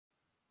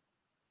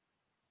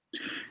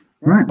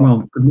Right,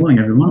 well, good morning,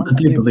 everyone. I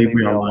do believe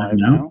we are live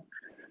now.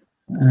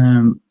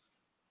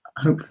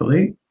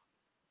 Hopefully,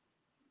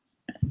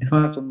 if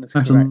I've done this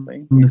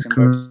correctly, you can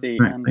both see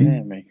and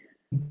hear me.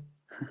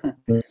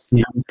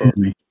 See and hear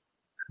me.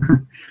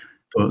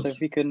 So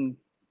if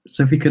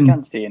you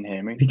can see and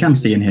hear me, if you can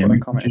see and hear me,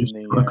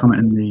 put a comment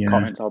in the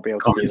comments. I'll be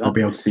able to see that. I'll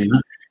be able to see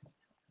that.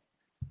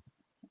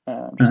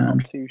 Just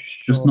not too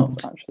sure just not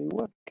it's actually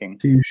working.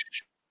 Too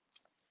sure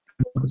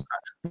it's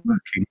actually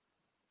working.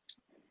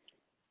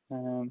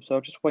 So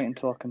I'll just wait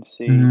until I can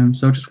see.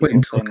 So I'll just wait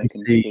until I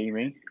can see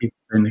me. People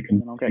saying they can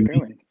and I'll get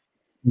going.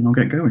 And I'll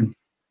get going.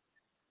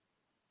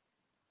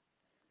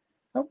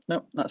 Oh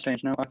no, that's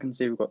changed now. I can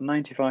see we've got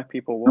 95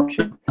 people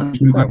watching.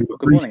 Good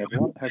morning,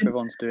 everyone. Hope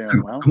everyone's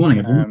doing well. Good morning,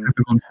 everyone. Hope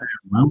everyone's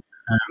doing well.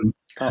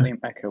 Partly I'm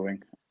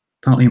echoing.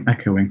 Partly I'm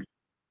echoing.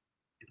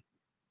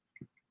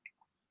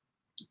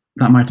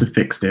 That might have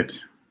fixed it.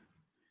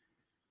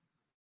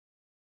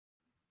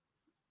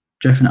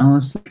 Jeff and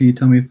Alice, can you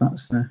tell me if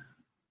that's...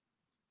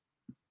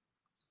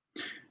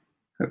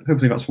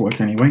 hopefully that's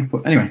worked anyway.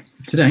 But anyway,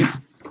 today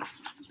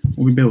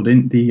we'll be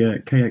building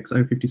the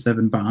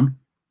KX057 barn.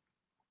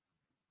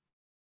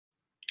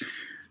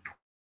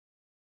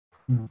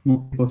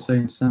 More people are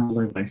saying sound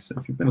lovely, so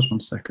if you bear with us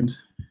 1 second.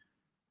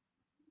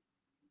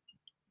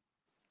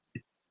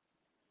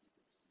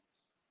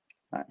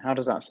 Right, how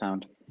does that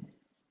sound?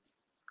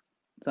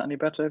 Is that any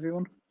better,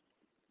 everyone?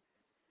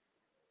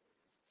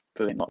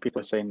 Brilliant. A lot of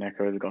people are saying their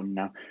code is gone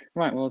now.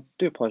 Right, well, I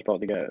do apologise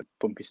about the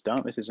bumpy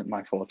start. This isn't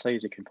my forte,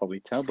 as you can probably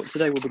tell. But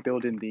today we'll be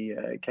building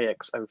the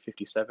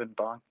KX057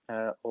 barn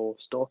or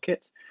store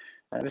kit.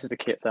 This is a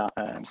kit that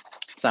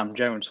Sam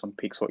Jones from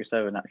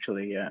KX057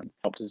 actually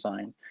helped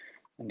design,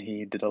 and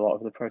he did a lot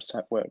of the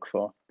prototype work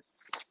for.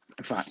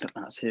 In fact,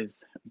 that's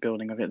his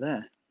building of it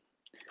there.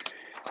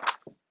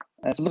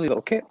 It's a lovely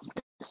little kit.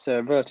 It's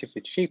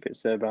relatively cheap.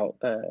 It's about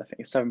I think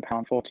it's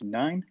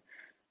 £7.49.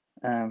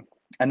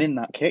 And in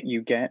that kit,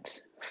 you get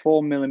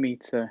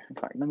 4mm. In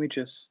fact, let me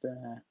just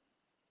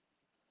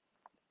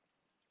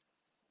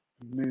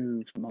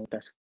move my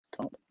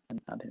desktop and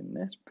add in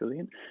this.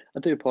 Brilliant. I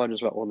do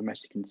apologise about all the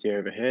mess you can see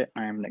over here.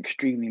 I am an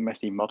extremely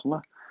messy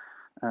modeler.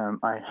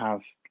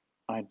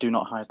 I do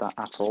not hide that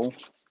at all.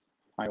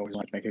 I always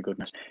like to make a good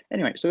mess.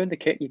 Anyway, so in the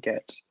kit, you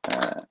get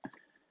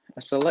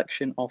a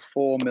selection of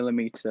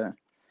 4mm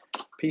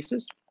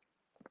pieces,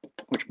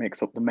 which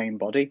makes up the main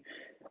body.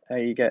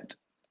 You get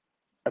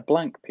a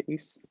blank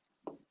piece,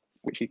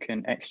 which you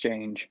can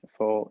exchange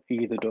for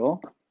either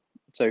door.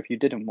 So if you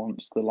didn't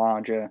want the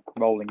larger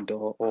rolling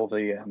door or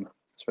the, I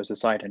suppose, the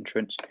side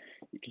entrance,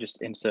 you could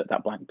just insert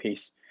that blank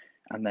piece,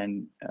 and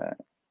then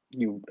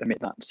you omit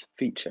that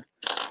feature.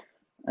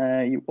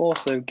 You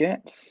also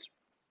get,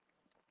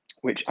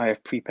 which I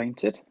have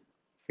pre-painted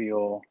for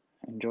your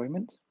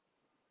enjoyment,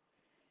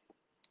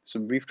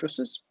 some roof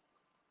trusses.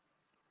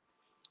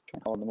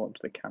 Hold them up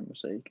to the camera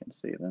so you can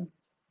see them.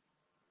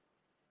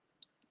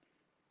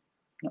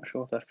 Not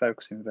sure if they're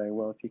focusing very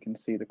well, if you can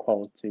see the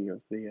quality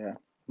of the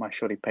my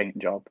shoddy paint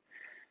job.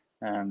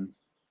 But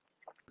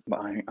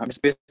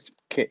this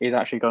kit is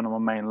actually going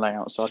on my main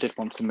layout, so I did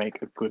want to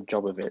make a good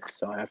job of it.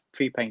 So I have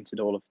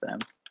pre-painted all of them.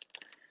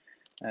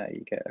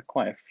 You get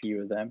quite a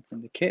few of them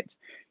in the kit.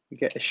 You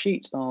get a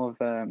sheet of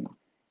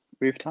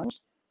roof tiles,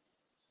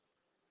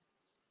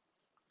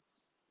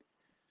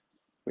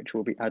 which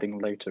we'll be adding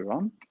later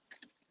on.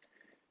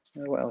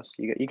 What else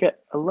do you get? You get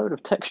a load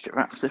of texture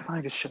wraps. If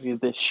I just show you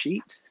this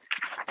sheet,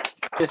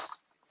 this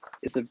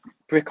is a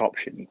brick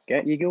option you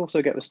get. You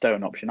also get the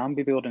stone option. I'm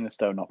be building the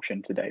stone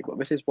option today, but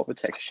this is what the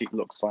texture sheet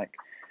looks like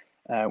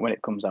when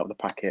it comes out of the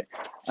packet.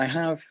 I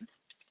have,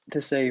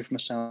 to save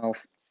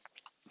myself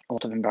a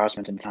lot of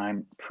embarrassment and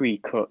time,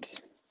 pre-cut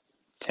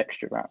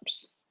texture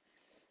wraps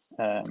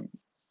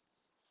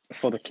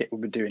for the kit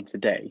we'll be doing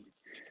today.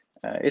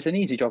 It's an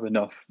easy job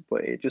enough,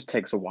 but it just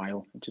takes a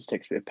while. It just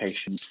takes a bit of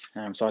patience.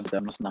 So I did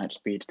them last night to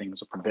speed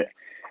things up a bit.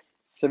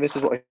 So this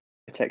is what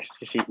a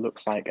texture sheet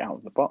looks like out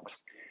of the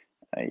box.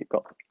 You've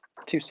got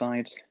 2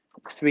 sides,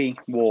 3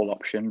 wall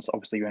options.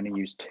 Obviously, you only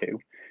use 2.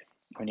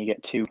 And you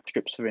get 2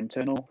 strips for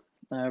internal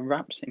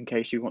wraps in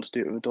case you want to do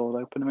it with the door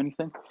open or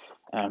anything.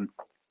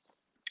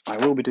 I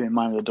will be doing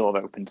mine with the door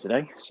open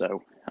today,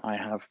 so I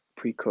have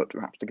pre-cut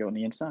wraps to go on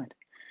the inside.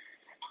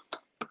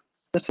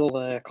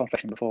 Little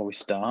confession before we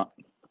start.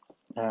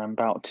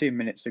 About 2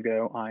 minutes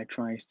ago, I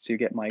tried to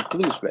get my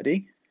glues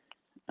ready,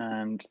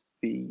 and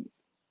the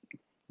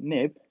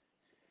nib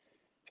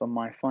from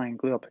my fine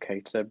glue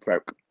applicator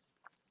broke.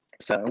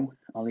 So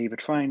I'll either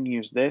try and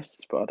use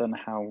this, but I don't know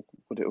how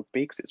good it would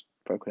be because it's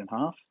broken in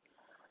half,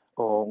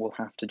 or we'll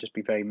have to just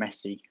be very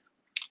messy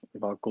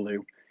with our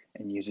glue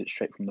and use it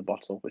straight from the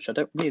bottle, which I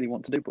don't really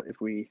want to do, but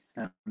if we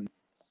can't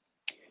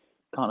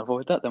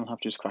avoid that, then we'll have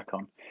to just crack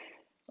on.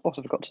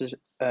 Also forgot to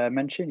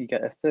mention, you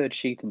get a 3rd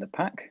sheet in the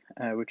pack,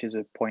 which is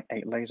a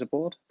 0.8 laser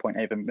board,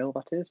 0.8mm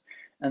that is,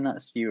 and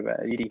that's your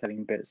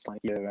detailing bits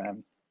like your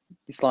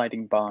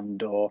sliding barn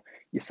door,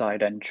 your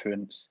side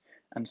entrance,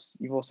 and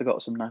you've also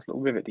got some nice little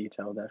rivet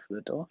detail there for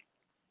the door.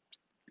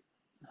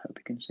 I hope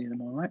you can see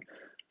them all right.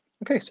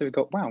 Okay, so we've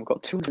got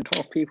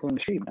 212 people in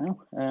the stream now.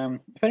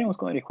 If anyone's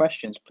got any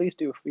questions, please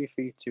do feel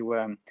free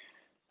to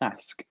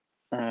ask.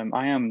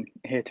 I am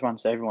here to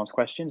answer everyone's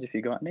questions. If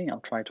you got any, I'll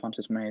try to answer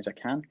as many as I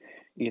can,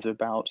 either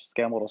about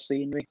scale model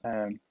scenery,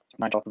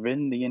 my job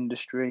within the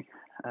industry,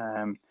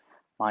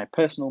 my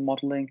personal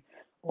modeling,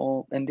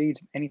 or indeed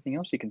anything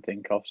else you can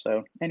think of.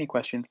 So any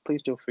questions,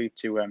 please feel free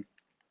to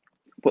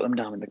put them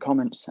down in the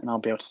comments and I'll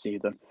be able to see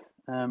them.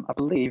 I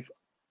believe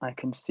I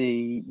can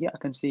see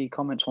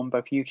comments on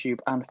both YouTube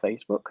and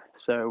Facebook.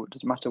 So it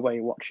doesn't matter where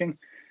you're watching.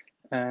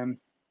 Feel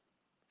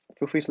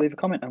free to leave a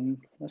comment and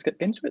let's get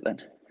into it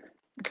then.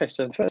 Okay,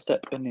 so the first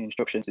step in the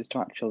instructions is to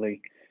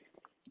actually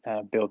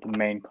build the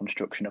main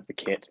construction of the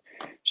kit.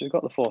 So we've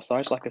got the 4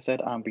 sides. Like I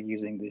said, I'll be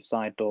using the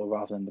side door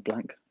rather than the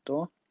blank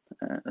door.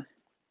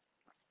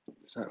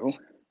 So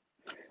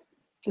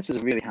this is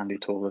a really handy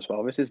tool as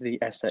well. This is the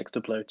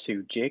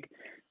SX057 jig.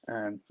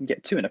 You can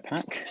get 2 in a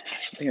pack.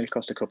 I think it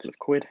cost a couple of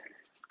quid.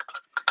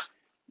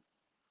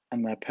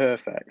 And they're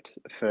perfect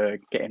for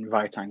getting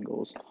right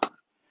angles.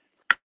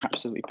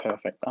 Absolutely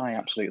perfect. I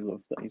absolutely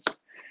love these.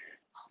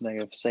 They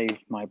have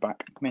saved my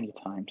back many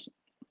times.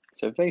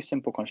 So very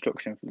simple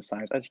construction for the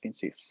sides. As you can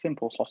see,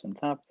 simple slot and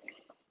tab.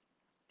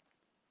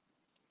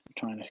 I'm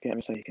trying to get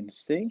it so you can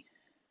see.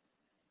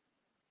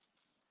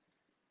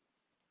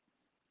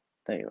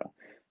 There you are.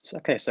 So,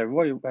 okay, so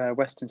Roy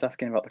Weston's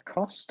asking about the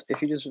cost.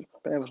 If you just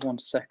bear with 1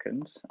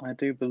 second, I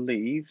do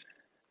believe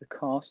the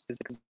cost is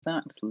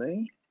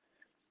exactly,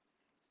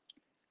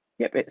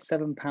 yep, it's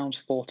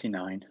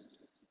 £7.49.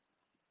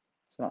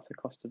 So that's the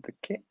cost of the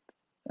kit.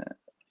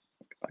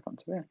 Back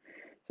onto here.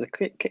 So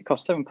the kit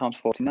costs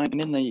 £7.49,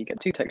 and in there you get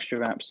 2 texture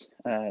wraps,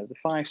 the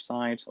 5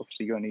 sides.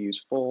 Obviously, you're going to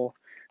use 4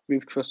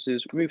 roof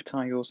trusses, roof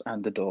tiles,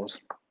 and the doors.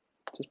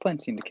 So there's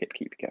plenty in the kit to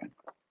keep you going.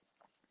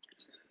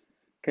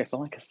 Okay, so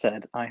like I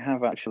said, I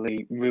have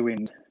actually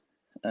ruined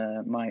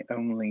my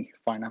only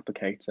fine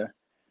applicator.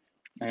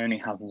 I only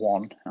have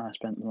one. I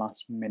spent the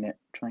last minute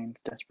trying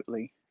to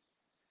desperately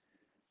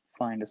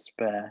find a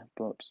spare,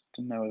 but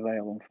to no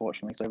avail,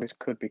 unfortunately. So this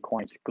could be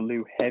quite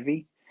glue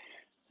heavy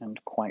and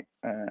quite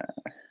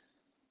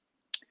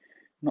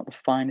not the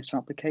finest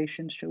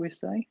applications, shall we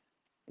say,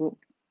 but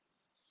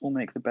we'll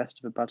make the best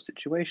of a bad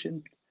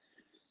situation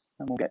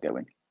and we'll get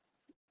going.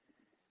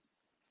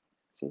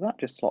 So that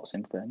just slots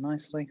into there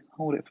nicely.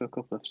 Hold it for a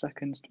couple of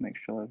seconds to make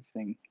sure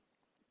the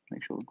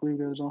glue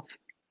goes off.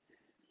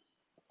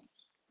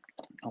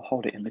 I'll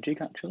hold it in the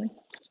jig actually,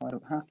 so I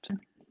don't have to.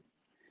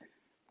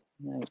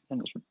 Then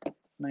it's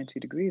 90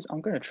 degrees.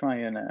 I'm going to try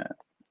and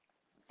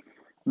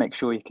make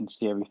sure you can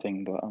see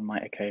everything, but I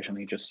might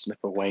occasionally just slip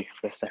away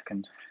for a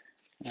second.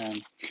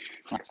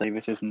 Like I say,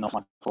 this is not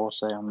my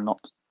forte. I'm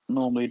not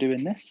normally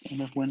doing this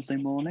on a Wednesday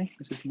morning.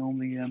 This is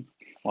normally,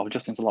 well,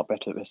 Justin's a lot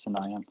better at this than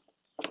I am.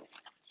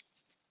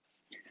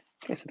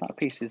 Okay, so that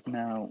piece is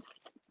now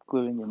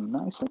gluing in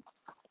nicely.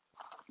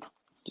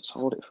 Just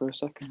hold it for a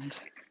second.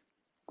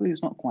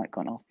 Glue's not quite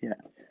gone off yet.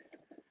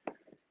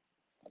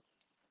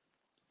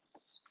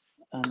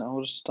 And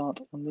I'll just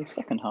start on the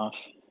second half.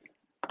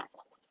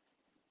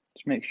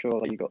 Just make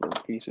sure that you got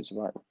the pieces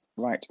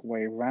right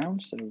way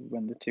around, so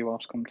when the 2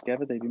 halves come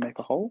together, they do make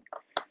a hole.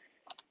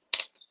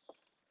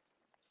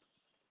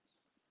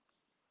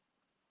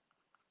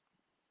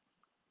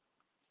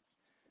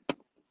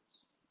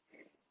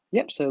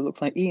 Yep, so it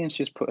looks like Ian's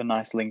just put a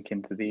nice link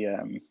into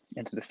the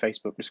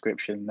Facebook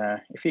description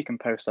there. If you can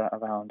post that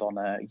around on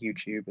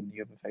YouTube and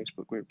the other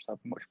Facebook groups,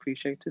 that'd be much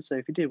appreciated. So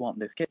if you do want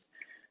this kit,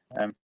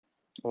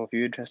 or if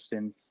you're interested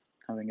in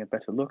having a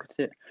better look at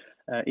it,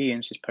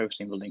 Ian's just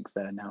posting the links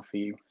there now for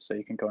you, so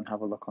you can go and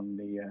have a look on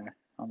the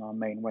on our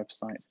main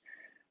website.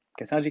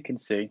 Because as you can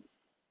see,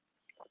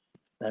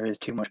 there is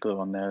too much glue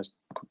on there. There's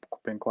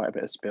been quite a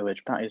bit of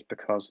spillage. That is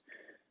because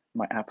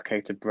my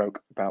applicator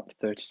broke about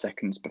 30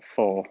 seconds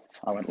before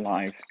I went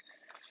live.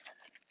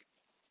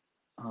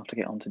 I'll have to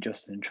get on to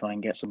Justin and try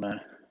and get some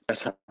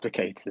better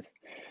applicators,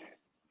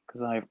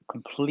 because I've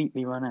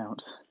completely run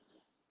out.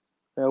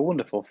 They are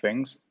wonderful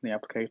things, the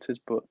applicators,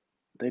 but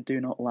they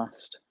do not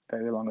last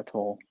very long at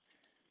all.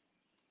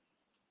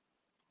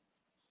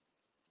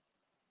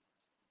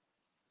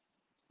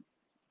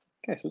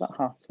 Okay, so that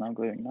half is now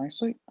gluing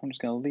nicely. I'm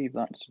just going to leave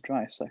that to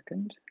dry a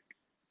second.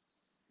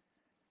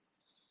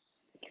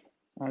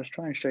 I'll just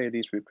try and show you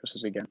these roof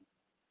trusses again.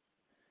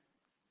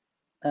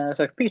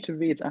 So Peter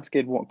Reed's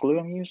asking what glue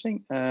I'm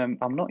using. I'm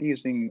not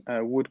using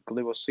wood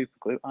glue or super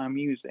glue. I'm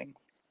using,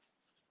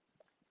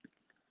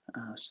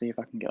 see if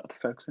I can get the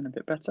focus in a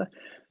bit better,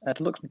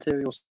 Deluxe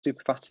Materials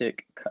Superphatic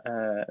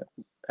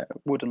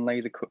wood and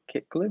laser cut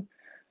kit glue.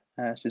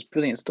 This is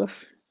brilliant stuff.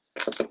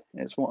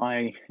 It's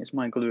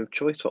my glue of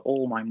choice for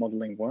all my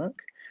modelling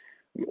work.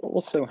 We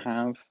also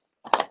have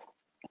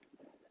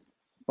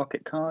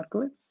Rocket Card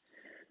glue,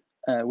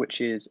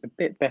 which is a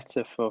bit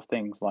better for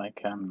things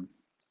like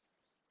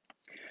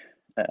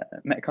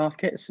Metcalf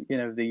kits, you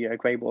know, the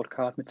greyboard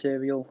card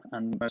material,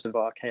 and most of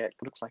our KX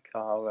looks like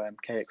our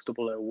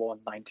KX001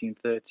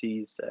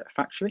 1930s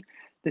factory.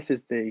 this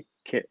is the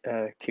kit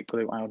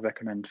glue I would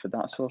recommend for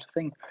that sort of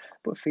thing.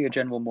 But for your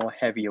general more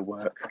heavier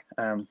work,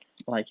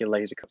 like your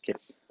laser cut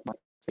kits, like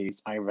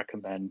these, I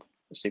recommend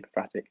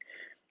Superfatic.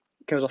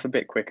 It goes off a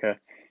bit quicker,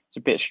 it's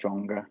a bit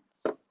stronger,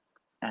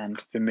 and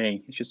for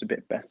me, it's just a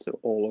bit better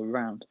all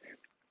around. I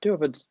do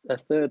have a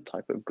third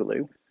type of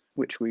glue,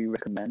 which we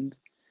recommend.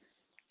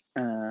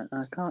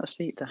 I can't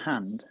see it to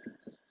hand,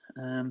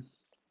 but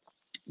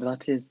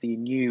that is the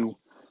new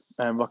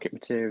Rocket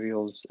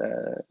Materials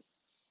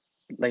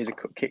laser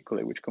cut kit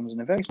glue, which comes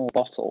in a very small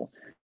bottle,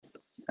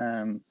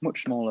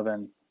 much smaller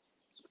than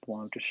the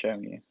one I've just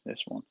shown you,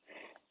 this one.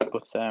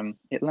 But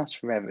it lasts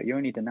forever. You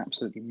only need an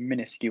absolutely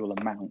minuscule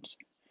amount,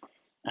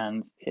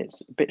 and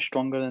it's a bit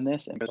stronger than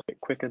this and goes a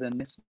bit quicker than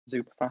this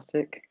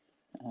Superfatic.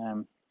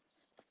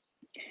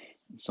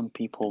 Some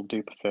people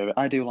do prefer it.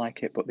 I do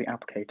like it, but the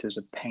applicator is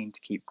a pain to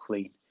keep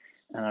clean.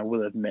 And I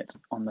will admit,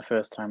 on the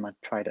first time I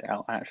tried it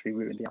out, I actually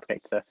ruined the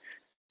applicator.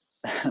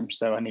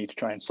 So I need to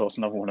try and source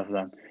another one of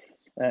them.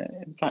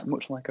 In fact,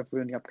 much like I've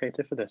ruined the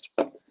applicator for this.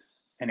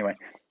 Anyway,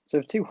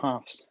 so 2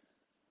 halves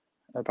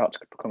are about to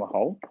become a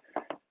whole.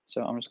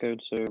 So I'm just going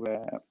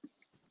to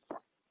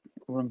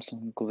run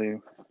some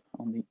glue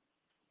on the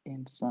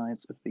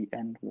insides of the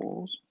end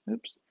walls.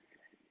 Oops.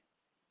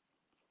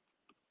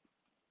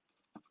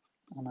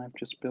 And I've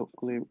just spilled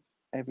glue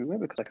everywhere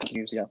because I can't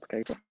use the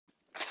applicator.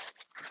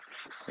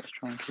 Let's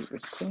try and keep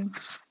this clean.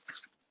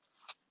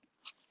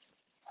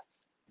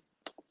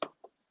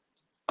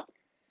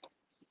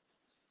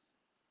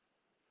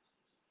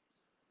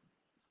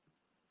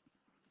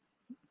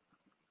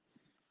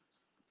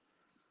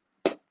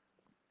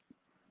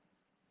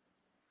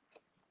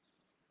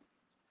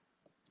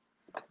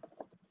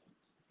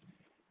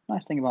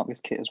 Nice thing about this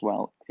kit as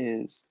well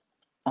is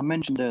I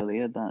mentioned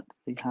earlier that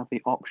they have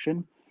the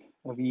option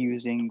of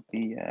using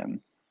the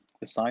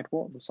side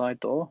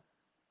door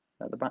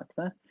at the back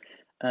there.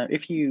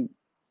 If you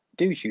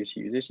do choose to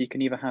use this, you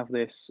can either have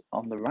this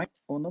on the right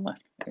or on the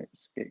left.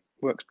 It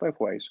works both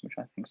ways, which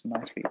I think is a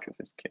nice feature of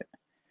this kit.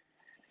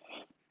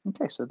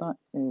 Okay, so that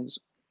is,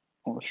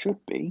 or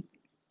should be,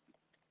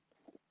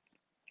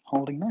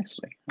 holding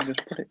nicely. I'll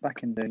just put it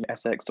back in the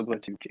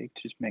SX057 to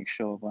just make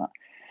sure that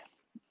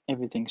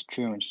everything's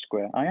true and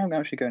square. I am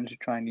actually going to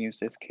try and use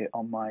this kit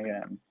on my,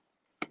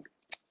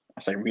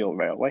 I say real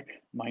railway,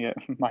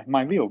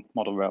 my real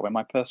model railway,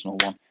 my personal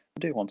one. I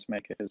do want to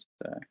make it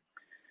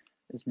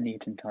as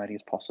neat and tidy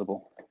as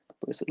possible.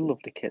 But it's a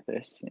lovely kit,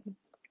 this.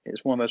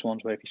 It's one of those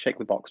ones where if you shake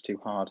the box too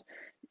hard,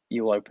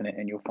 you'll open it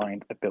and you'll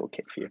find a build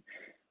kit for you.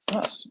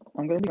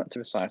 I'm going to leave that to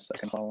the side a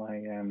second while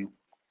I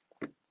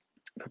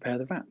prepare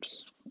the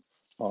wraps.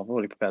 Well, I've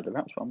already prepared the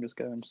wraps, but I'm just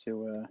going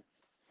to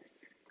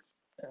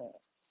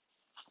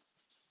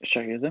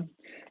show you them.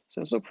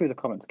 So let's look through the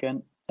comments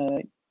again.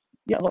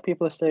 Yeah, a lot of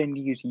people are saying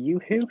to use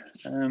Yoo-hoo.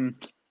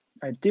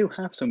 I do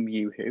have some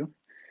Yoo-hoo.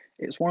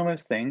 It's one of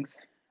those things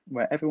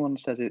where everyone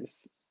says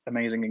it's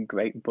amazing and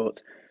great,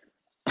 but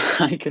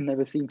I can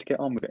never seem to get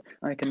on with it.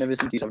 I can never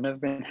seem to use it. I've never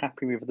been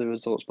happy with the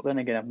results, but then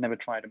again, I've never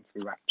tried them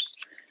for wraps.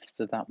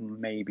 So that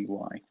may be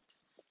why.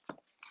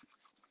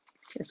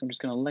 Okay, so I'm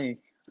just going to lay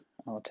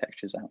our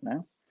textures out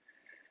now.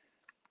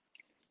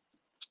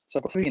 So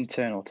I've got 3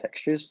 internal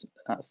textures.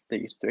 That's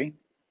these 3.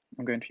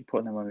 I'm going to be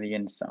putting them on the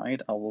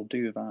inside. I will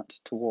do that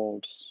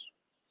towards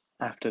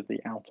after the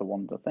outer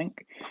ones, I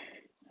think.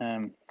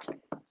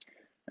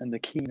 And the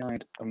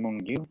keen-eyed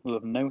among you will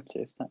have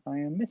noticed that I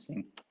am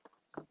missing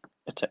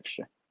a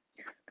texture.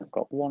 I've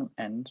got one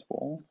end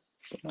wall,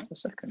 but not the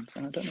second,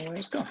 and I don't know where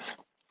it's gone.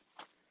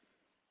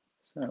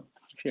 So,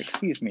 if you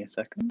excuse me a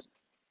second,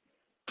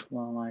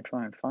 while I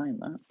try and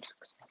find that.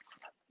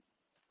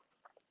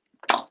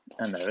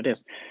 And there it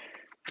is.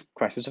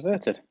 Crisis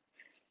averted.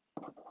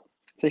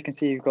 So you can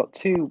see you've got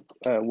 2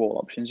 wall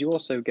options. You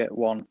also get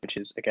one which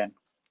is, again,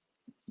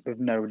 with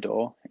no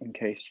door, in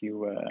case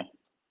you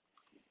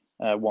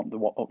want the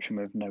option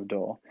with no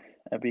door.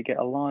 But you get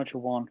a larger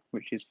one,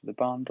 which is for the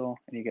barn door,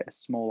 and you get a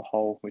smaller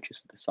hole, which is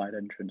for the side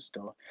entrance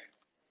door.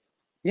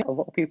 Yeah, a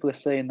lot of people are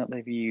saying that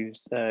they've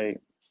used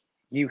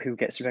Yoo-hoo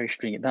gets very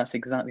stringy. That's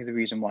exactly the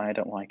reason why I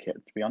don't like it,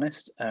 to be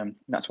honest.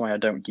 That's why I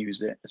don't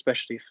use it,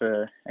 especially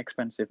for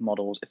expensive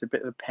models. It's a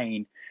bit of a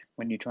pain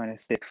when you're trying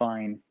to stick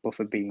fine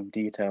buffer beam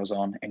details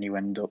on and you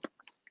end up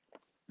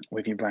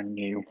with your brand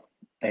new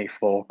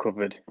A4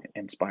 covered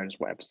in spider's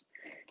webs.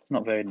 It's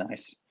not very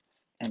nice.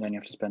 And then you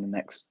have to spend the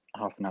next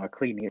half an hour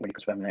cleaning it when you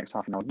could spend the next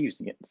half an hour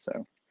using it.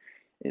 So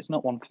it's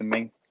not one for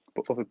me,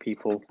 but other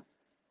people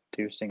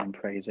do sing and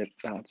praise it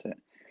about it.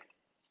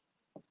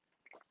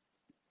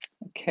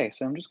 Okay,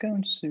 so I'm just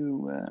going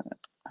to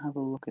have a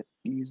look at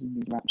using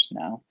these wraps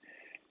now.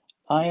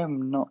 I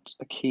am not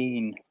a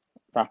keen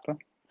wrapper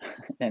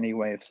in any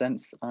way of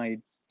sense. I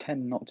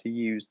tend not to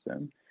use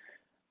them,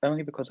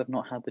 only because I've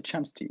not had the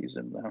chance to use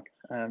them though.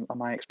 And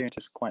my experience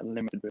is quite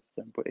limited with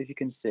them, but as you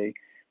can see,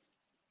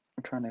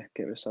 I'm trying to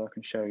get this so I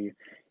can show you.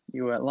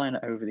 You line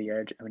it over the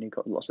edge and then you've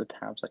got lots of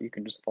tabs that you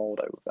can just fold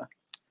over.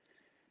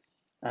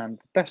 And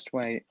the best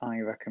way I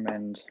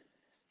recommend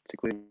to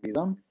glue these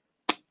on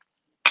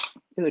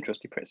is a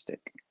trusty Pritt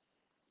stick.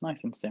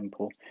 nice and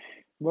simple.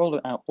 Roll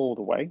it out all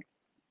the way.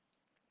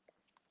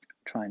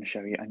 Try and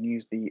show you, and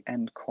use the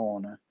end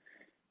corner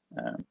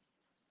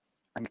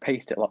and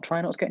paste it a lot.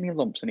 Try not to get any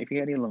lumps, and if you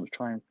get any lumps,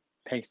 try and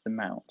paste them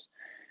out.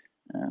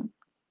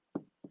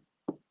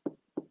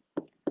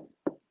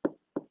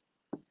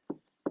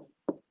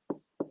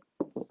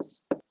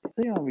 But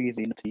they are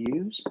easy enough to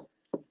use.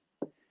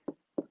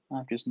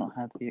 I've just not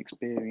had the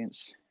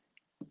experience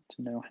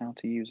to know how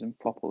to use them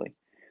properly.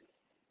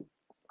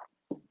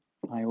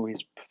 I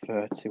always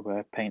prefer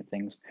to paint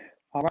things.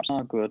 Our wraps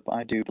are good, but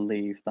I do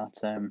believe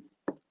that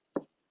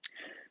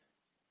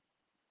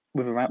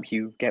with a wrap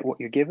you get what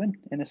you're given,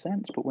 in a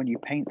sense, but when you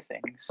paint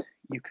things,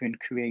 you can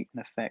create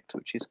an effect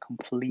which is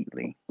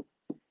completely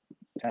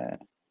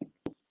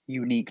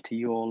unique to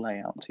your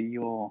layout, to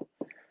your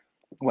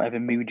whatever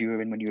mood you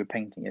were in when you were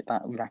painting it.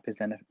 That wrap is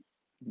then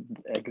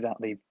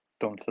exactly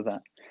done for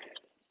that.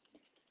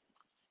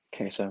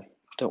 Okay, so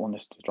don't want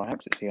this to dry out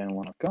because it's the only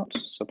one I've got,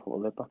 so put the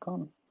lid back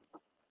on.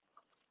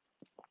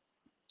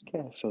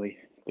 Carefully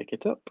pick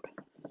it up.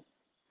 I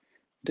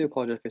do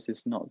apologise if this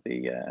is not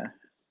the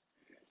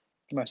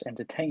most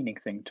entertaining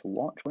thing to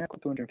watch. We have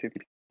got 250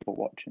 people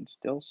watching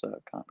still, so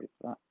it can't be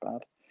that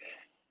bad.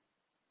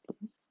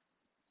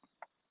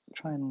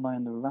 Try and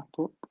line the wrap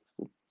up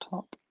at the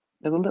top.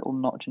 There's a little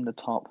notch in the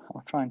top.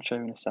 I'll try and show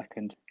you in a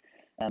second.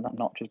 And that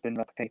notch has been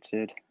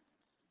replicated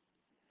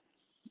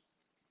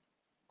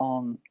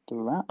on the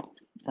wrap,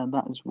 and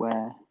that is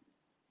where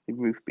the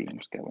roof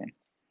beams go in.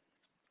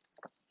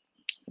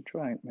 So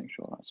try and make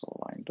sure that's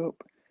all lined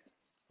up,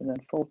 and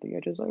then fold the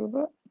edges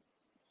over.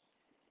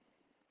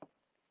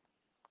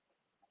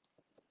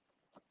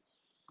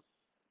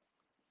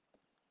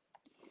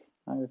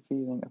 I have a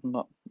feeling I've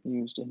not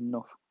used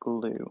enough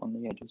glue on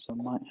the edges, so I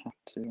might have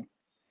to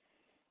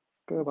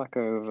go back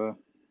over,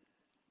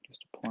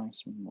 just apply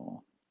some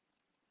more.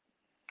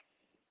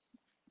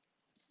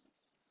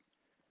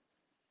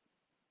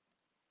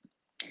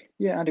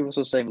 Yeah, Andy was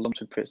also saying lumps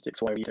with Pritt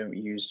sticks, why he doesn't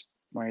use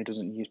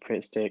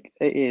Pritt stick.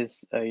 It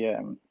is a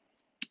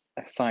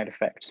side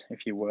effect,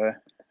 if you were,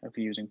 of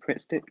using Pritt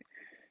stick.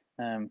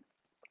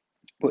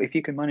 But if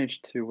you can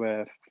manage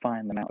to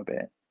find them out a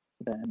bit,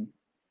 then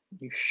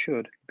you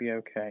should be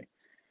okay.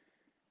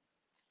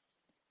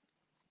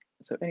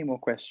 So any more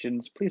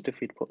questions, please do feel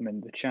free to put them in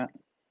the chat.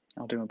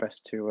 I'll do my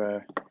best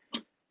to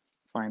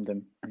find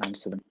them and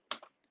answer them.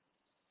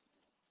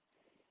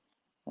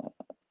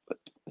 But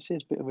this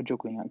is a bit of a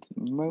juggling act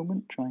at the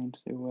moment, trying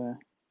to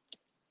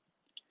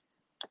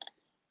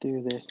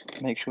do this,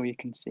 make sure you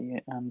can see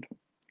it and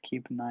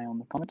keep an eye on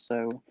the comments.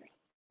 So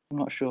I'm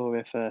not sure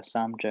if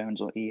Sam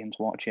Jones or Ian's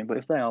watching, but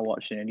if they are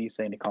watching and you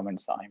say any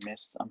comments that I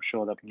missed, I'm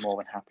sure they'll be more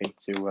than happy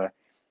to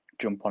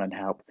jump on and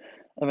help.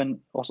 And then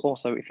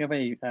also if you have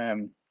any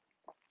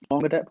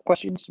longer depth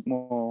questions,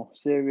 more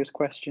serious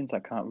questions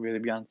that can't really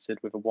be answered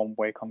with a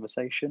one-way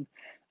conversation,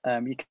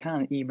 you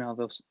can email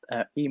us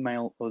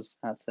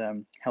at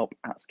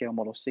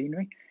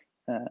help@ScaleModelScenery.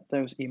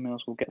 Those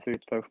emails will get through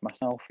to both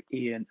myself,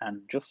 Ian,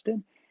 and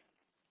Justin.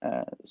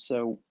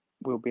 So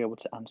we'll be able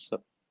to answer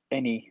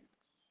any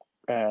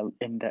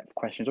in-depth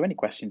questions or any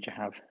questions you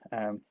have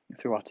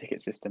through our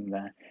ticket system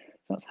there.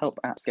 So that's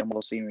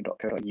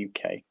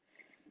help@ScaleModelScenery.co.uk.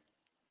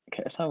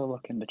 Okay, let's have a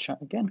look in the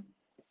chat again.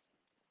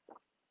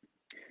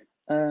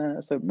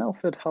 So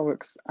Melford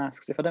Horrocks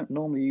asks, if I don't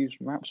normally use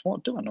wraps,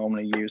 what do I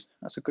normally use?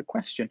 That's a good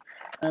question.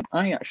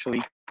 I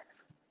actually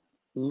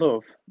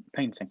love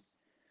painting.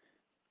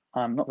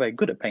 I'm not very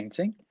good at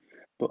painting,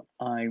 but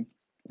I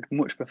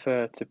much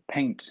prefer to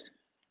paint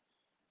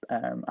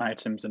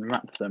items and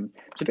wrap them.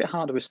 It's a bit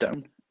harder with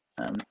stone,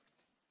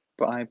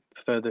 but I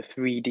prefer the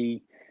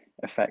 3D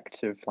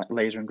effect of like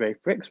laser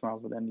engraved bricks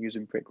rather than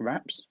using brick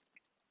wraps.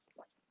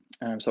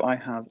 So I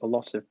have a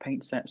lot of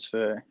paint sets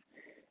for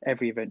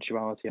every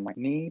eventuality I might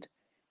need,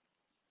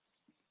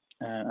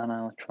 and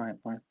I'll try.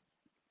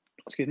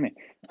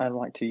 I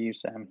like to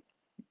use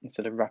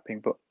instead of wrapping,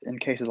 but in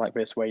cases like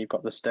this where you've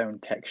got the stone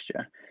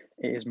texture,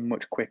 it is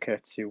much quicker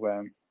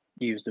to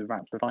use the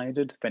wrap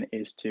provided than it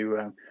is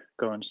to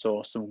go and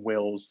source some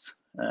Will's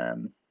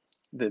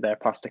their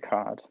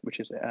plasticard, which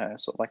is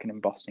sort of like an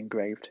embossed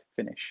engraved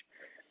finish.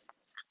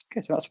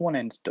 Okay, so that's one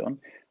end done.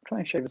 I'll try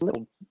and show this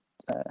little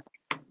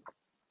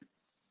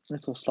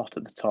slot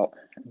at the top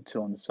and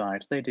two on the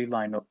sides. They do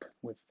line up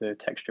with the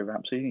texture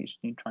wrap, so you need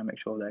to try and make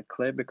sure they're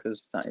clear,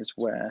 because that is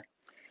where,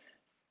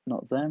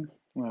 not them,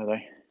 where are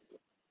they?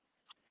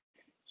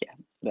 Yeah,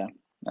 there.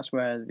 That's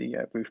where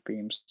the roof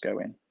beams go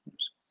in.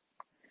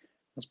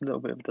 There's a little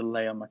bit of a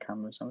delay on my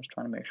camera, so I was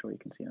trying to make sure you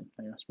can see them.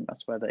 Anyway,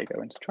 that's where they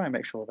go in, to try and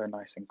make sure they're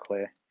nice and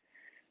clear.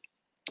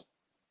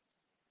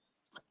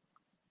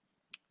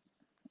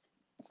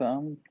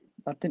 So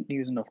I didn't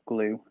use enough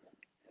glue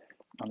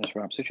on this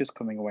wrap, so it's just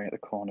coming away at the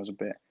corners a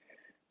bit.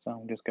 So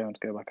I'm just going to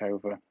go back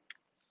over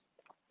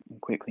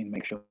and quickly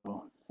make sure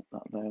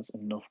that there's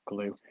enough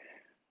glue.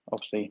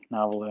 Obviously,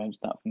 now we'll learn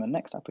that from the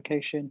next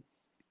application.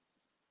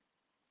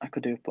 I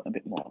could do with putting a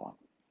bit more on.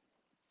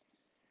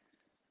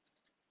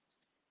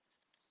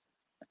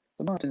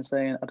 So Martin's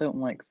saying, I don't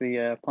like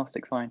the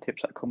plastic fine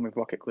tips that come with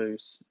rocket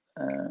glues.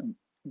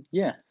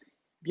 Yeah,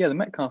 the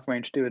Metcalfe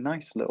range do a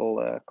nice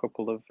little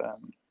couple of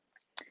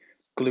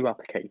glue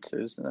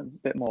applicators, a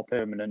bit more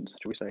permanent,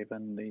 shall we say,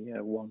 than the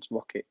ones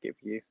Rocket give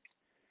you.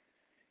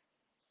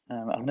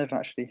 I've never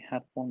actually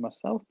had one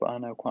myself, but I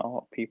know quite a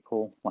lot of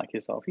people like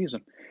yourself use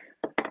them.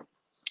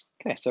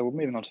 Okay, so we're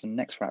moving on to the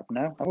next wrap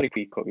now. I've already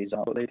pre-cut these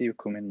out, but they do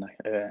come in like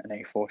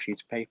an A4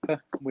 sheet of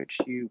paper, which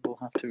you will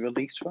have to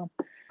release from.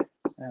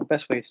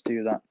 Best way to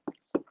do that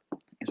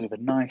is with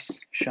a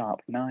nice sharp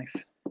knife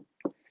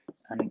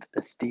and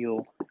a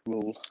steel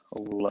rule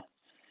or ruler,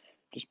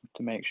 just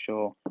to make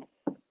sure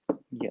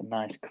you get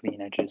nice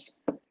clean edges.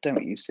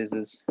 Don't use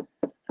scissors.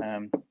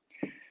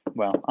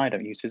 Well, I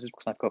don't use scissors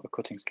because I've got the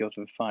cutting skills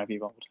of a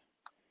 5-year-old.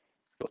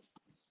 But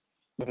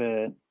with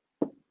a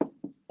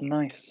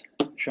nice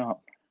sharp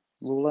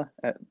ruler,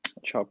 a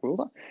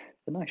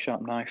nice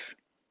sharp knife,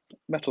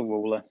 metal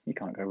ruler, you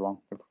can't go wrong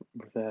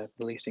with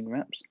releasing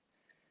wraps.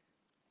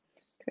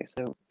 Okay,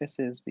 so this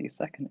is the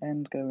second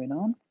end going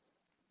on.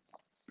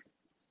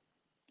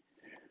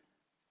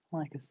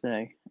 Like I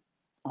say,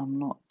 I'm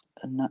not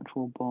a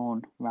natural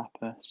born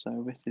wrapper,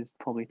 so this is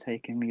probably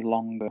taking me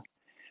longer.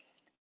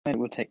 It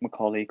will take my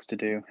colleagues to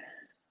do.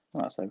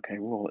 Well, that's okay,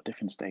 we're all at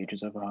different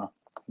stages of our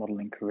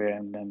modelling career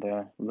and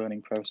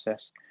learning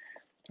process.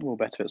 We're all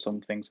better at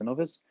some things than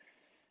others,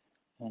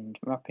 and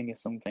wrapping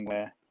is something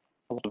where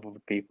a lot of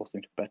other people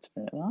seem to be better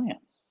at it than I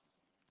am.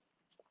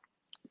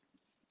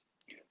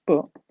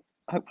 But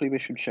hopefully we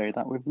should show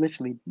that with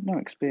literally no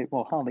experience,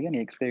 well, hardly any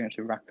experience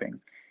with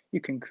wrapping,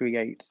 you can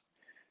create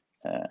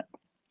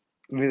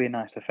really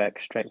nice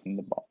effects straight from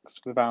the box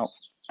without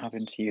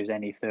having to use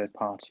any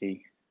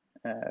third-party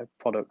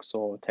products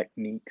or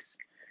techniques.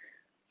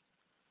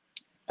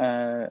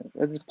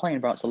 There's a plane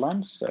about to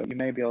land, so you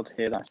may be able to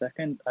hear that in a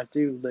second. I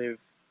do live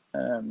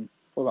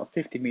about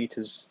 50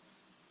 metres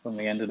from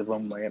the end of the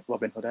runway at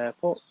Robin Hood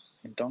Airport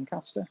in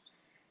Doncaster.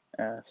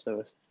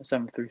 So a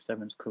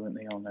 737 is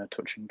currently on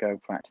touch and go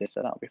practice,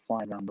 so that'll be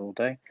flying around all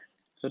day.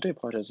 So I do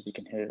apologise if you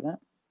can hear that.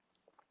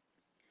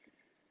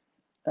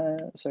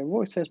 So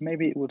Roy says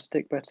maybe it would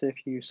stick better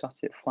if you sat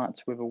it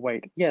flat with a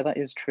weight. Yeah, that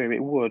is true,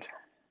 it would.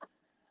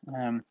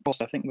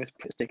 Also, I think this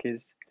Pritt stick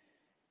is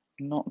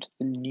not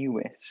the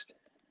newest,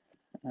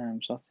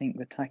 so I think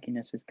the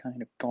tackiness has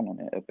kind of gone on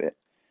it a bit.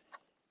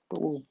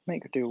 But we'll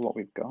make do with what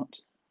we've got.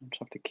 I'll just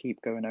have to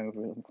keep going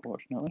over it,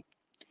 unfortunately.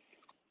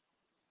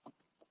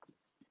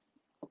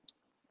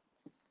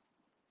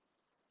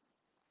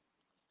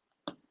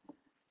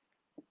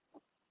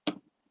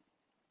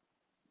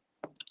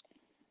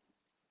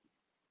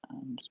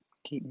 And just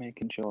keep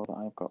making sure that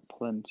I've got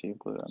plenty of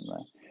glue on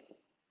there.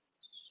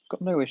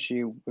 Got no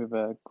issue with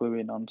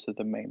gluing onto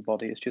the main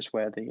body. It's just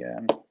where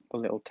the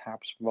little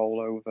tabs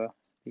roll over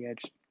the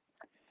edge.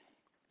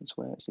 That's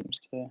where it seems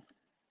to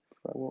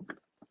throw up.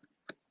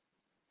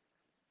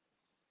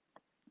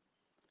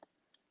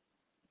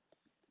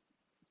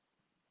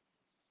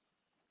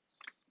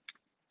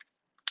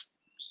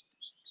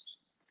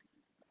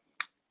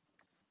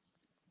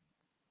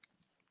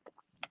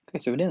 Okay,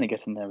 so we're nearly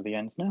getting there with the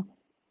ends now.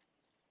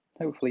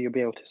 Hopefully you'll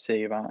be able to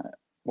see that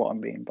what I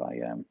mean by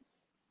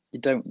you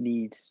don't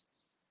need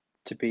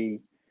to be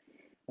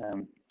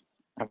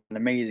have an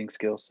amazing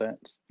skill set,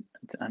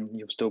 and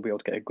you'll still be able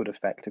to get a good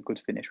effect, a good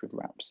finish with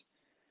wraps.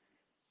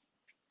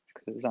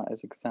 Because that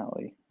is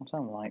exactly what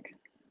I'm like.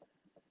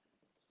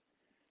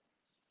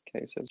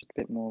 Okay, so just a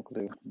bit more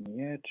glue on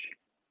the edge.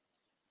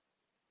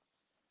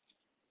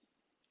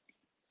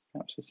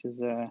 Perhaps this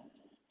is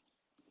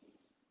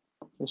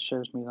this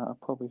shows me that I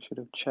probably should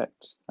have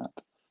checked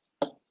that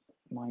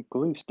my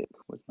glue stick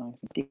was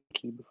nice and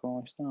sticky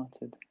before I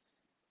started.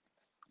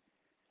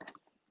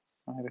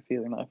 I have a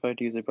feeling that if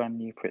I'd used a brand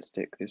new Pritt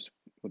stick, this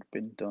would have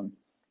been done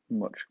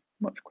much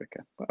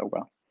quicker, but oh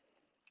well.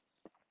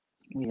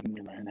 We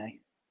learn, eh?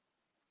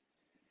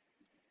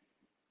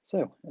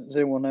 So, has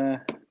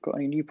anyone got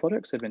any new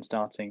products they've been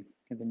starting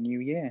in the new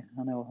year?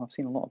 I know I've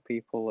seen a lot of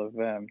people have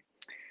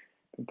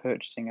been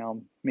purchasing our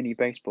mini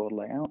baseboard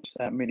layouts,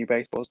 mini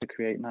baseboards to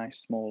create nice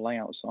small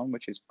layouts on,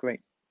 which is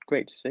great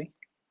to see.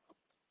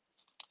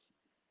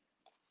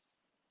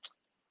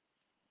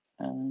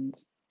 And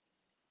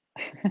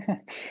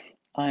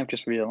I have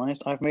just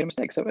realised I've made a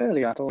mistake. So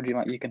earlier I told you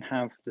like you can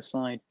have the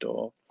side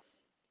door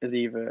as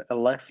either a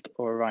left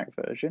or a right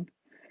version.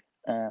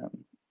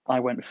 I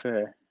went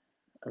for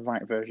a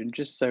right version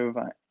just so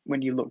that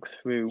when you look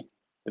through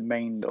the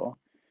main door,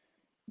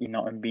 you're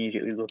not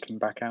immediately looking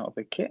back out of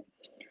the kit.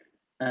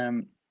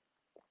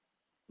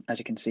 As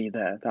you can see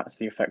there, that's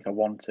the effect I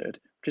wanted,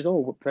 which is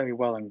all very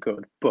well and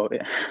good, but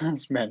it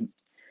has meant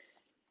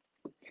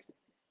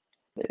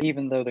that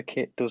even though the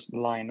kit does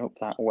line up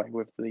that way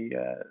with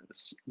the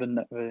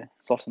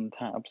slot and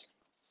tabs,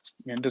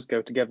 and it does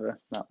go together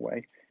that way,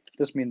 it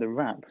does mean the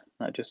wrap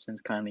that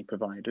Justin's kindly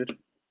provided,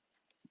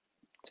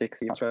 so you can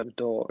see that's where the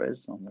door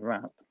is on the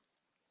wrap,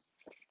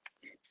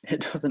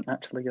 it doesn't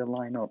actually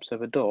line up, so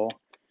the door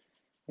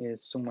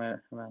is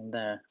somewhere around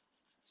there.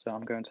 So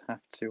I'm going to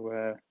have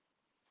to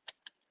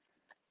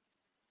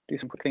do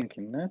some quick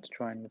thinking there to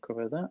try and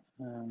recover that.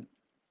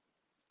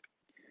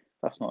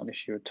 That's not an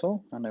issue at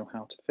all. I know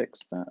how to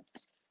fix that.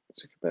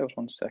 So if you bear with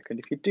 1 second,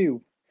 if you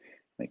do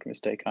make a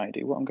mistake I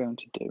do, what I'm going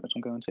to do is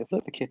I'm going to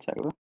flip the kit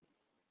over.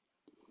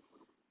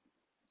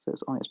 So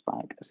it's on its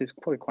back. This is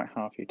probably quite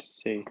hard for you to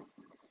see.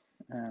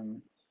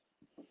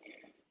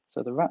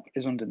 So the wrap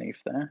is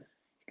underneath there.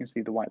 You can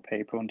see the white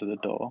paper under the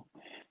door.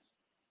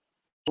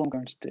 What I'm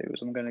going to do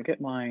is I'm going to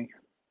get my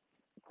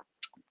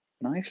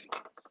knife,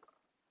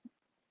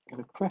 I'm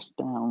going to press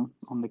down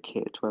on the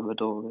kit where the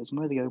door is and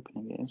where the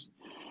opening is,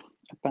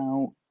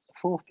 about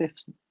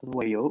 4/5 of the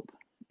way up.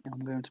 And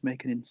I'm going to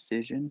make an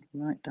incision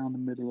right down the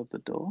middle of the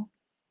door.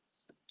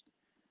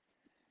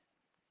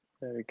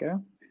 There we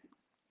go.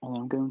 And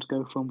I'm going to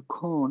go from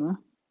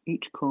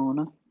each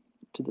corner,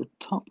 to the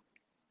top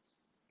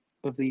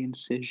of the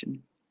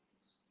incision.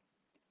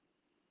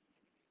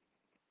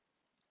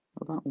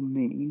 Well, that will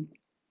mean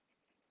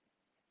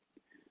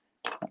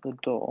that the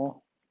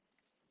door,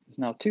 there's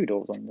now 2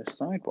 doors on this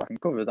side, but I can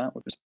cover that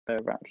with the spare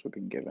wraps we've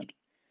been given.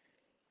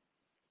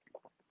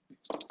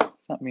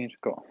 So that means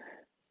we've got,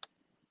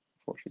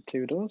 unfortunately,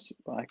 2 doors,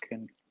 but I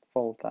can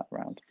fold that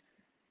round.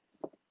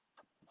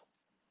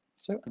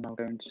 So I'm now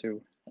going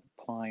to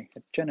apply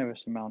a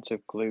generous amount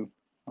of glue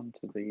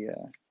onto the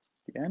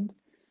end.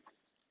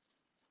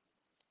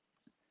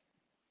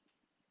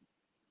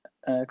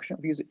 Could you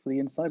not use it for the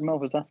inside? Mel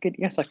was asking.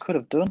 Yes, I could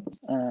have done.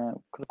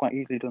 Could have quite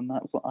easily done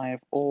that, but I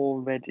have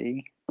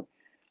already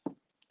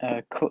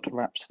cut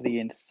wraps for the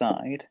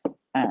inside,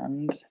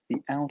 and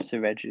the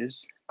outer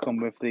edges come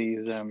with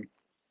these. I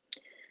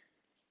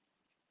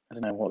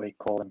don't know what they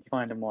call them. You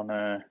find them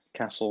on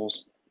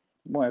castles,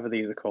 whatever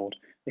these are called.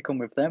 They come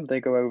with them.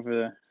 They go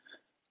over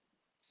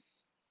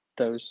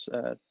those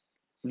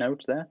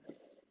nodes there,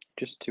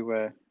 just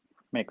to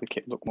make the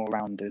kit look more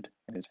rounded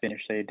and it's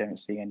finished, so you don't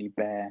see any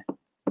bare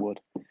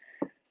wood.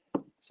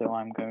 So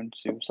I'm going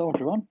to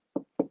solder on,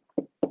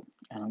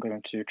 and I'm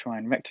going to try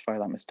and rectify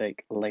that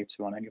mistake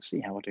later on, and you'll see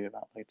how I do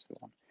that later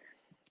on.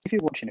 If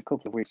you're watching a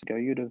couple of weeks ago,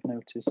 you'd have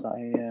noticed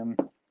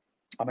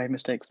I made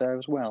mistakes there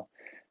as well.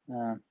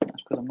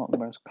 That's because I'm not the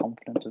most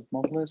confident of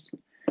modelers,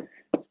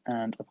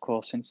 and of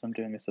course, since I'm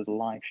doing this as a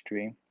live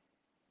stream,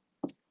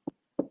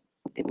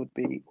 it would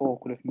be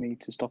awkward of me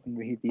to stop and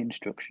read the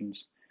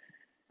instructions.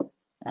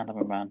 And I'm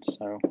a man,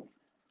 so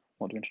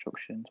what are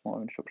instructions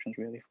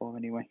really for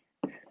anyway?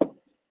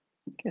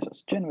 Okay, so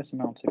that's a generous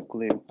amount of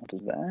glue onto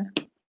there.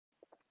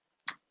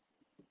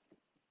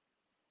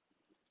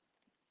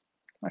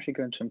 I'm actually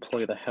going to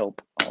employ the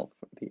help of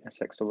the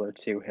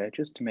SX002 here,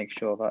 just to make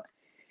sure that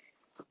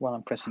while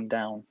I'm pressing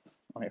down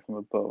on it from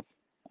above,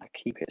 I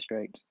keep it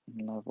straight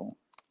and level.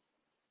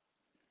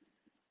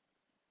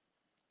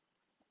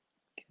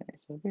 Okay,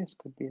 so this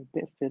could be a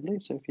bit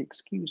fiddly, so if you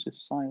excuse the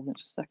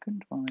silence a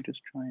second while I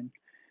just try and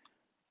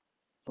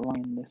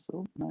line this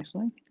up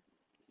nicely.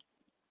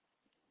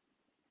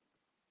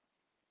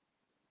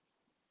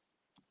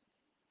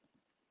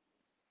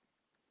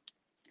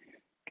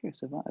 Okay,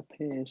 so that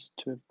appears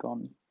to have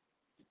gone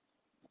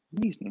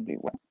reasonably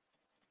well.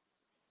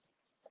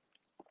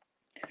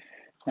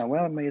 Now,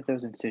 where I made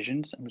those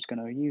incisions, I'm just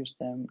going to use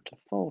them to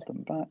fold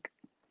them back,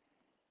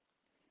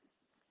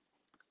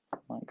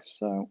 like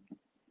so.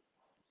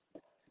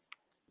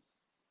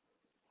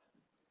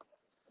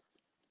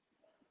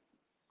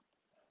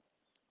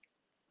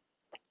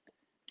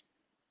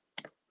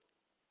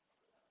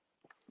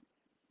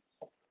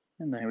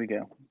 And there we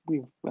go.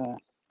 We've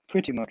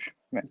pretty much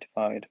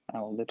rectified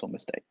our little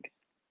mistake.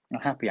 A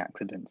happy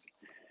accidents.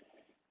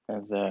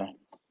 As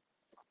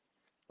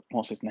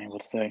what's his name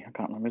would say? I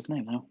can't remember his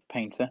name now.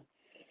 Painter.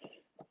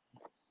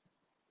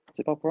 Is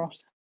it Bob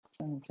Ross? That's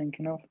what I'm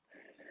thinking of.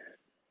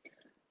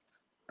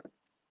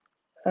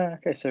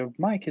 Okay, so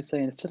Mike is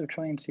saying instead of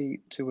trying to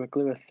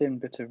glue a thin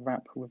bit of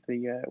wrap with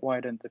the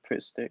wide end of the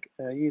Pritt stick,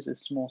 use a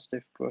small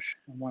stiff brush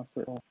and wipe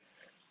it all.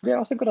 Yeah,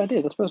 that's a good idea.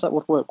 I suppose that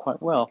would work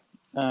quite well.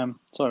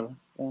 Sorry,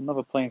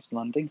 another plane's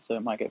landing, so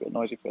it might get a bit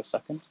noisy for a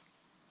second.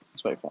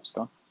 Let's wait for that's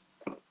gone.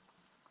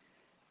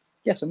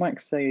 Yeah, so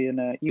Mike's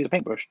saying use a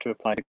paintbrush to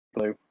apply the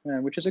glue,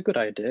 which is a good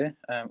idea.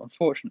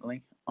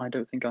 Unfortunately, I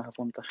don't think I have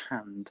one to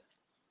hand,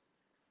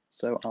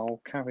 so I'll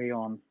carry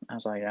on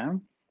as I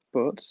am.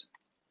 But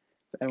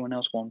for anyone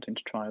else wanting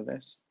to try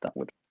this, that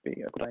would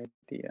be a good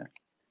idea.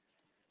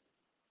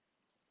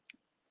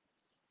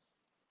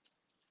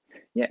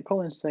 Yeah,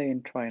 Colin's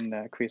saying try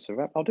and crease a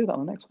wrap. I'll do that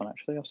on the next one,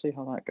 actually. I'll see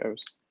how that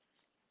goes.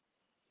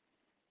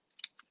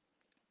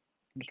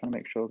 I'm just trying to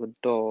make sure the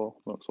door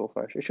looks all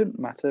fresh. It shouldn't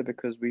matter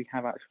because we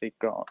have actually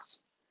got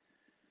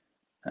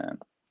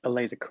a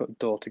laser cut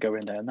door to go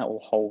in there, and that will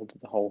hold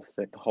the whole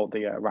thing,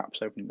 the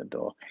wraps opening the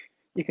door.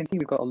 You can see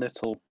we've got a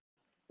little.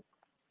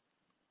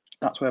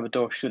 That's where the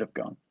door should have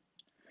gone.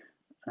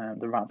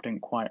 The wrap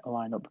didn't quite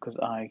line up because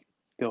I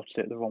built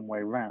it the wrong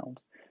way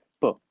round,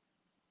 but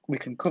we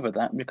can cover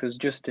that because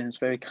Justin's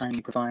very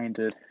kindly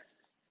provided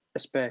a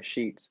spare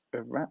sheet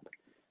of wrap,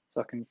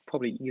 so I can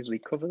probably easily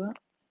cover that.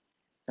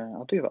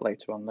 I'll do that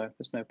later on though,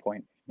 there's no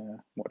point in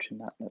watching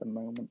that at the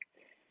moment.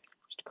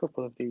 Just a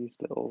couple of these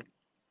little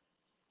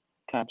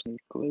tabs need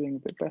gluing a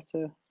bit better.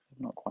 They've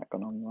not quite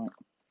gone on right.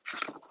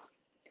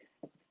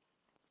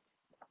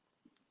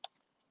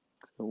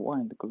 So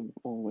wind the glue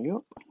all the way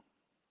up.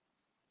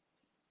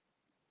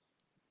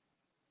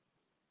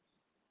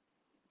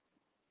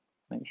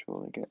 Make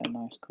sure they get a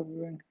nice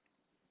covering.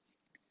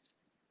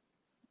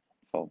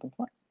 Fold them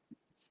flat.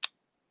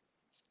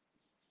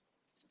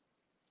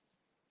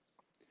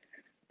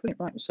 Brilliant.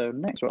 Right, so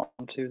next we're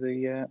on to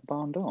the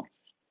barn door,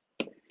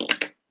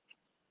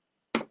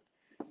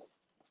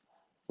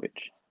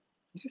 which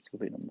is this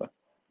lovely number.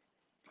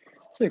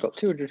 So we've got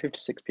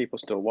 256 people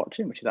still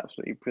watching, which is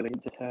absolutely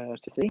brilliant to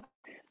see.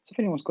 So if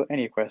anyone's got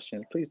any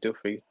questions, please feel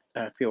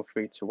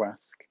free to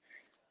ask.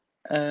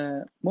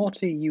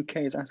 Morty UK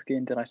is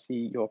asking, did I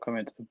see your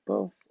comment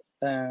above?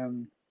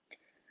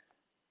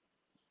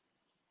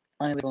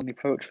 I live on the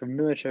approach from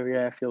military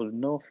airfield in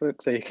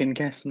Norfolk, so you can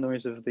guess the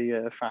noise of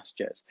the fast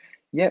jets.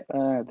 Yep,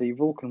 the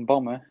Vulcan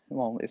bomber,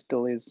 well, it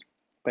still is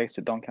based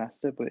at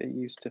Doncaster, but it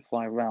used to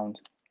fly around.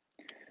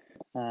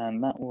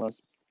 And that was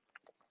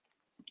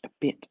a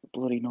bit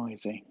bloody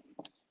noisy.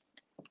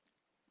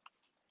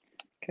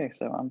 Okay,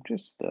 so I'm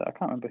just, I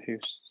can't remember who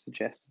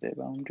suggested it,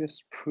 but I'm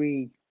just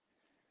pre-folding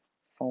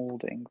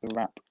the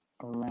wrap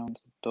around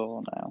the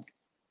door now,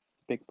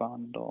 the big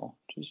barn door,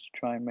 just to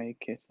try and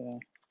make it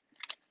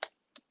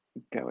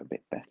go a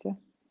bit better.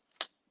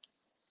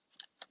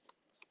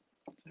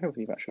 So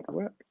hopefully that should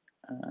work.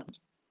 And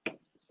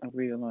I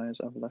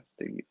realise I've left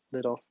the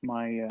lid off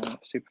my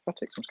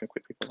superfatics. I'm just going to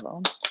quickly put that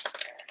on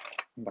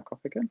and back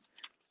off again.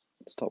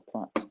 Stop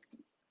that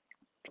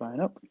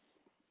drying up.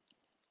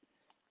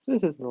 So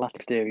this is the last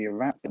exterior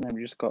wrap, and then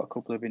we've just got a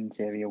couple of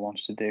interior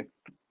ones to do.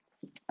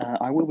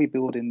 I will be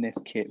building this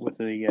kit with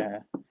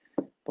the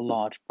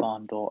large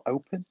barn door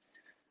open.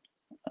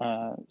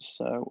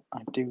 So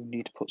I do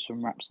need to put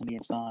some wraps on the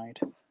inside,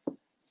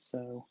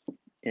 so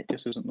it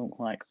just doesn't look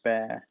like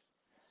bare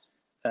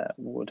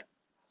wood.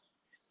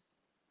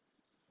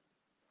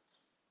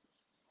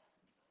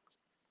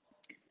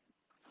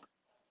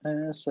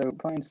 So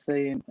Brian's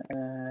saying,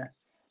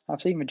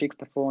 I've seen the jigs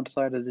before and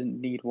decided I didn't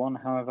need one.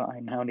 However, I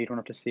now need one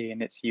after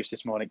seeing its use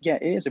this morning. Yeah,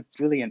 it is a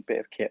brilliant bit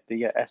of kit,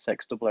 the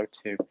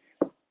SX057.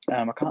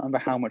 I can't remember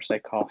how much they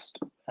cost.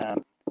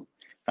 In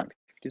fact,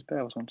 if you just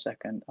bear with us 1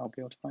 second, I'll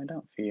be able to find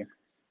out for you.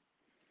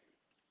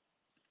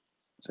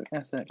 So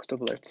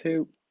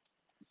SX057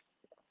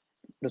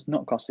 does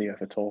not cost the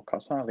earth at all,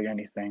 costs hardly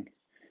anything.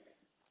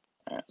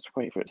 Let's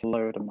wait for it to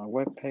load on my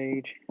web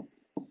page,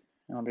 and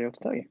I'll be able to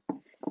tell you.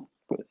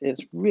 But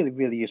it's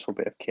really useful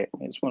bit of kit.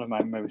 It's one of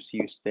my most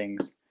used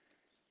things.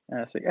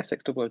 So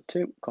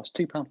SX057 costs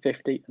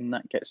 £2.50, and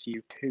that gets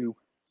you two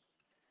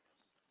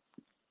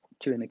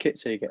in the kit.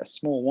 So you get a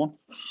small one,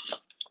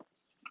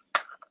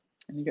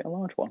 and you get a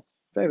large one.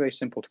 Very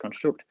simple to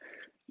construct.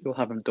 You'll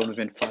have them done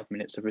within 5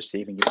 minutes of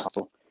receiving your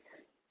parcel.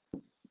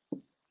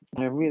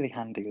 They're really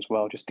handy as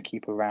well, just to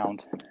keep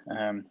around,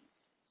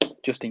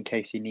 just in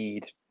case you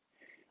need.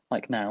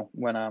 Like now,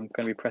 when I'm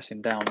going to be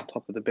pressing down on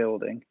top of the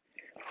building,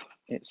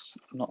 it's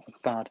not a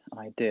bad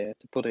idea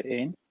to put it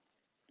in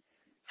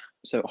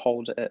so it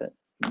holds it at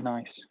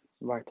nice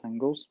right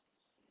angles.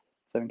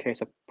 So in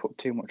case I put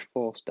too much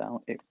force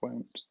down, it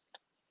won't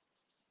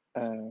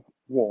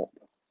warp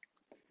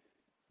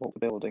the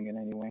building in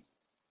any way.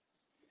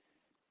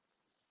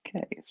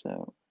 Okay,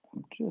 so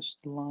I'm just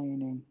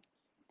lining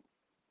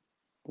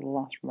the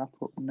last wrap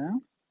up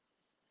now.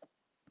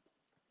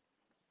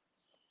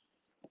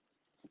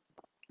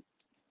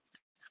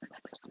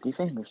 The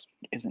thing this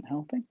isn't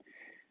helping.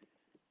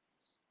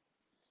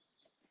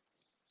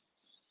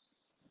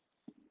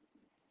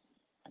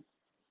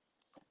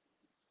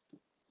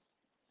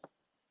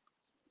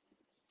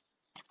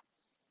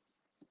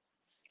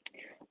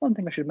 One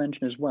thing I should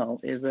mention as well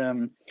is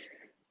the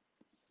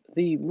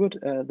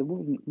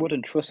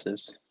wooden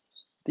trusses.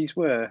 These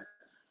were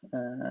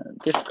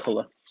this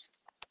colour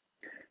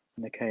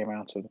when they came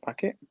out of the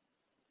packet.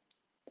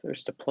 So it's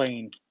just a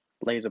plain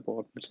laser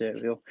board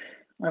material.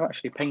 I've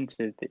actually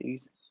painted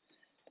these.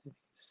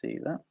 See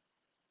that?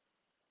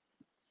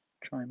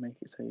 Try and make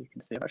it so you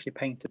can see. I've actually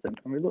painted them,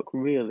 and they look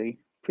really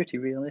pretty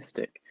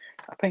realistic.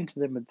 I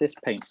painted them with this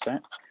paint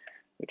set,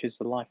 which is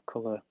the Life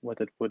Colour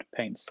Weathered Wood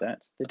paint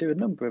set. They do a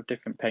number of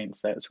different paint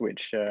sets,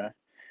 which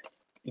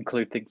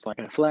include things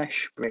like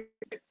flesh,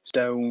 brick,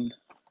 stone.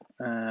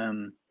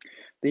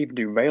 They even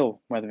do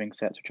rail weathering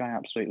sets, which I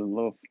absolutely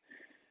love.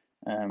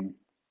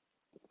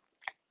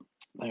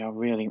 They are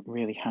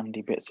really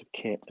handy bits of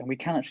kit, and we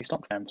can actually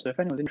stock them. So if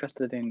anyone's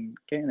interested in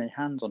getting their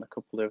hands on a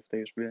couple of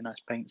those really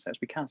nice paint sets,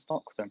 we can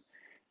stock them.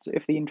 So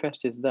if the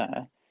interest is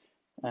there,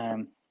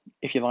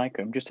 if you like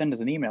them, just send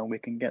us an email. We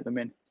can get them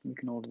in. We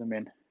can order them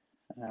in.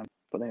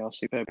 But they are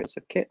superb bits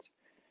of kit.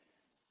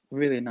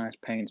 Really nice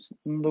paints,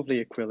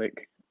 lovely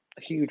acrylic,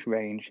 a huge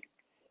range,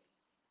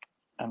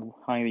 and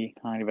highly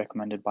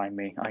recommended by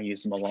me. I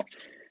use them a lot.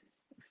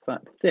 In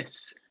fact,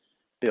 this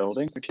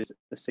building, which is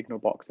a signal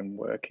box and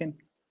working,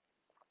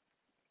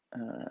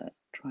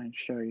 try and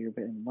show you a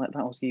bit in light.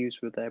 That was used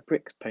with their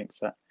brick paint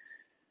set.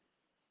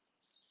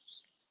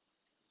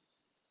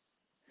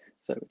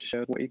 So it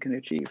showed what you can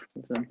achieve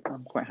with them.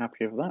 I'm quite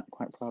happy with that,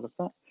 quite proud of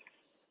that.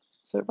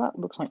 So that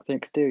looks like the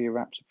exterior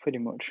wraps are pretty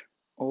much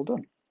all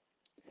done.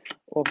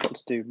 All I've got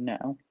to do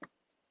now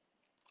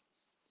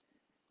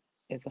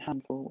is a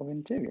handful of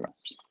interior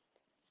wraps.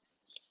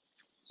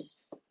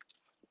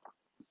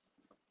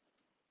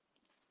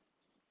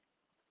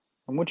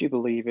 And would you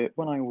believe it,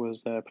 when I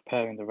was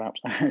preparing the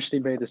wraps, I actually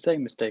made the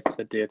same mistake as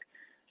I did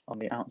on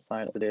the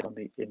outside as I did on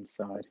the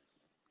inside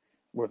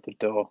with the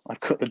door. I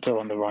cut the door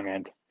on the wrong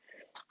end,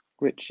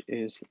 which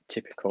is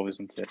typical,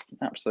 isn't it?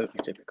 Absolutely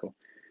typical.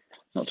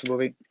 Not to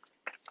worry,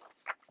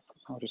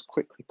 I'll just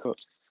quickly cut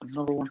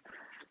another one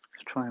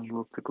to try and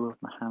rub the glue off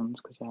my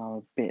hands because they are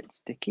a bit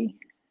sticky.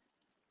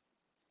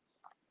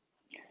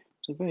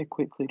 So very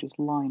quickly just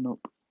line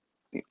up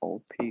the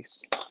old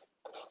piece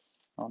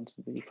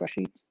onto the fresh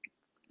sheet.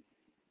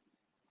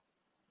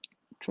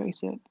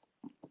 Trace it.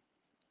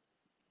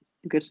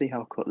 You could see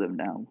how I cut them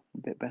down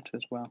a bit better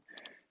as well.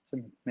 So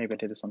maybe I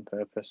did this on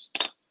purpose.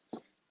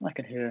 I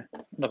can hear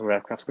another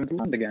aircraft's going to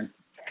land again.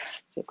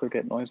 So it could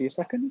get noisy a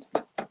second.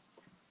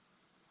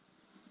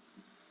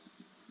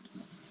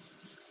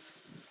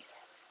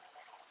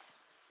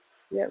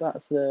 Yeah,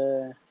 that's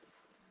it's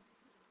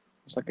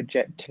like a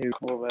Jet 2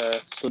 or a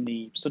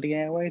Sunny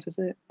Airways, is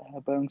it?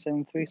 Boeing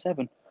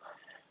 737.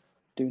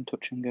 Doing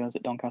touch and goes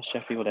at Doncaster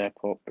Sheffield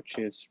Airport, which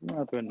is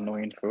rather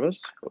annoying for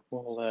us, but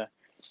we'll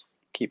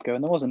keep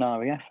going. There was an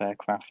RAF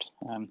aircraft,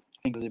 I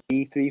think it was a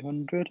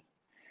B300,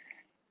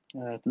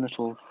 the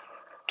little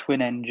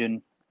twin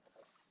engine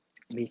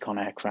recon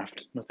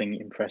aircraft, nothing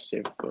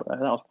impressive, but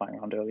that was flying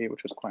around earlier,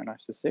 which was quite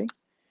nice to see.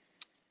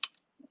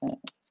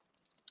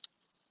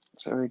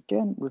 So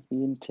again, with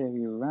the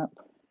interior wrap,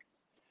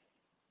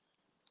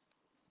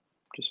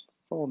 just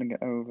folding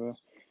it over.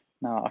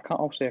 Now I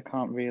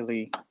can't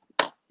really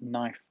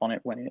knife on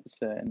it when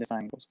it's in this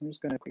angle, so I'm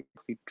just going to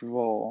quickly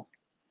draw a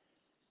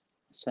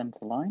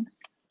center line.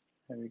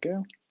 There we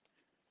go.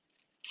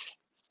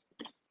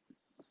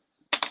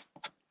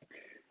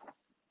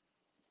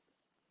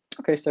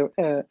 Okay, so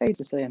aids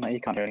are saying that you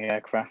can't do any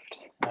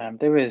aircraft.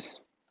 There is,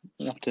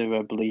 you have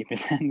to believe me,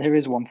 there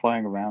is one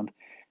flying around,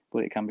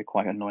 but it can be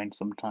quite annoying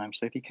sometimes.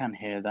 So if you can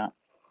hear that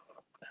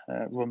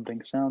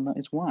rumbling sound, that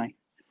is why.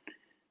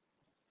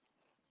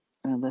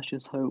 And let's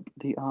just hope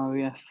the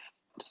RAF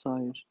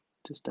decide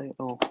to stay,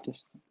 or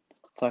just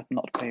decide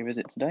not to pay a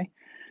visit today,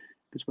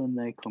 because when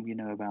they come, you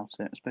know about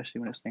it,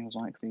 especially when it's things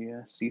like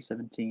the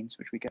C-17s,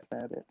 which we get a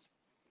fair bit.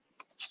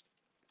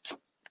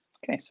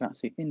 Okay, so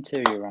that's the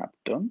interior wrap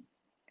done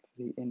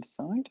for the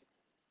inside.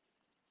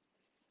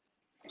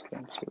 I'm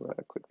going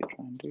to quickly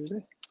try and do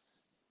this.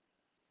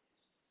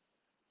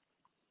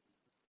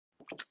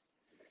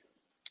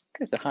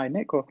 Okay, so hi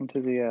Nick, welcome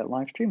to the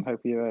live stream.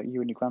 Hope you and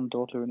your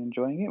granddaughter are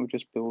enjoying it. We're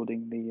just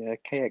building the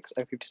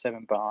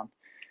KX057 barn.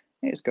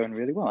 It's going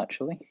really well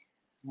actually.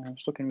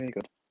 It's looking really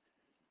good.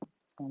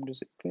 So I'm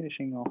just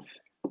finishing off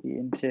the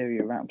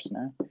interior wraps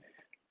now.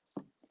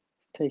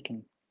 It's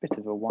taken a bit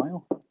of a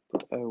while,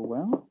 but oh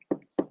well.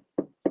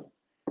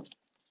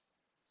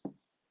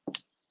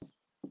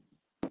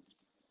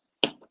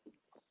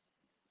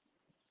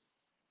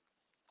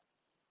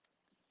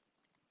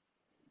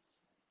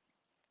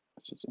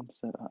 Let's just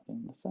insert that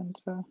in the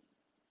center.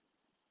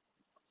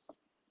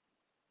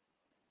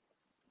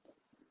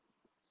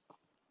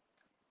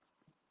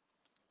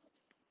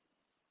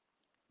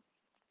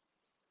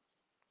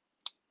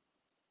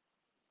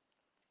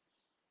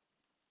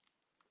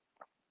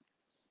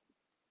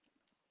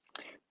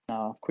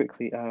 Now,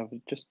 quickly, I've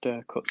just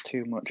cut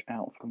too much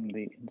out from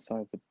the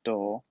inside of the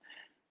door.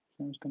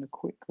 So I'm just going to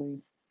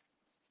quickly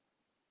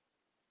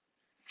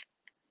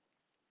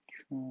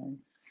try and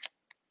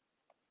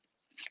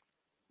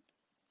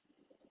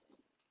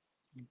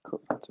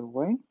cut that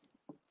away,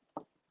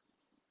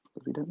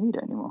 because we don't need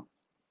it anymore.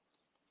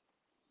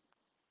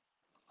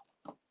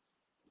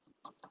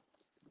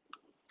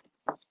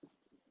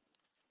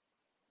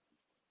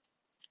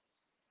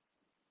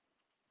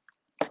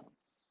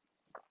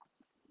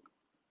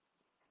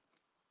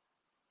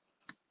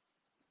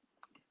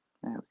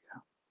 There we go.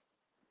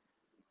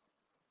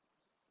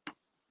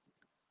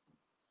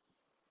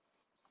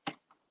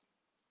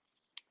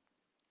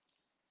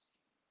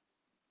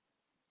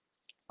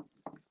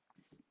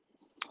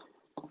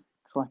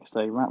 So like I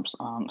say, wraps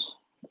aren't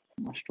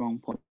my strong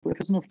point, but if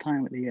there's enough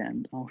time at the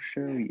end, I'll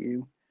show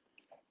you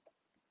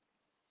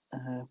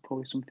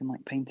probably something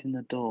like painting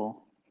the door.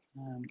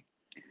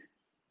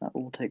 That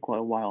will take quite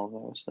a while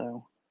though,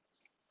 so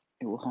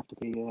it will have to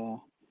be,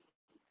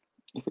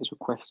 if it's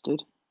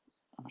requested,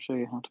 I'll show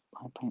you how to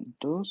paint the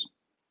doors.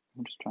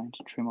 I'm just trying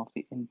to trim off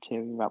the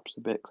interior wraps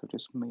a bit because I've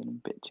just made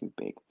them a bit too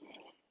big.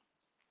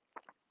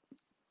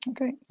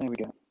 Okay, there we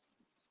go.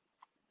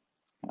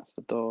 That's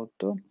the door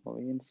done, or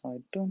the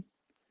inside done.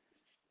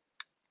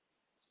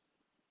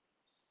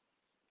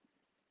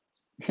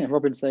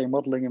 Robin's saying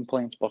modelling and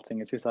plane spotting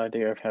is his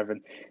idea of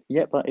heaven.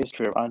 Yep, that is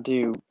true. I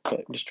do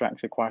get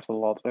distracted quite a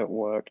lot at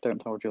work. Don't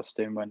tell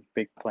Justin when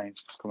big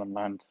planes come and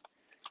land.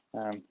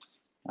 I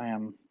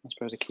am, I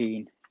suppose, a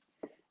keen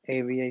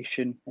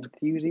aviation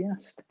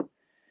enthusiast.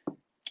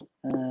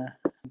 I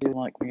do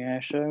like my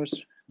air shows.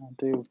 I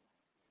do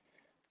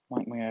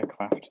like my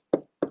aircraft.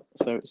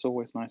 So it's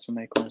always nice when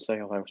they come and say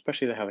hello,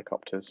 especially the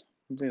helicopters.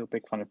 I'm a real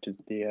big fan of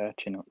the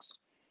Chinooks.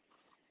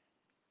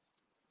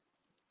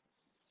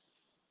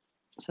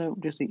 So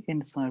just the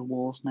inside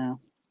walls now.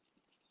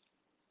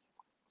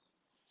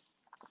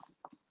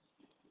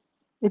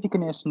 If you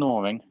can hear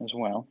snoring as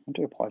well, I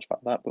do apologise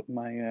about that, but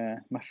my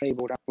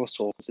favourite Jack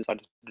Russell has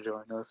decided to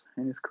join us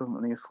and is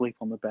currently asleep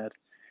on the bed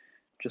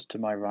just to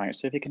my right.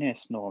 So if you can hear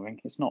snoring,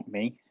 it's not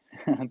me.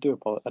 I do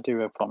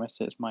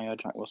promise it's my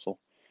Jack Russell,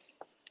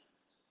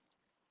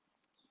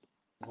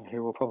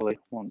 who will probably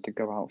want to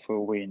go out for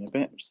a wee in a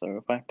bit. So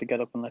if I have to get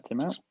up and let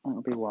him out,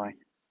 that'll be why.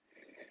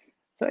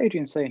 So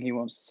Adrian's saying he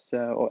wants to,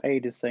 or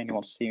Aid is saying he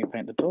wants to see me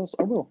paint the doors.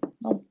 I will.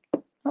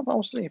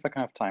 I'll see if I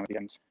can have time at the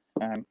end.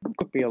 It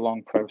could be a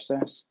long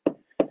process.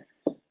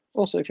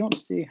 Also, if you want to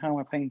see how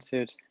I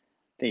painted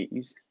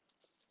these,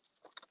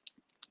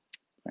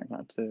 I'd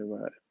like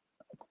to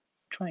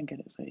try and get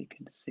it so you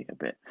can see a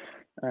bit.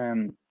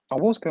 I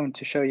was going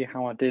to show you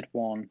how I did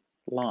one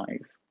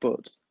live,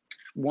 but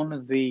one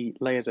of the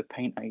layers of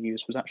paint I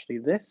used was actually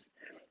this,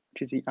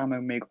 which is the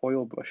Ammo MIG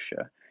oil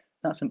brusher.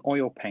 That's an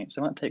oil paint,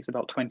 so that takes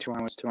about 20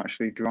 hours to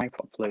actually dry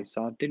properly.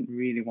 So I didn't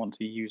really want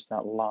to use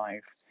that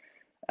live.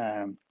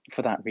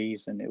 For that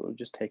reason, it would have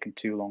just taken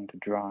too long to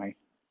dry.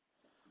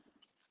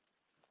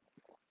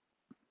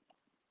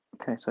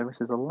 Okay, so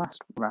this is the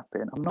last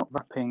wrapping. I'm not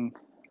wrapping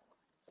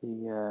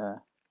the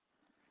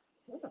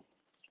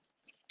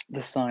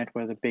side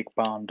where the big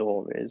barn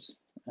door is,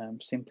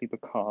 simply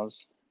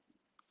because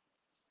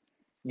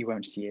you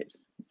won't see it.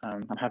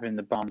 I'm having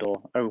the barn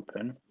door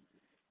open,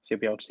 so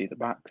you'll be able to see the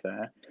back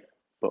there,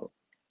 but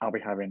I'll be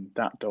having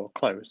that door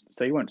closed,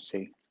 so you won't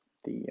see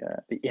the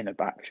inner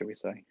back, shall we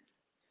say.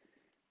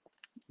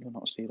 You'll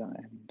not see that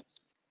end.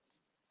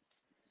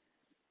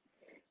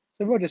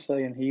 So Roger's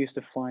saying he used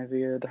to fly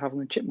the de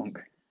Havilland Chipmunk.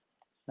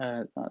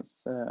 I've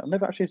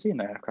never actually seen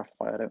that aircraft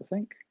fly, I don't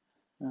think.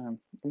 I'm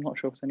not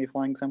sure if there's any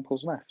flying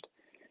examples left.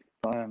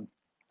 But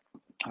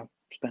I've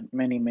spent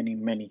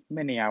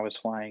many hours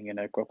flying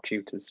in Grub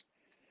Tutors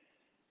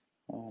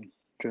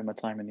during my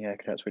time in the Air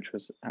Cadets, which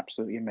was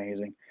absolutely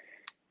amazing.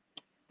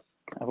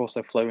 I've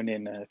also flown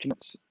in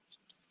Chinooks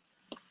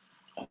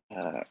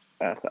at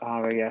the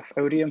RAF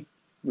Odium,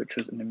 which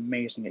was an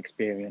amazing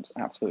experience.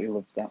 Absolutely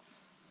loved that.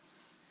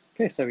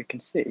 Okay, so we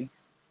can see,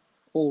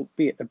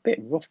 albeit a bit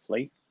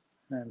roughly,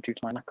 due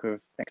to my lack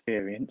of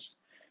experience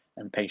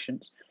and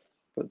patience,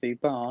 but the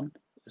barn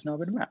has now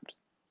been wrapped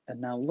and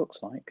now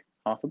looks like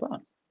half a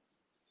barn,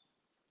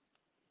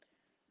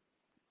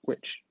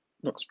 which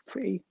looks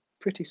pretty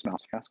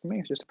smart, if you ask me.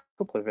 It's just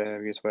a couple of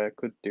areas where I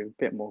could do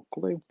a bit more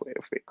glue, but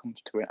if it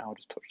comes to it, I'll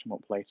just touch them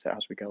up later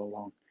as we go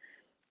along.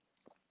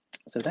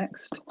 So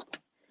next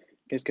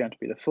is going to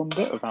be the fun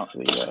bit about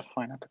the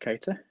fine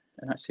applicator,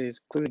 and that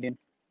is gluing in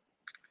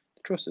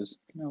the trusses.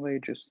 Now they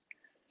just,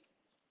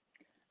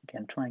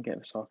 again, try and get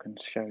this so I can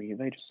show you,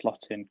 they just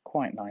slot in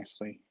quite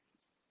nicely.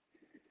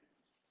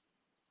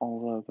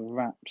 Although the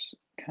wraps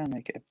can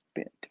make it a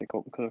bit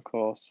difficult because, of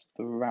course,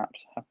 the wraps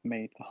have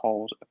made the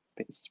holes a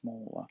bit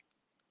smaller.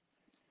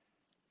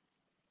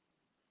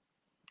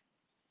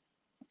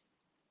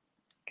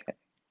 Okay.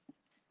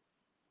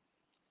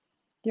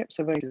 Yep,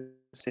 so they just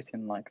sit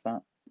in like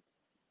that.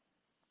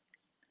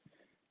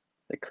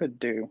 They could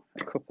do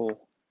a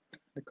couple,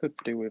 they could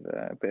do with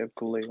a bit of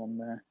glue on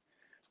there.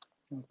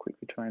 I'll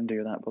quickly try and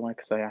do that, but like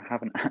I say, I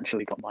haven't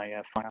actually got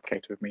my fine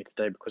applicator with me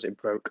today because it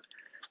broke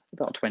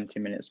about 20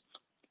 minutes,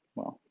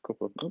 well, a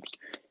couple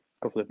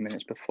of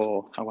minutes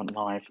before I went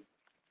live,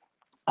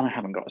 and I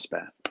haven't got a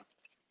spare,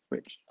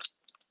 which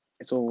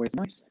is always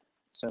nice.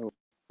 So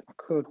I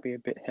could be a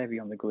bit heavy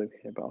on the glue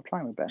here, but I'll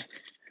try my best.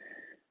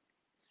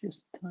 It's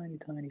just tiny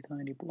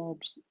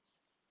blobs.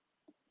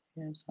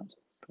 Yes, that's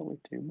probably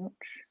too much.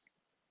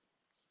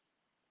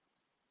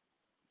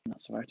 And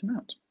that's the right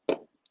amount.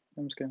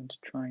 I'm just going to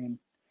try and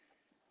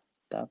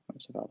dab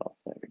most of that off.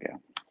 There we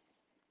go.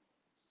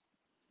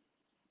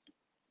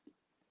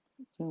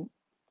 So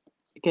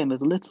again,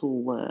 there's a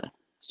little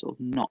sort of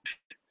notch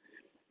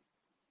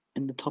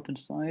in the top and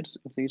sides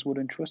of these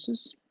wooden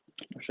trusses.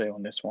 I'll show you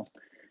on this one.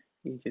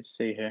 Easy to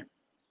see here.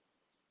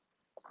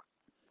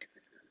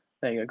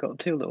 There you go. Got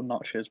two little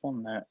notches,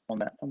 one there,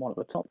 and one at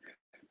the top.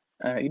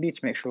 You need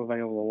to make sure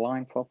they all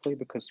align properly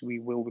because we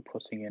will be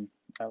putting in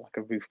like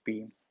a roof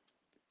beam,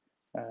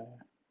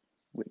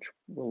 which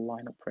will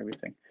line up for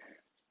everything.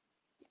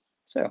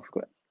 So I've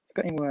got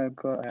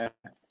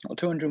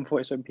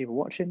 247 people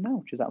watching now,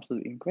 which is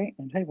absolutely great.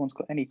 And if anyone's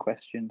got any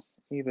questions,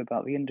 either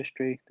about the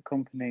industry, the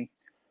company,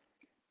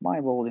 my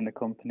role in the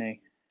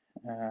company,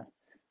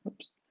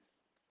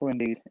 or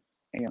indeed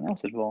anyone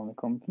else's role in the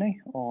company,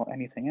 or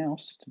anything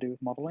else to do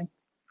with modelling,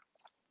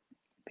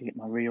 be it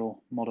my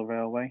real model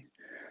railway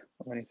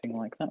or anything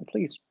like that,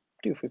 please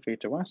do feel free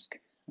to ask,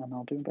 and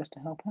I'll do my best to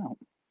help out.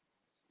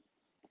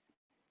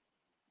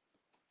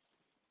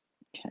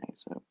 Okay,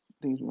 so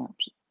these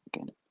wraps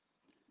get a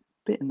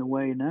bit in the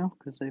way now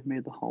because they've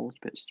made the holes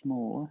a bit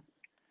smaller.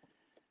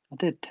 I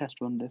did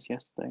test run this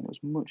yesterday, and it was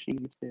much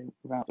easier to do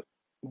without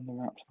when the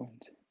wraps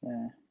went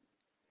there.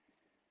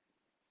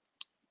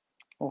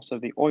 Also,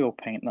 the oil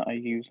paint that I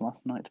used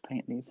last night to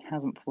paint these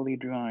hasn't fully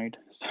dried,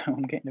 so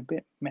I'm getting a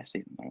bit messy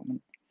at the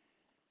moment.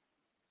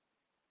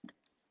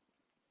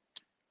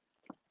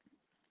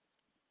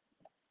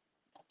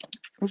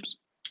 Oops.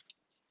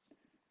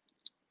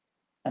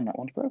 And that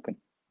one's broken.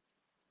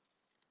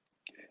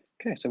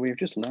 Okay, so we've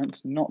just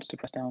learnt not to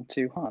press down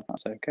too hard.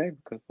 That's okay,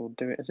 because we'll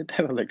do it as a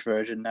derelict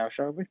version now,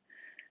 shall we?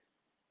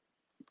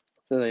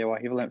 So there you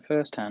are, you've learnt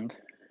firsthand.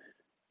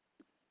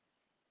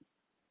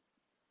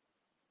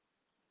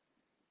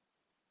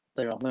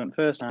 There you are, learnt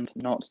firsthand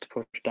not to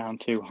push down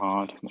too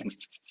hard when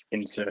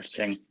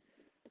inserting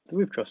the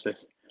roof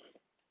trusses.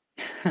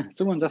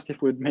 Someone's asked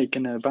if we're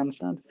making a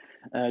bandstand.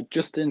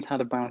 Justin's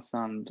had a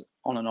bandstand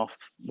on and off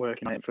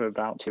working on it for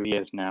about 2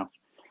 years now.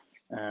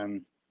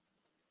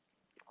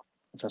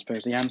 So I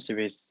suppose the answer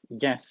is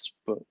yes,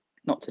 but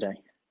not today.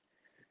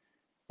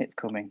 It's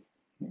coming.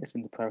 It's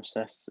in the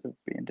process of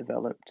being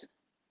developed.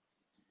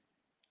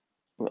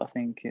 But I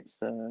think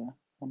it's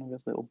one of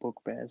those little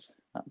bugbears,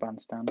 that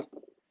bandstand.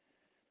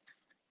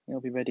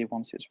 It'll be ready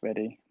once it's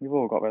ready. We've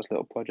all got those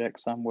little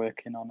projects. I'm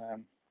working on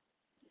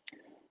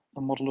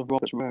a model of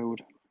Roberts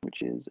Road,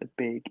 which is a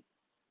big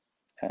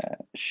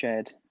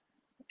shed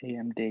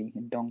EMD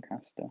in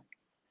Doncaster.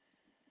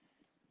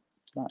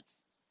 That's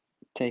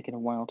taken a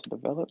while to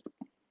develop.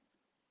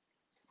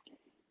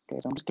 Okay,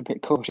 so I'm just a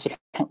bit cautious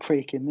about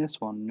breaking this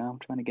one now. I'm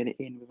trying to get it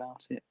in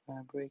without it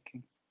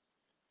breaking.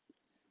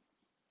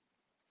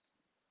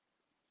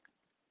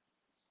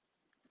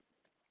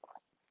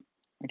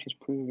 Which is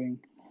proving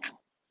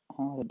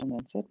harder than I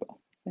said, but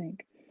I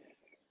think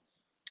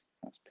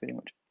that's pretty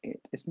much it.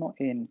 It's not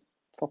in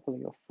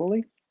properly or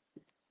fully,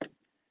 but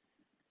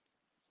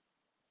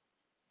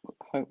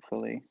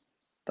hopefully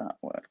that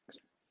works.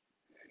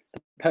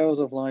 The perils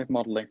of live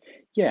modelling.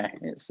 Yeah,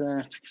 it's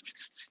not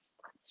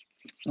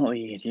the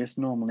easiest.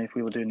 Normally, if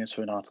we were doing this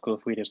for an article,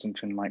 if we did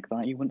something like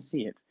that, you wouldn't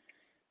see it.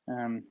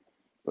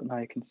 But now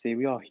you can see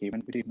we are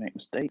human. We do make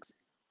mistakes.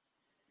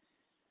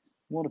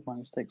 One of my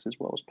mistakes as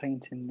well was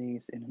painting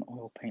these in an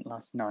oil paint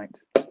last night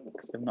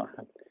because I've not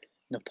had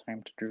enough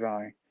time to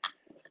dry,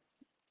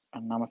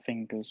 and now my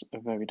fingers are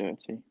very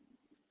dirty.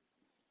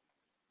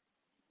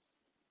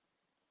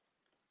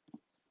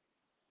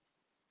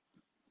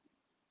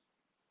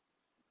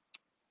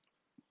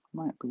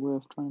 Might be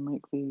worth trying to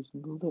make these a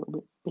little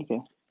bit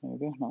bigger. There we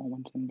go, that one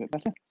went in a bit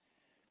better.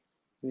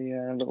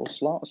 The little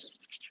slots.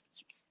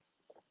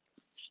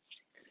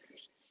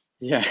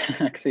 Yeah,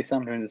 I can see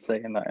Sandra is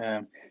saying that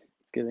it's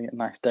giving it a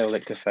nice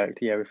derelict effect.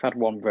 Yeah, we've had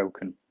one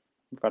broken.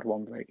 We've had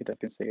one break. You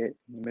can see it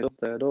in the middle,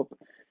 third up.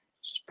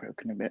 It's just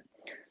broken a bit.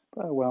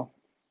 But oh well.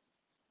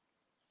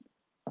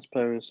 I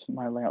suppose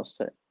my layout's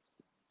set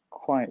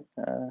quite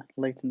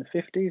late in the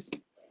 50s.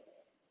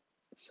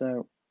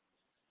 So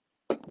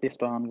this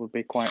barn would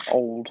be quite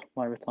old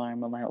by the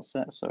time the layout's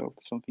set. So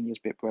if something is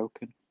a bit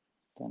broken,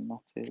 then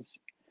that is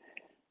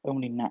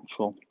only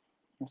natural,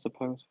 I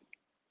suppose.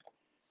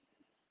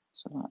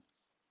 So that,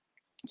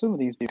 some of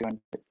these do go a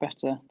bit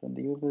better than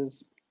the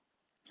others.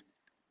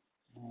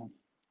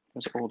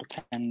 Because it all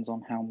depends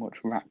on how much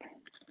wrap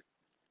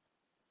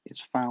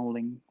is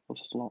fouling the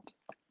slot,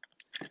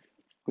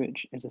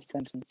 which is a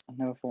sentence I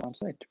never thought I'd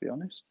say, to be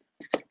honest.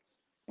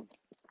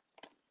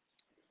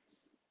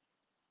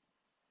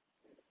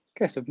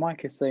 Okay, so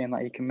Mike is saying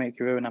that you can make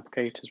your own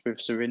applicators with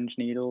syringe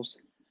needles.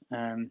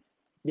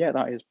 Yeah,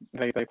 that is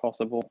very, very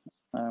possible.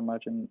 I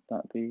imagine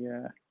that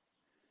the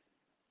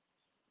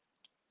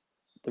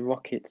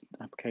rocket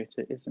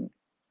applicator isn't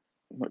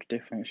much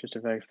different. It's just a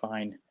very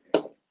fine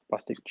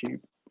plastic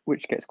tube,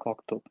 which gets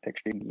clogged up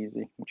extremely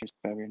easy, which is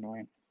very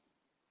annoying.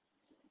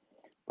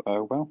 But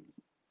oh well,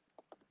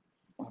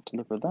 I'll have to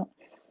live with that.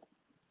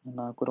 And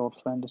our good old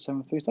friend the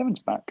 737's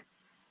back.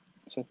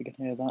 So if you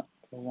can hear that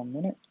for 1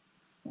 minute,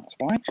 that's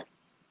why.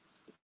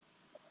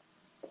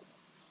 I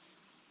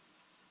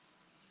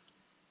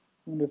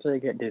wonder if they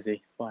get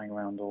dizzy flying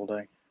around all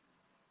day.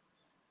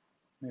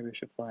 Maybe we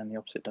should fly in the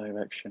opposite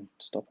direction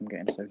to stop them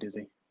getting so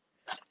dizzy.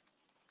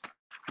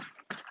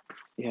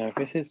 Yeah,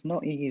 this is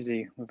not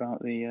easy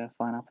without the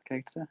fine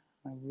applicator.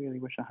 I really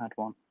wish I had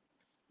one.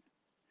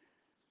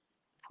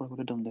 Probably would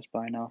have done this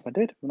by now if I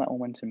did, but that one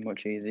went in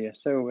much easier.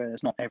 So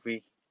it's not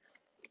every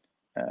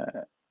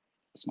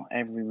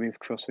roof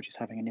truss which is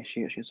having an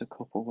issue. It's just a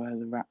couple where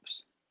the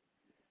wraps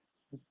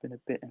have been a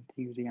bit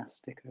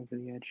enthusiastic over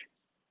the edge.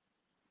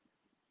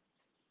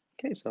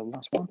 Okay, so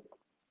last one.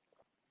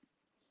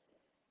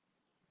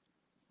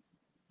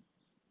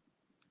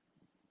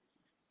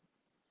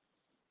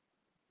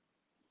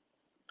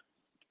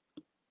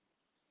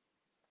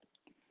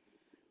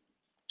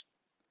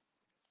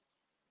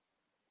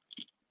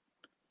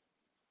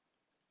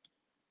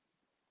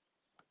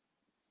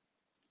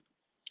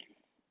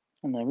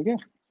 And there we go.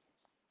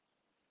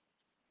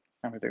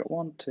 And we've got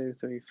 1, 2,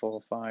 3,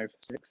 4, 5,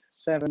 6,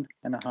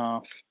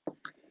 7.5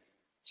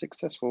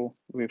 successful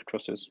roof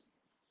trusses.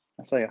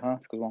 I say a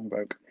half because one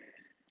broke.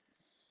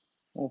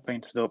 All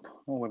painted up,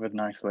 all weathered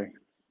nicely.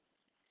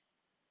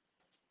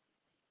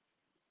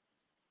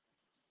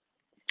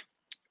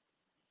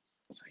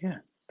 So yeah,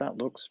 that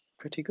looks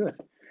pretty good.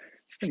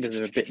 Fingers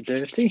are a bit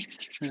dirty,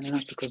 and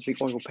that's because the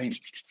oil paint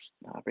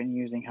that I've been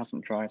using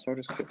hasn't dried. So I'll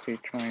just quickly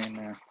try and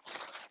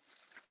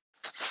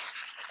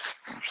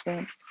wash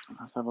that.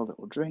 Let's have a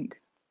little drink.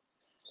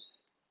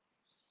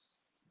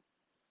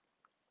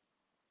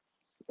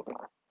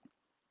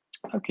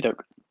 Okie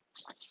doke.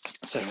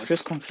 So I'll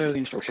just confirm the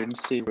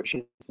instructions, see which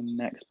is the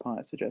next part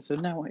it suggests. So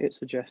now it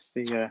suggests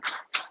the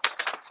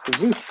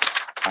roof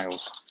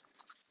tiles.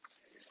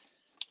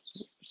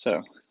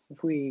 So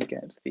if we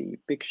get the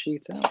big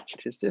sheet out,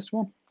 which is this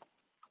one,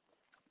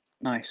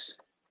 nice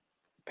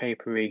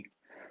papery,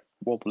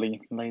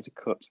 wobbly laser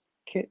cut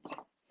kit.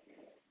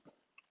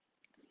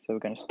 So we're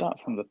going to start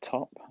from the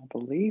top, I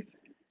believe,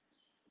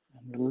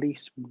 and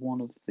release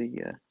one of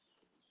the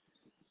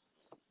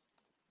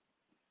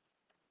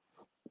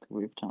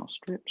roof tile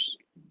strips.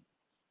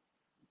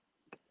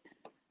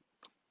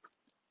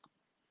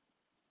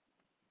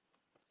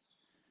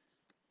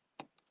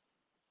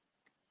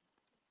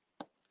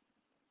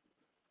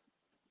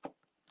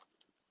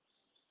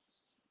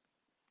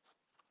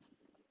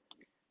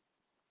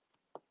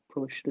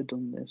 Probably should have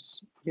done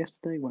this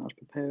yesterday when I was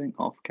preparing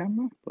off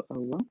camera, but oh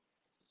well.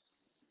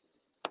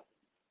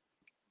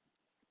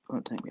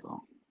 Won't take me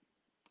long.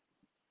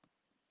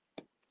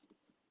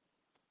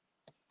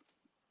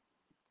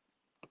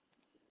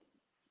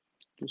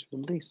 Just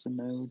release the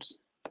nodes,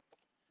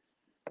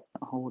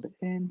 hold it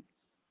in.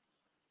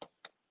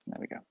 There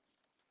we go.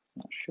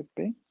 That should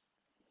be.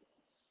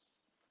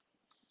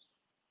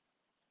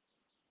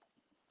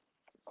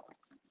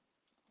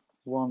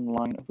 One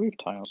line of roof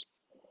tiles.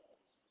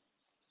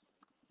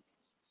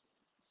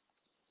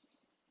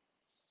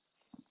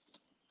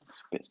 It's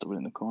a bit still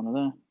in the corner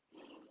there.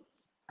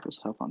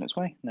 Just help on its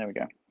way. There we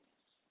go.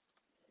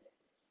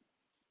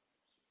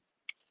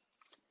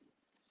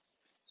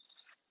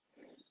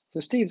 So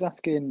Steve's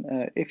asking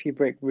if you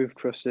break roof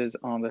trusses,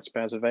 are there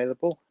spares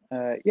available?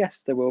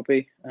 Yes, there will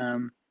be.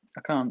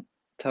 I can't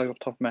tell you off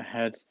the top of my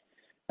head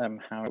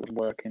how it would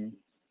work in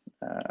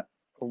a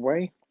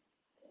way,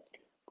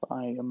 but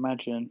I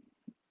imagine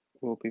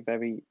we'll be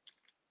very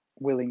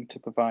willing to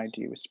provide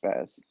you with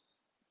spares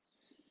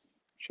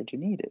should you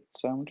need it.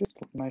 So I'm just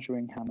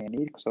measuring how many I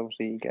need, because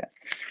obviously you get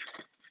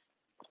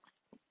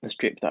the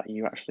strip that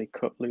you actually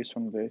cut loose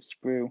from the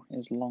sprue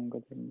is longer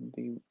than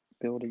the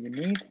builder you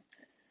need.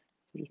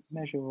 So just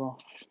measure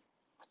off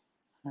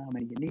how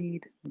many you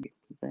need. Get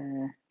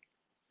there.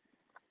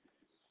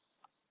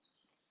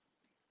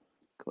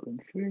 Cut them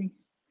 3.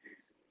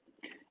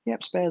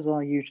 Yep, spares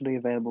are usually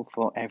available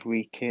for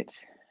every kit.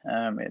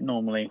 It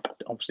normally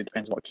obviously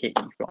depends what kit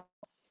you've got,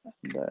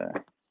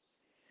 and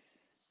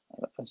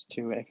as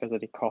to if there's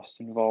any costs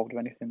involved or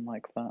anything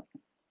like that.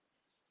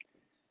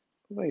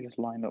 But they just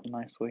line up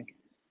nicely.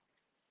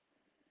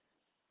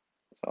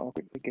 So I'll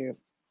quickly give.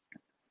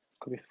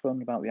 Could be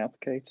fun about the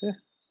applicator,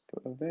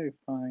 but a very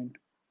fine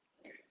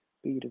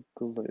bead of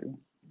glue.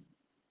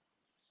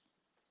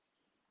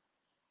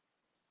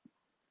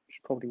 Which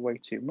is probably way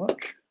too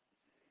much.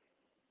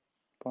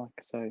 But like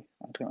I say,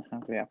 I don't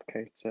have the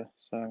applicator,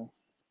 so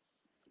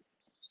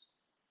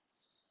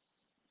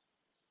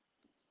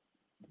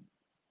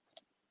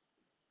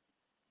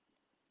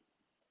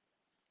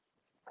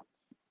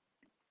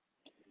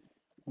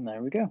and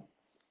there we go.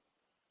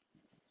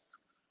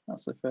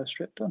 That's the first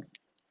strip done.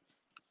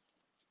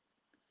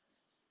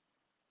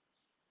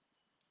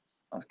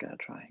 I was going to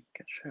try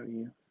and show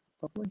you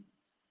properly.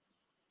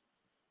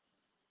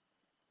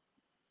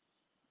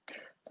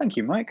 Thank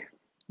you, Mike.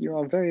 You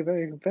are very,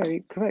 very,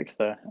 very correct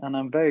there, and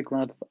I'm very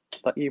glad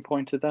that you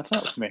pointed that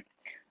out to me.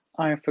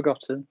 I have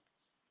forgotten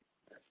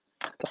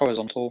the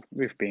horizontal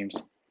roof beams.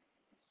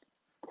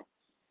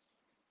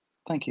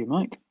 Thank you,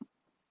 Mike.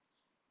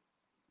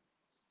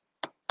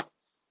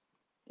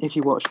 If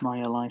you watched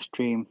my live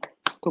stream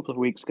a couple of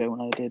weeks ago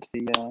when I did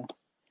the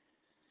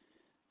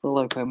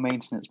loco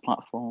maintenance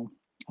platform,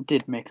 I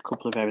did make a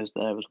couple of errors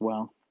there as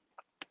well.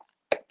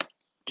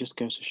 Just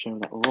goes to show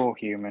that we're all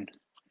human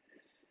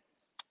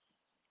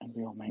and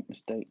we all make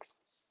mistakes.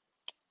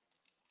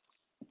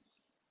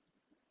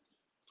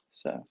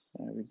 So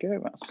there we go,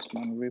 that's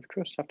my roof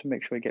truss. I have to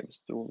make sure I get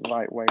this the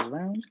right way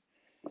around.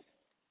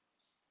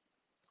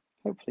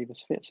 Hopefully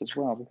this fits as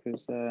well,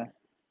 because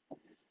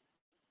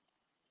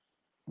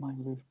my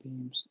roof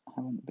beams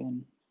haven't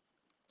been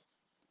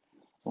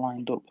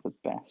lined up the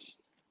best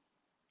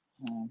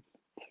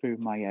through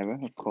my error,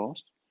 of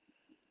course.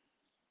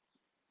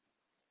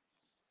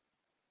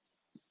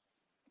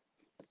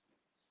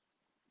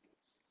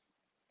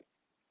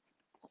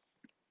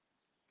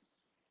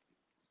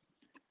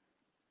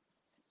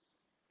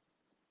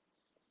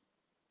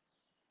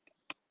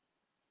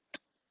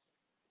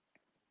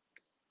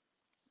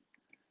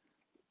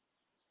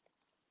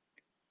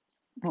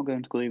 I'm not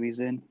going to glue these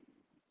in,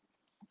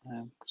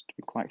 because to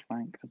be quite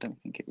frank, I don't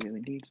think it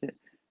really needs it.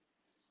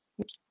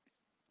 Oops,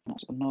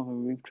 that's another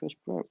roof truss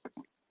broke.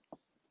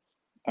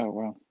 Oh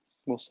well,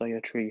 we'll say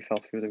a tree fell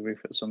through the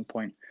roof at some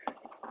point.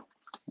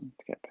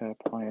 To get a pair of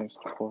pliers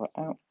to pull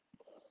that out.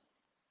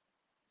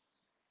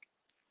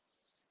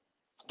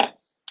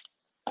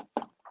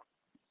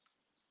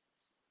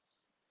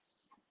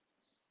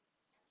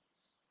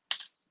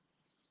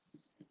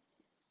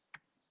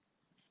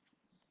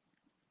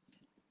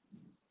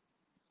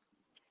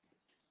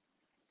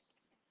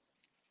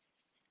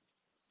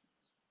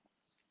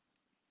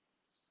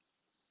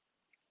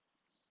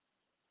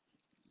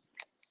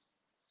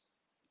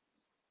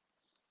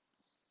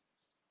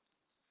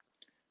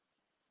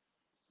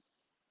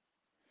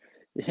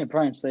 Yeah,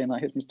 Brian's saying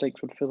that his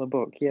mistakes would fill a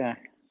book. Yeah,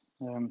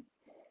 mine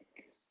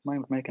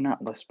would make an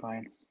atlas,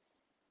 Brian.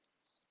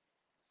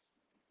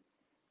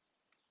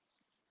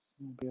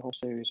 It'll be a whole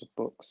series of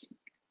books.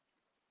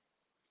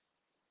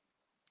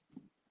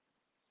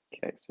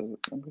 Okay, so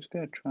I'm just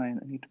going to try and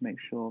I need to make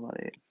sure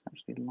that it's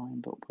actually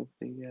lined up with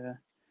the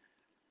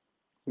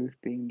roof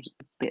beams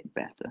a bit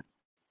better.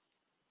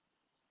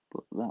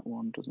 But that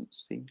one doesn't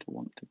seem to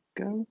want to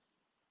go,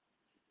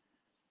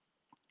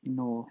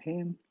 nor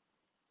him,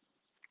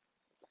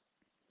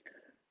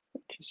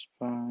 which is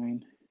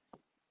fine.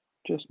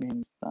 Just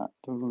means that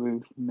the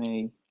roof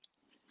may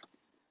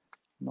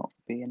not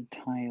be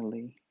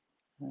entirely,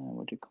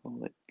 what do you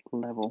call it,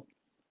 level.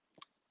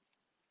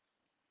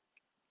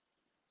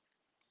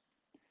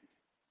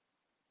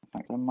 In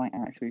fact, I might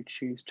actually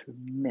choose to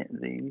omit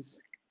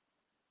these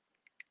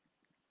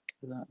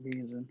for that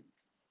reason.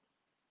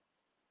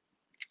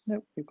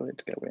 Nope, we've got it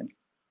to go in,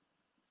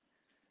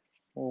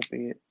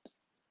 albeit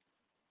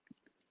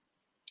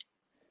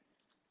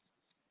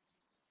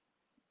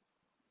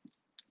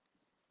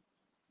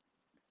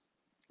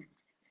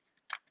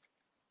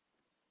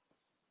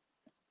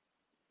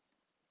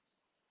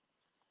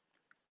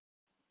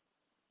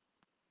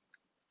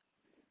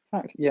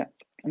fact, yeah,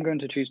 I'm going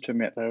to choose to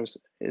omit those.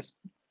 It's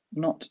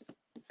not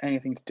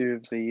anything to do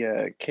with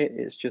the kit,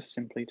 it's just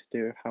simply to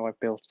do with how I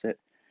built it.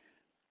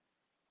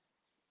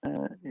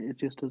 It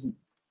just doesn't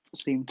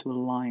seem to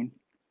align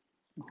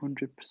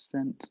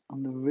 100%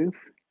 on the roof,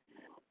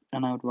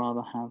 and I would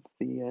rather have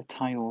the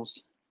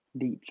tiles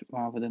neat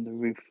rather than the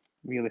roof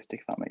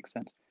realistic, if that makes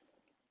sense.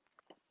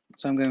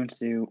 So I'm going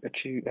to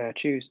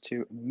choose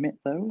to omit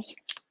those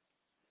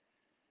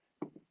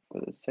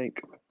for the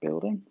sake of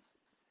building.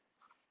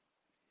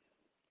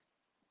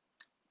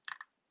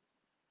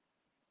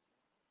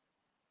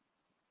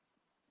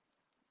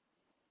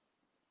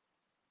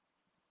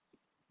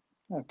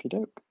 Okie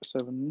doke. So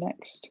the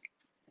next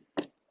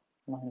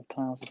line of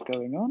tiles is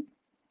going on.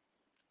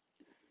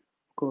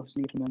 Of course,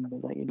 you need to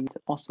remember that you need to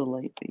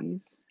oscillate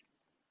these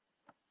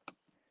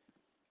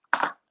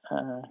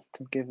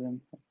to give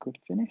them a good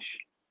finish.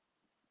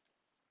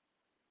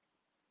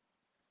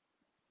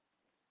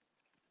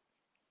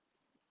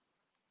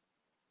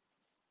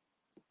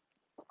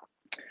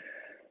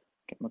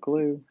 Get my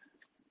glue,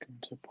 going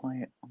to apply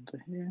it onto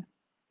here.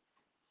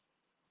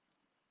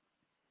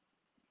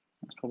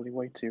 That's probably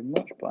way too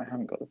much, but I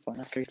haven't got the fine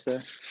applicator, so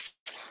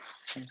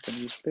I'm going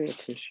to use a bit of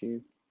tissue.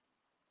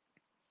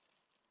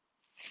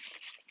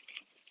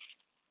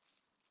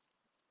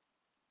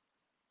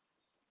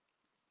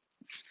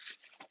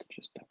 To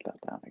just dab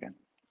that down again.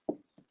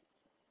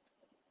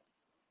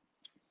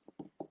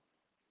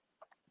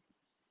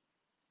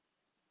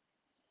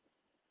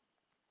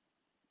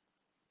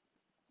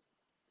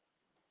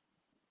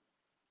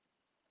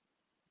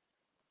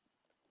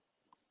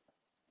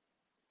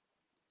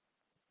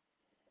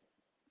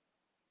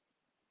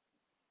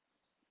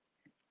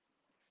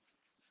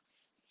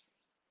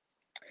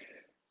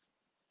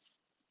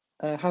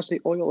 Has the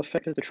oil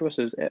affected the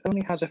trusses? It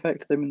only has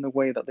affected them in the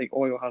way that the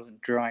oil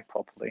hasn't dried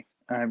properly.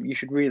 You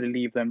should really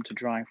leave them to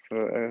dry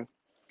for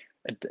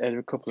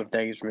a couple of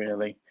days,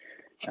 really,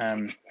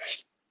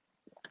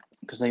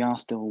 because they are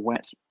still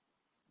wet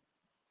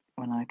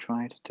when I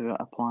tried to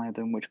apply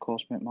them, which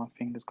caused me my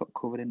fingers got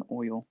covered in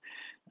oil.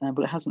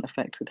 But it hasn't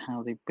affected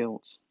how they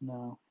built.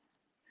 No.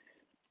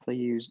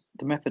 The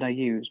method I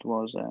used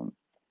was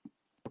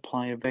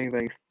apply a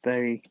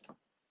very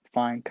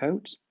fine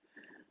coat.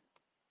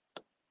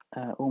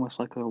 Almost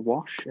like a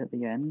wash at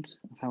the end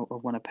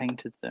of when I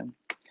painted them,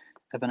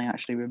 and then I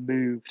actually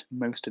removed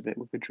most of it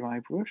with a dry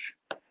brush,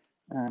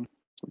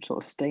 which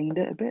sort of stained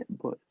it a bit,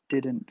 but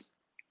didn't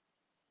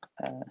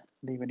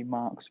leave any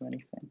marks or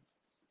anything.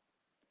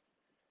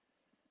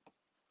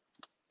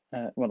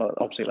 Well,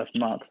 obviously it left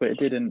marks, but it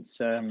didn't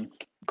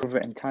cover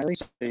it entirely.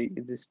 So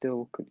you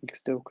still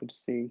could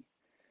see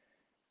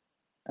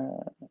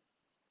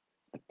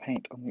the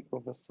paint on the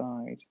other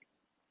side,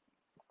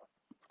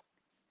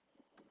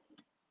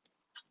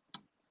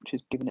 which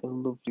is giving it a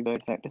lovely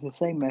red effect. It's the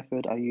same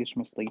method I used for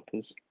my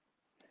sleepers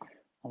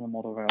on the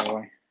model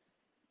railway.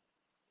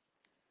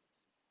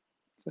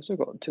 So I've still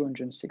got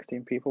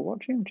 216 people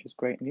watching, which is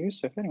great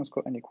news. So if anyone's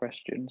got any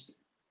questions,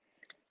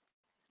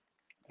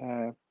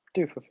 do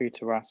feel free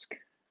to ask,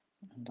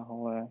 and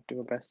I'll do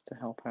my best to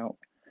help out.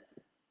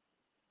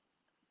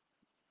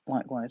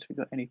 Likewise, if you've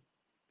got any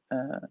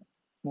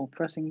more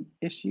pressing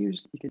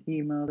issues, you can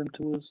email them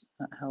to us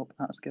at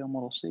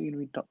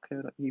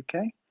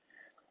help@ScaleModelScenery.co.uk,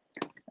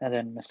 and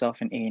then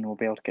myself and Ian will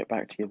be able to get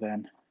back to you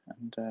then,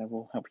 and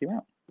we'll help you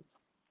out.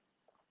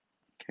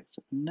 Okay,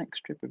 so the next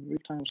strip of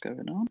roof tiles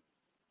going on.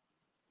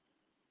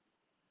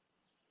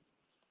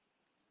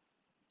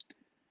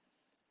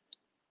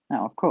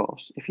 Now, of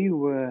course, if you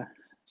were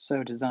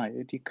so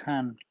desired, you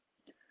can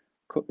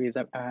cut these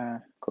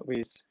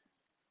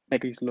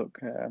make these look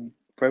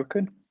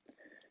broken,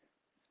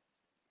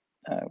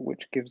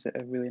 which gives it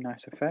a really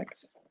nice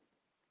effect.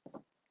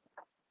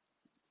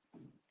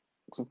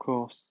 Because of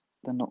course,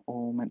 they're not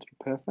all meant to be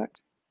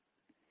perfect.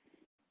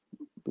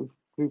 Roof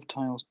roof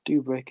tiles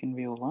do break in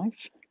real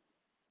life.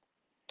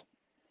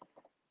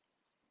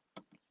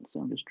 So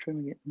I'm just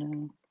trimming it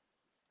now.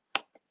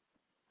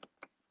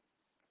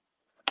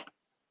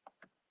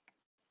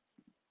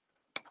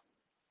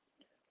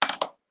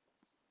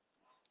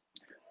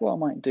 What I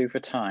might do for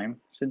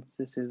time, since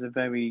this is a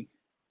very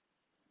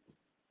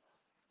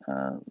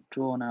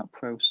drawn out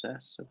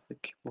process of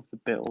the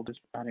build, is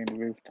adding the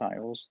roof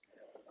tiles,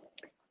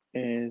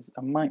 is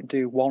I might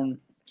do one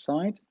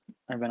side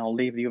and then I'll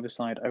leave the other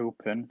side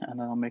open and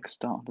then I'll make a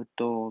start on the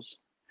doors.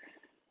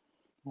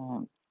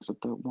 So I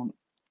don't want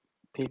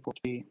people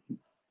to be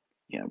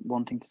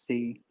wanting to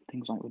see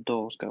things like the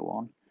doors go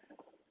on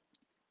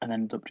and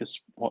end up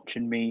just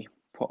watching me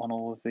put on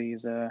all of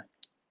these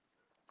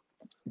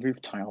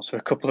roof tiles for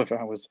a couple of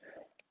hours.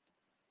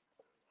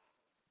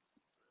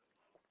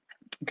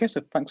 Okay,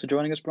 so thanks for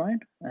joining us, Brian.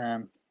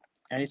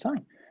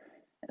 Anytime.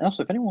 And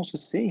also, if anyone wants to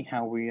see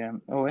how we,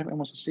 or anyone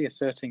wants to see a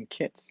certain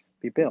kit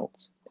be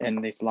built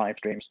in these live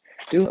streams,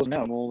 do let us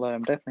know. We'll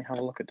definitely have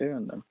a look at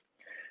doing them.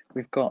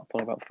 We've got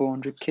probably about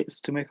 400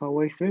 kits to make our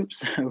way through.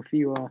 So if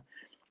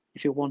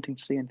you're wanting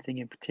to see anything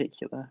in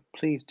particular,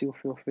 please do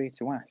feel free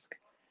to ask.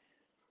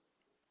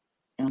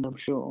 And I'm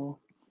sure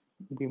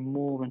we'll be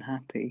more than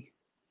happy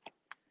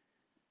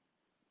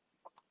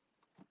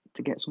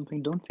to get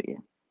something done for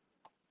you.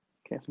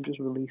 Okay, so I'm just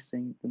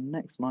releasing the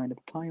next line of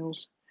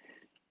tiles.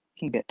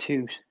 You can get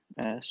 2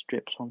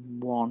 strips on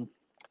 1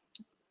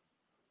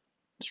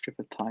 strip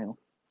of tile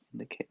in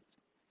the kit.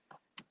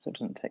 So it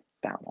doesn't take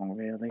that long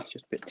really, it's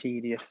just a bit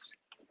tedious.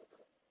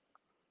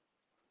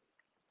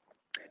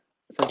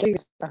 So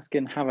David's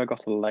asking, have I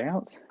got a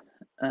layout?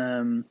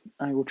 I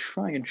will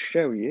try and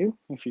show you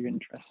if you're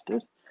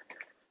interested.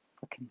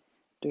 I can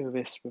do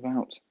this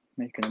without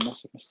making a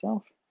mess of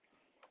myself.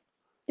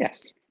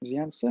 Yes, is the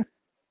answer.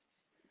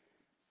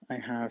 I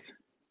have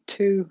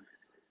 2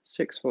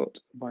 6-foot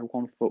by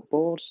 1-foot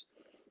boards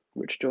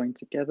which join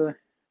together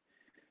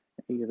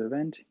at either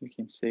end. You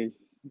can see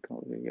you've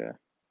got the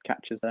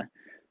catches there.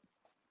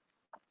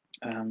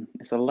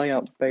 It's a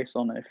layout based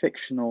on a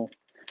fictional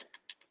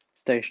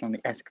station on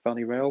the Esk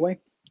Valley Railway,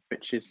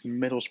 which is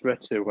Middlesbrough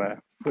to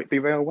Whitby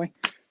Railway.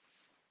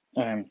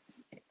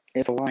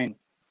 It's a line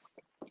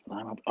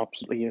I'm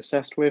absolutely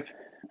obsessed with.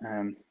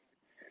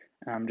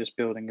 I'm just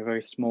building a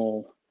very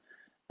small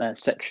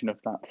section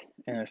of that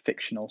in a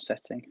fictional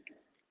setting.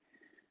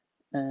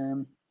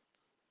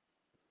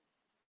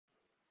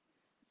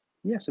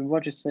 Yeah, so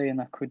Roger's saying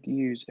I could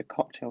use a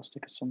cocktail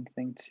stick or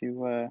something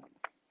to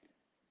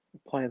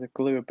apply the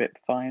glue a bit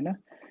finer.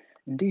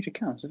 Indeed you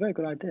can, it's a very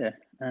good idea.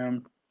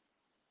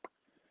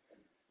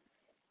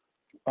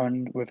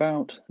 And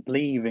without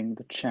leaving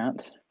the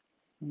chat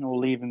or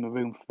leaving the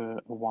room for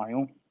a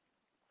while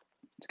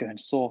to go and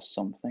source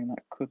something,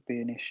 that could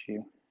be an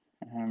issue.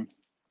 Because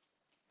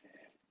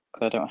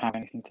I don't have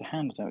anything to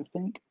hand, I don't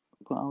think.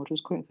 But I'll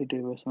just quickly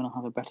do this when I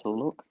have a better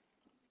look.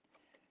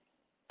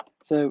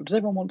 So does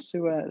everyone want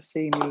to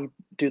see me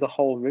do the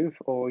whole roof,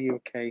 or are you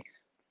okay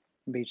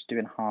me just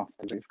doing half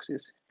the roof?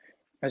 Because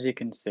as you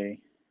can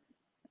see,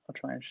 I'll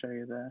try and show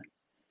you there.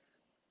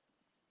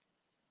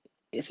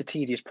 It's a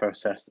tedious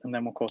process, and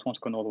then of course once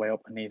I've gone all the way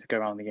up, I need to go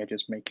around the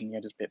edges, making the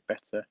edges a bit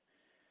better.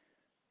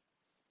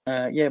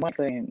 Yeah, Mike's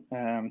saying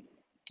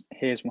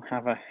here's one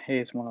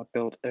I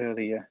built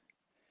earlier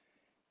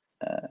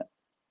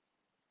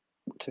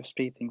to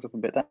speed things up a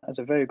bit. That's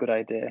a very good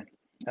idea.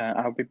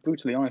 I'll be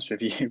brutally honest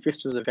with you.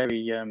 This was a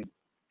very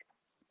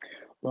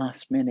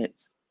last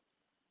minute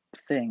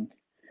thing.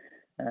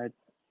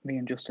 Me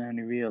and Justin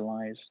only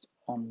realised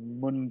on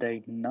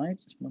Monday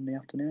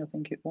afternoon, I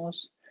think it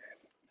was,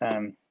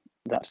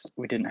 that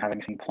we didn't have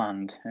anything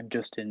planned, and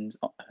Justin's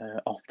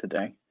off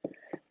today.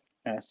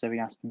 So he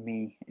asked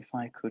me if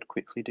I could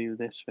quickly do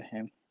this for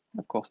him.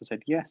 Of course, I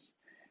said yes,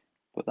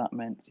 but that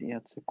meant he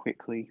had to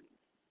quickly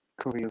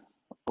curry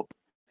up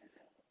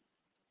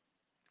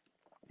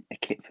a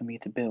kit for me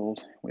to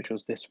build, which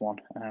was this one.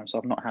 So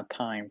I've not had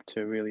time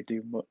to really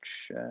do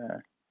much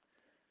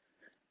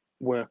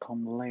work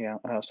on the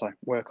layout.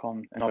 Work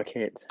on another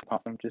kit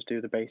apart from just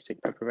do the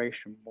basic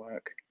preparation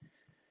work.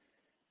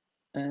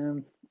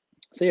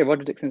 So yeah,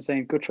 Roger Dixon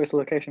saying good choice of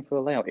location for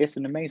the layout. It's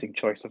an amazing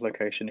choice of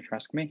location, if you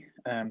ask me.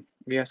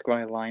 The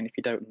Esquire line, if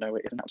you don't know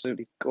it, is an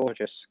absolutely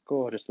gorgeous,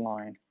 gorgeous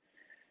line.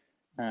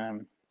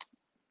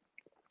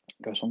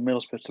 Goes from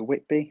Middlesbrough to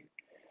Whitby,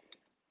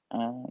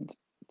 and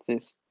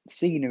this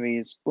scenery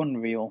is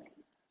unreal.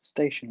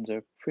 Stations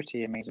are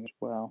pretty amazing as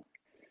well.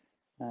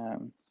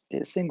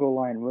 It's single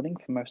line running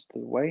for most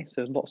of the way, so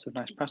there's lots of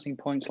nice passing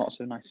points, lots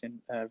of nice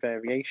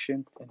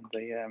variation in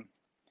the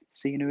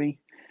scenery,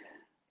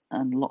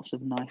 and lots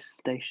of nice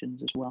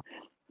stations as well.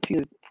 If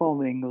you're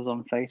following us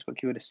on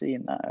Facebook, you would have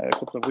seen that a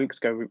couple of weeks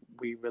ago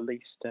we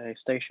released a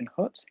station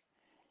hut.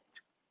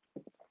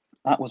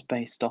 That was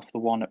based off the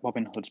one at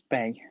Robin Hood's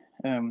Bay,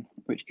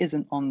 which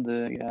isn't on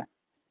the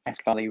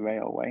Esk Valley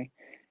Railway.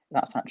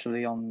 That's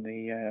actually on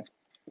the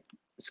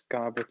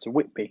Scarborough to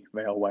Whitby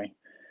Railway.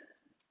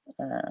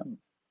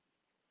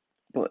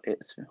 But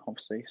it's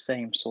obviously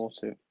same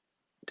sort of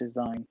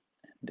design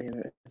And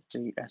here is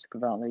the Esk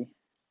Valley.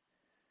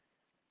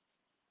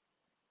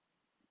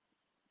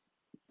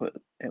 But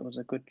it was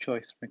a good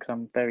choice because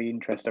I'm very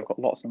interested. I've got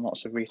lots and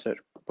lots of research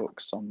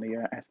books on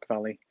the Esk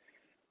Valley,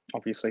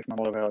 obviously from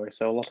my model railway.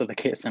 So a lot of the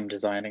kits I'm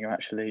designing are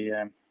actually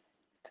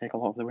take a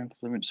lot of their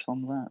influence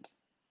from that.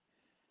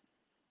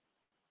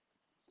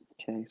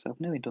 Okay, so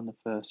I've nearly done the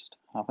first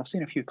half. I've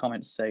seen a few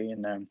comments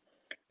saying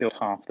build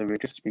half the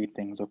route, just speed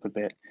things up a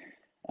bit.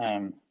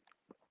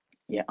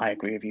 Yeah, I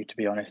agree with you, to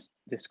be honest.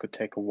 This could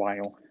take a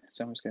while.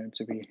 So I'm just going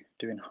to be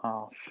doing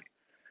half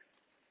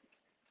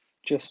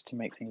just to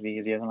make things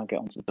easier. Then I'll get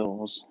onto the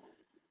doors.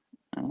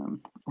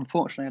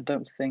 Unfortunately, I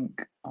don't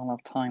think I'll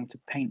have time to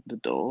paint the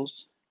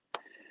doors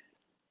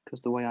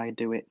because the way I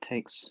do it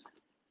takes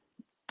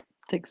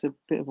a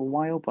bit of a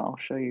while, but I'll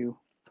show you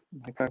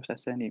my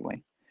process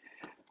anyway.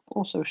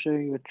 Also show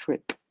you a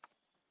trick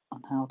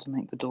on how to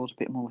make the doors a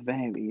bit more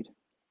varied.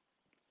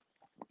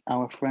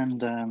 Our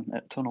friend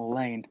at Tunnel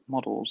Lane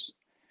Models,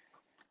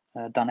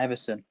 Dan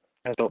Everson,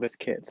 has built this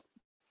kit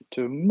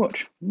to a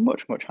much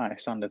higher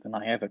standard than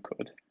I ever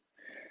could.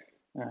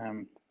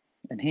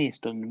 And he's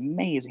done an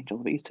amazing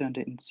job. He's turned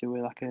it into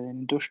like an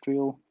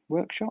industrial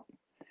workshop.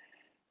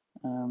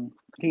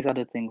 He's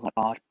added things like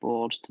barge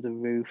boards to the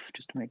roof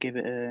just to give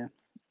it a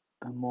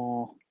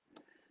more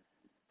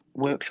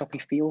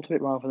workshoppy feel to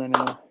it rather than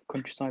a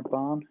countryside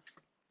barn.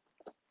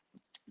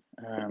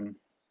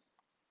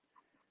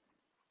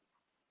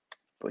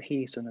 But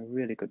he's done a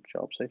really good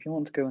job. So if you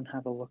want to go and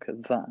have a look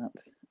at that,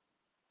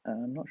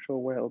 I'm not sure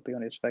where it'll be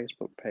on his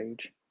Facebook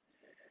page,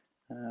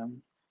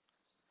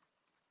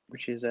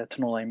 which is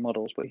Tunnel Lane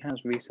Models, but he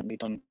has recently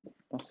done,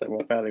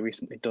 fairly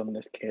recently done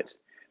this kit,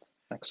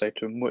 like I say,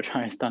 to a much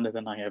higher standard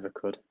than I ever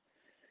could.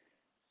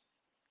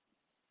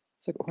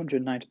 So I've got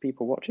 190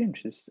 people watching,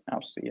 which is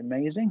absolutely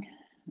amazing.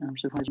 I'm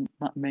surprised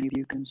that many of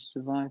you can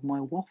survive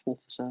my waffle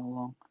for so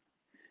long.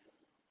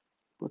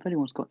 But if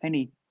anyone's got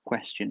any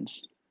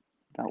questions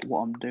about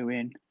what I'm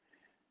doing,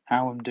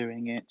 how I'm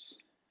doing it,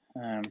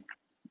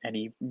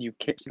 any new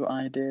kits you've got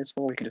ideas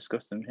for, we can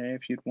discuss them here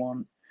if you'd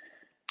want.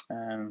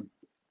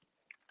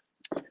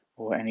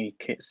 Or any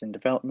kits in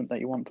development that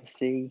you want to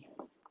see,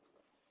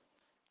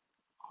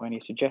 or any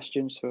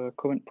suggestions for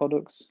current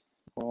products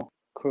or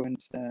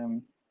current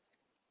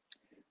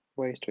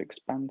ways to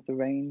expand the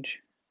range.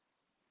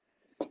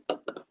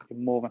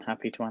 I'm more than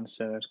happy to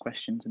answer those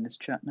questions in this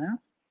chat now.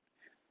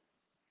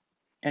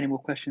 Any more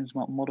questions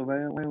about model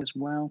railway as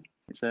well?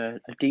 It's a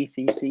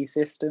DCC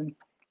system.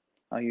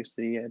 I use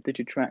the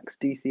Digitrax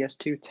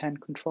DCS210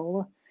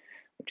 controller,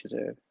 which is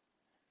a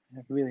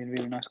really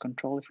nice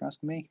controller if you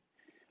ask me.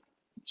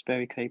 It's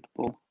very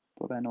capable,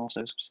 but then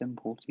also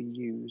simple to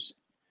use,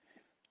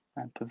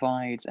 and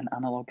provides an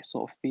analog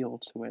sort of feel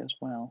to it as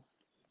well,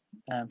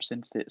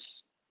 since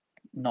it's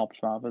knobs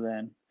rather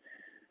than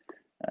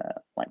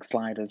like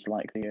sliders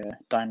like the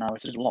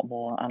Dynamos. There's a lot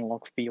more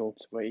analog feel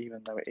to it,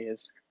 even though it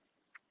is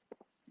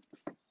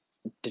a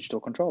digital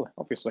controller,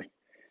 obviously.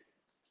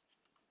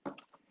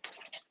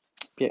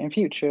 Yeah, in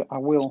future, I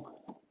will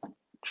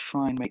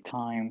try and make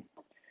time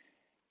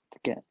to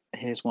get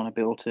here's one I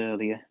built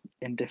earlier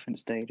in different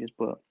stages,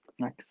 but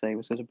like I say, it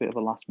was a bit of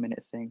a last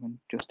minute thing when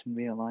Justin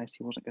realised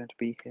he wasn't going to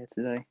be here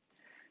today.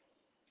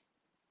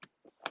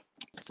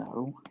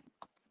 So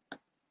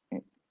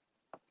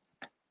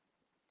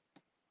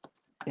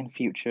in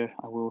future,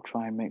 I will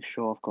try and make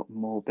sure I've got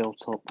more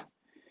built up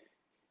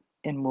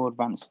in more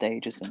advanced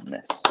stages than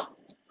this,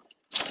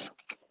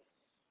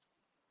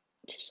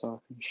 just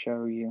so I can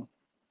show you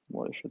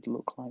what it should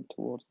look like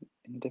towards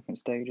in different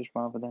stages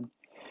rather than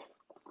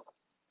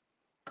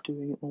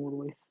doing it all the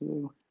way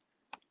through.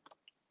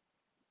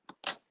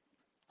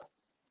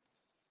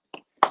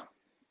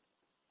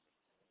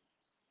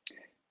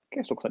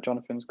 Okay, so looks like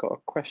Jonathan's got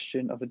a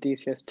question of the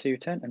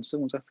DCS210, and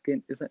someone's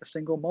asking, is that a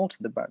single motor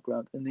in the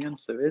background? And the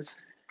answer is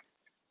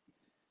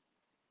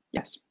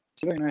yes.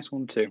 It's a very nice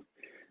one too.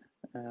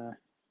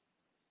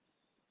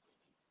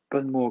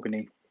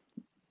 Glenmorgany.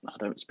 I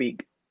don't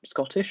speak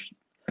Scottish.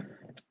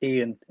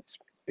 Ian,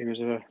 who's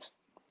a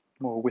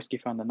more whiskey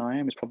fan than I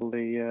am, is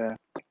probably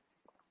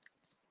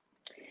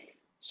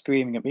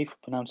screaming at me for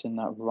pronouncing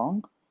that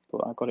wrong.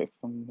 But I got it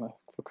from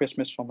for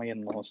Christmas from my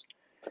in-laws.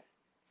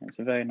 It's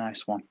a very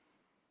nice one.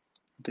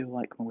 I do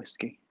like my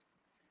whiskey.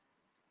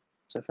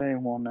 So if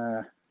anyone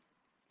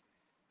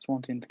is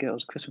wanting to get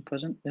us a Christmas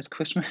present this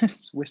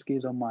Christmas, whiskey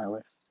is on my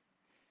list.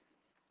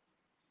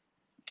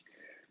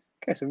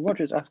 Okay, so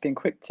Roger's asking,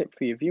 quick tip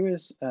for your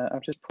viewers.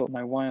 I've just put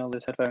my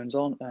wireless headphones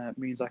on. It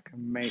means I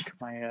can make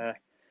my...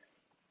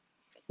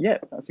 yeah,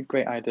 that's a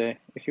great idea.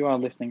 If you are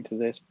listening to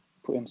this,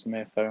 put in some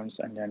earphones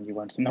and then you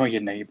won't annoy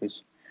your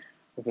neighbours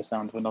with the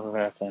sound of another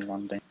airplane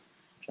landing.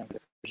 Which I'm going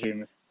to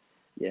presume,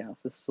 yeah,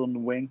 that's a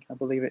Sun Wing, I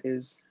believe it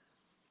is.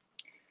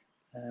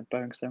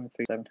 Boeing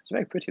 737. It's a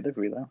very pretty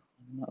livery though,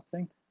 on that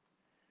thing.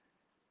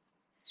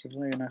 It's a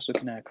very nice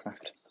looking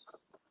aircraft.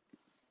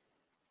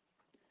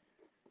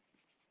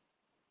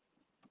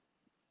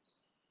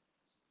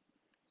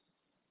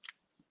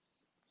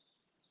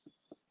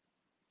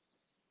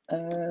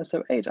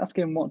 So A's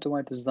asking, what do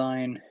I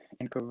design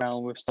in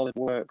Corel with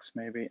SolidWorks,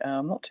 maybe?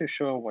 I'm not too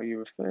sure what you're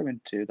referring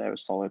to there with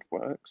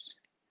SolidWorks.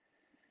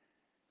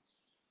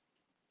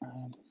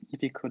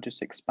 If you could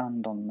just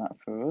expand on that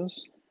for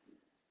us,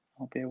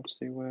 I'll be able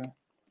to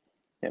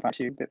get back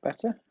to you a bit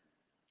better.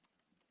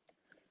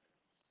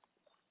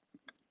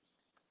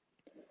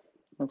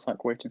 Looks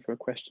like waiting for a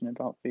question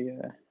about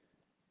the...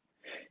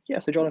 Yeah,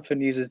 so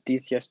Jonathan uses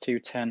DCS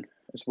 210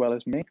 as well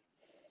as me.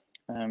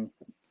 I'm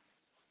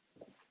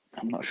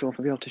not sure if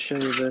I'll be able to show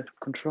you the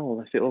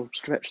control, if it'll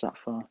stretch that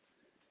far.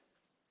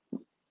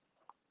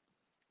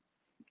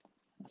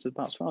 That's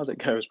about as far as it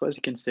goes, but as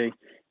you can see,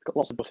 it's got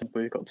lots of buttons,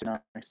 but we've got two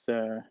nice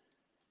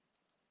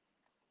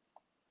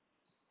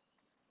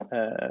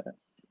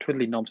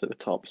twiddly knobs at the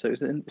top. So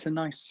it's a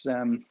nice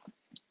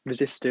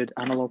resisted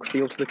analog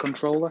feel to the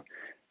controller.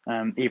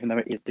 Even though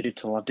it is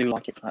digital, I do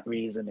like it for that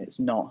reason. It's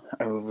not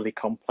overly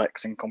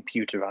complex and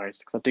computerized,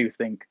 because I do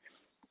think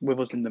with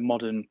us in the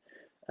modern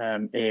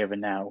era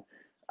now,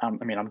 I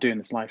mean, I'm doing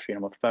this live stream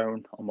on my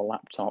phone, on my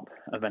laptop,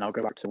 and then I'll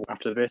go back to,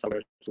 after this, I'll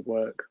go to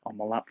work on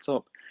my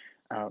laptop,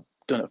 done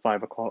at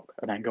 5 o'clock,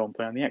 and then go and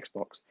play on the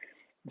Xbox.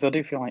 So I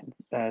do feel like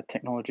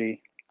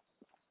technology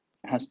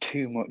has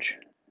too much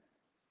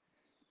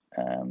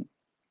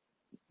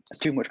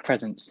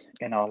presence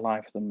in our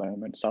life at the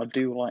moment. So I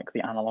do like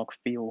the analog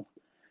feel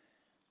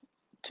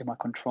to my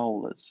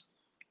controllers,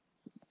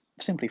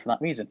 simply for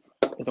that reason,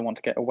 is I want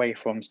to get away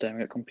from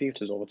staring at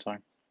computers all the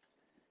time.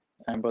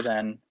 But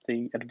then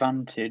the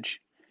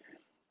advantage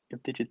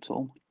of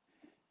digital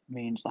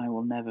means I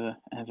will never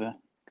ever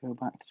go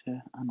back to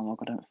analog,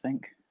 I don't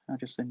think. I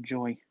just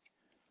enjoy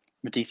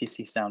the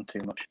DCC sound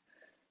too much.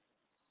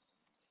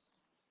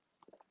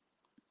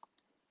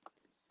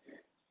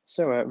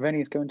 So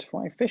Rennie's going to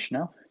fry fish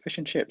now, fish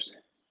and chips.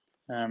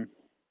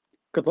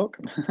 Good luck.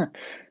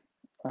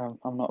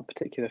 I'm not a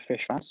particular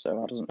fish fan,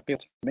 so that doesn't appeal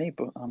to me,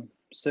 but I'm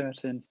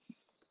certain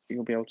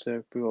you'll be able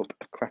to brew up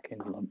a cracking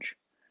lunch.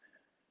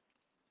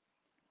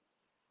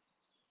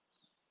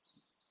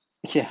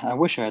 Yeah, I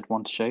wish I had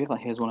one to show you.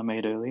 Like, here's one I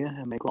made earlier.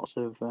 I made lots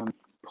of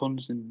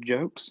puns and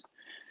jokes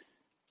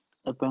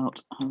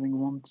about having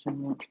one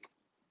to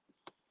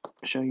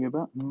show you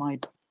about. My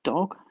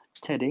dog,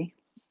 Teddy,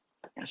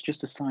 has just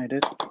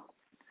decided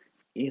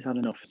he's had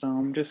enough, so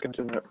I'm just going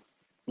to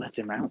let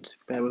him out.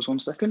 Bear with us 1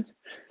 second.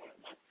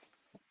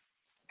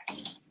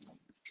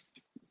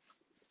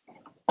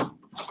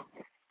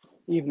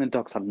 Even the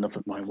dog's had enough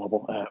of my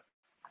waffle. To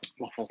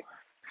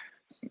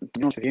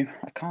be honest with you,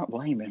 I can't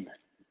blame him.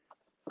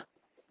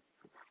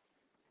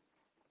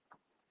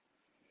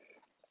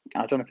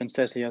 Jonathan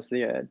says he has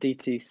the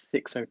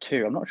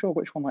DT602. I'm not sure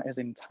which one that is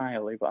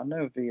entirely, but I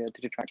know the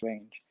Digitrax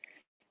range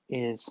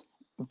is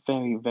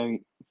very,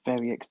 very,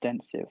 very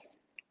extensive.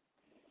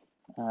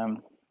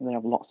 They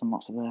have lots and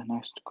lots of their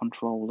nice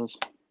controllers.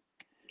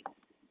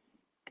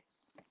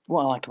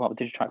 What I like about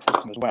the Digitrax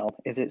system as well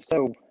is it's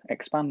so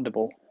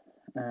expandable.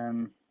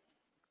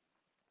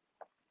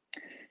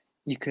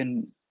 You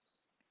can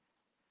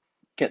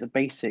get the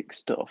basic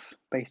stuff,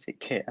 basic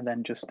kit, and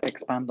then just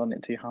expand on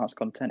it to your heart's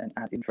content and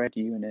add infrared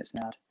units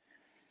and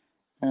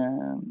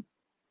add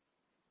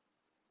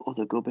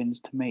other gubbins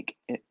to make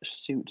it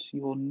suit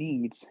your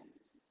needs.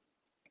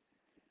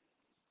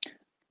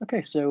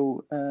 Okay,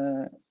 so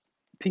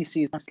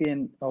PC is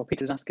asking, or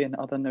Peter's asking,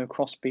 are there no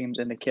cross beams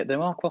in the kit?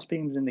 There are cross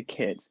beams in the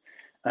kit,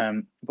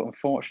 but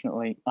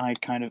unfortunately,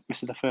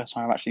 this is the first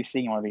time I've actually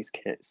seen one of these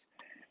kits,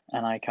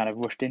 and I kind of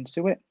rushed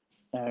into it,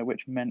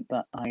 which meant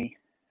that I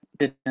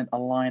didn't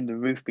align the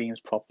roof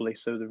beams properly,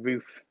 so the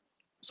roof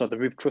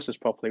trusses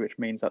properly, which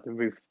means that the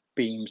roof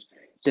beams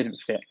didn't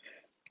fit.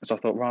 So I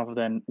thought, rather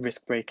than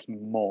risk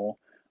breaking more,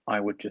 I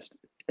would just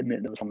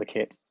omit them from the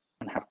kit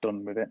and have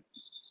done with it.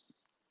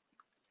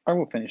 I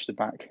will finish the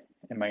back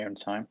in my own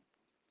time.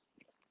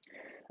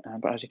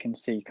 But as you can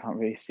see, you can't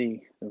really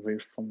see the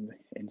roof from the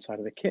inside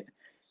of the kit,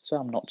 so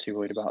I'm not too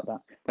worried about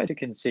that. But as you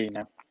can see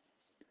now,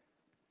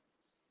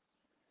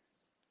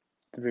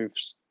 the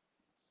roof's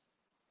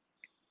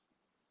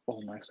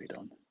all nicely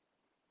done.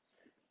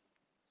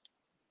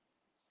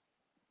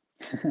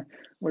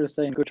 We're just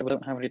saying, good job I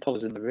don't have any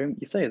toddlers in the room.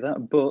 You say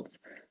that, but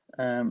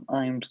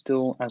I'm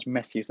still as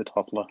messy as a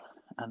toddler,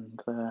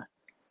 and I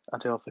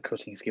do have the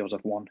cutting skills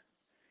of one.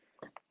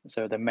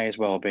 So there may as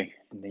well be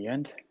in the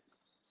end.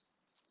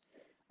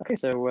 Okay,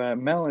 so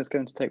Mel is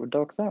going to take the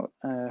dogs out.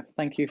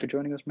 Thank you for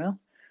joining us, Mel.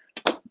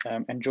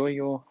 Enjoy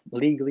your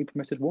legally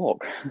permitted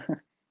walk.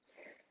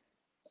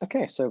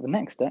 Okay, so the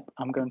next step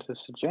I'm going to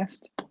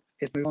suggest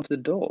is move on to the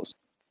doors.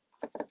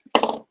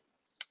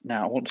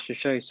 Now, I want to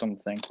show you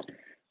something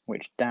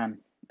which Dan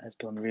has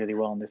done really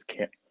well in this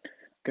kit. I'm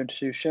going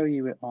to show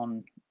you it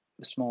on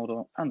the small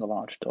door and the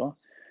large door.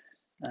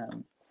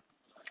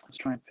 Let's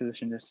try and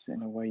position this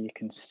in a way you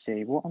can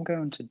see. What I'm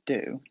going to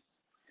do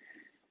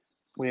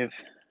with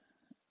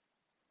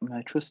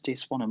my trusty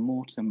Swan and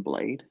Morton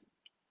blade,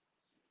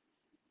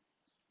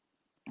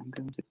 I'm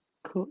going to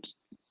cut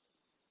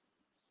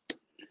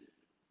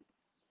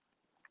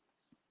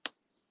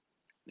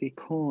the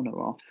corner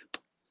off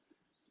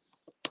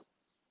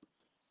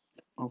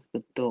of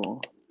the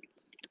door.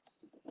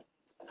 In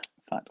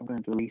fact, I'm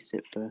going to release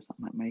it first. That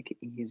might make it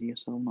easier,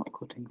 so I'm not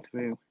cutting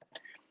through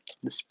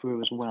the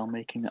sprue as well,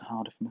 making it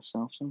harder for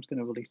myself. So I'm just going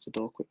to release the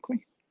door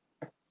quickly.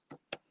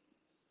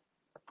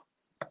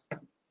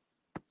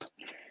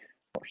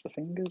 Watch the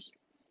fingers.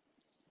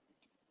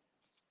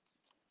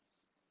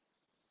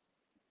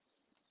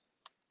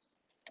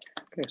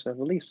 Okay, so I've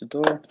released the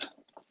door.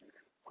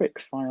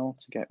 Quick file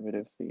to get rid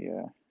of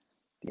the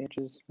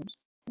edges. Oops.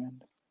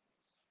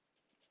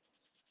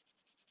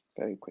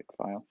 Very quick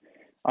file.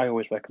 I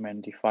always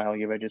recommend you file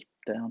your edges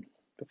down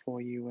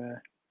before you.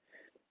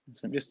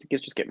 So just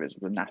get rid of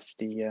the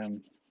nasty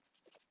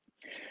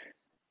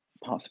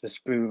parts of the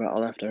sprue that are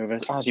left over,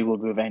 as you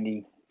would with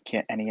any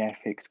kit, any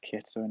Airfix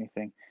kit or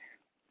anything.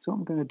 So what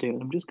I'm going to do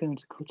is I'm just going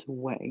to cut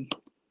away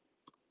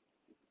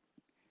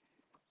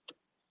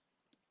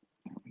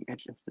the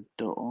edge of the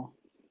door,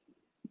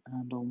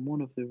 and on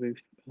one of the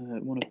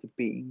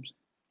beams,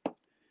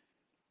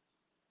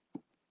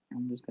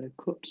 I'm just going to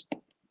cut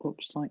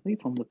up slightly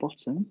from the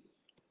bottom.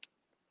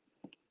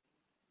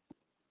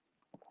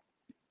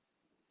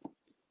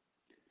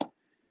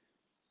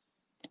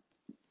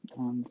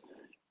 And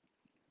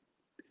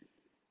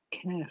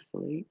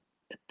carefully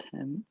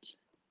attempt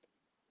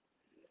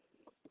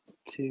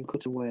to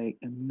cut away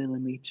a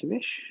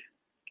millimetre-ish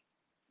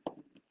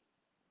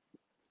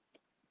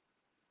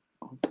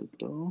of the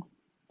door.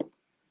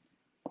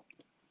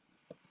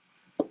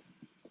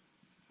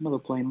 Another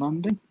plane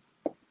landing.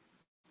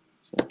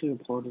 So I do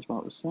apologise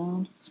about the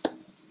sound.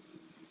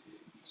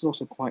 This is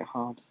also quite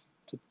hard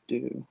to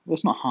do. Well,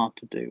 it's not hard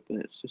to do, but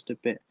it's just a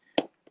bit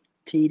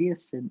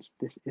tedious since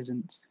this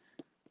isn't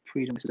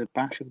this is a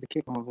bash of the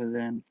kit rather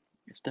than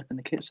a step in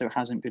the kit, so it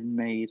hasn't been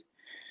made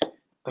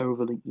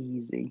overly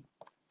easy.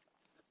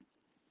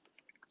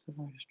 So if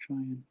I just try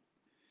and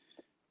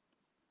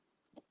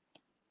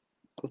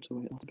cut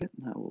away a little bit,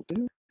 that will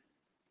do.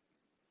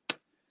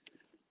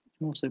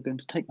 I'm also going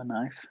to take my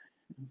knife.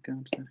 I'm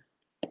going to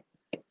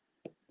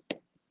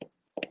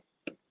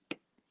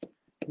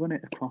run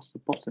it across the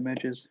bottom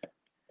edges.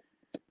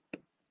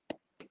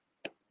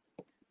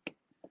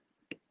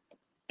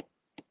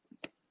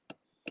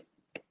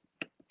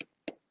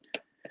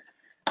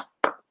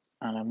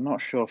 And I'm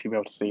not sure if you'll be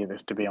able to see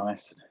this, to be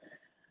honest.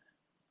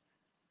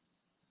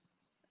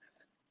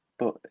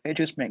 But it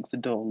just makes the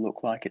door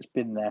look like it's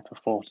been there for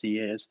 40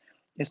 years.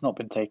 It's not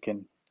been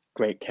taken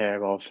great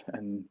care of,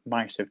 and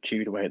mice have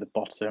chewed away at the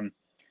bottom.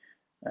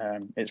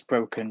 It's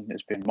broken,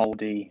 it's been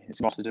mouldy, it's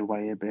rotted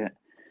away a bit.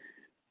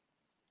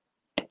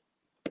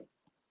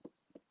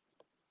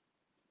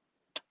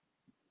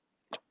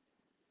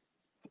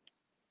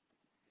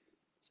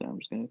 So I'm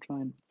just going to try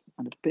and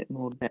add a bit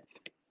more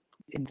depth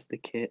into the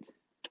kit.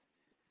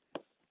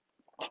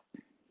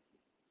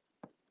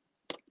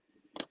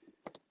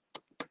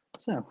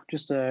 So,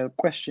 just a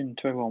question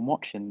to everyone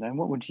watching then.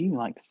 What would you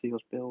like to see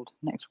us build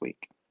next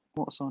week?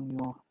 What's on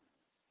your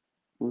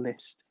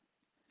list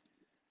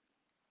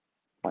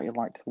that you'd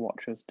like to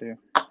watch us do?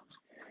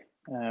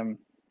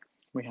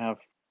 We have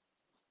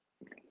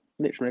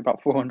literally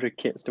about 400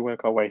 kits to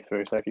work our way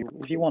through. So if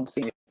you want to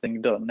see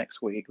anything done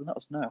next week, let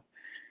us know.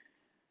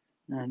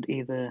 And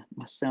either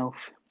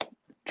myself,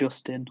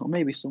 Justin, or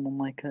maybe someone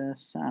like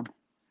Sam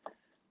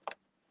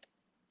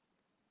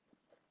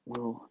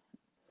will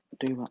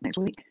do that next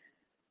week.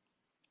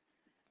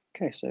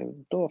 Okay, so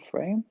door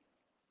frame.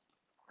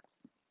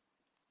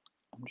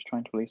 I'm just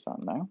trying to release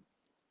that now.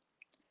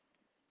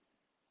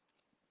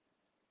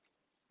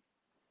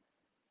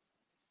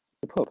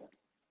 The pub.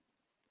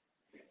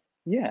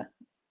 Yeah,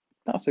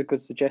 that's a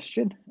good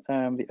suggestion.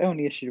 The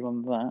only issue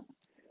on that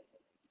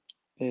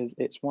is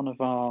it's one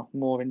of our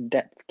more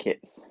in-depth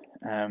kits.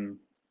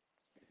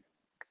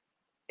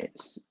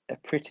 It's a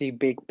pretty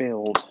big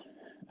build.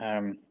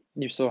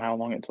 You saw how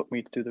long it took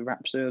me to do the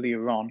wraps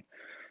earlier on,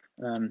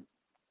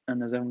 and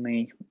there's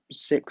only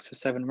 6 or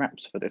 7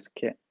 wraps for this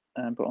kit.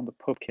 But on the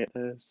pub kit,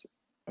 there's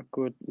a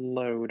good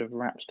load of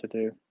wraps to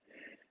do.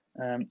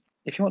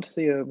 If you want to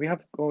see we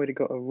have already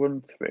got a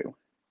run through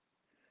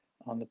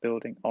on the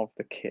building of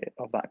the kit,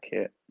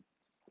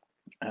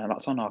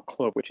 that's on our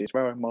club, which is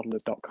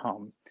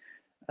characterful.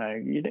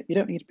 You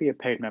don't need to be a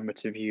paid member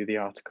to view the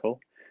article.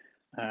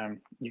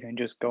 You can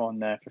just go on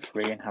there for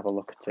free and have a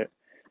look at it.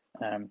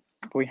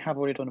 But we have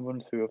already done a run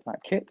through of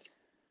that kit,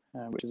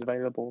 which is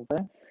available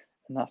there,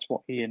 and that's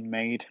what Ian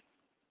made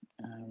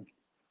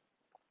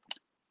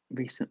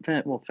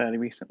fairly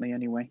recently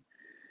anyway.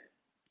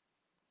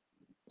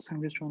 So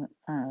I'm just trying to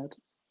add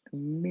a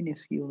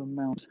minuscule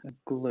amount of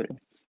glue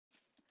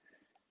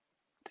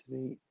to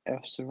the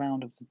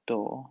surround of the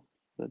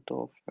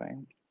door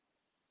frame.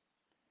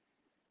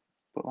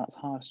 But that's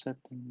harder said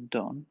than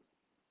done.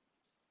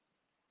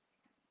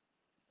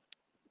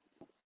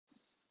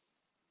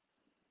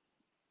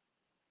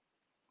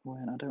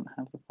 When I don't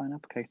have the fine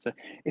applicator.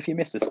 If you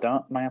missed the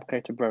start, my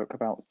applicator broke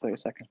about 30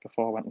 seconds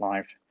before I went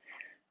live,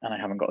 and I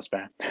haven't got a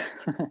spare.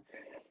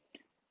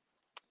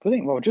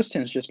 Brilliant. Well,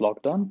 Justin's just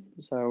logged on,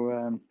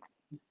 so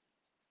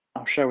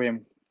I'll show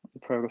him the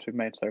progress we've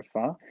made so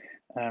far.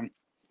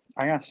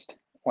 I asked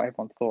what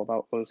everyone thought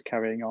about was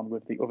carrying on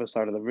with the other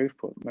side of the roof,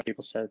 but most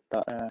people said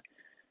that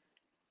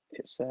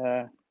it's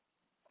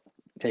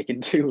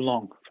taking too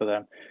long for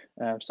them.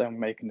 So I'm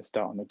making the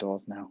start on the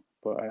doors now.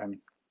 But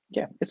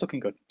yeah, it's looking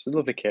good. It's a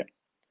lovely kit.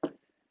 Okay,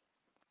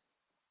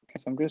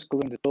 so I'm just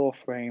gluing the door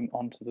frame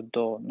onto the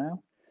door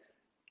now.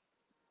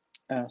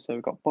 So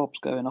we've got Bob's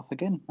going off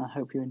again. I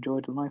hope you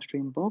enjoyed the live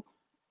stream, Bob,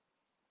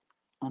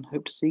 and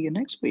hope to see you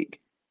next week.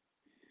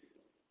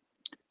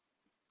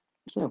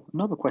 So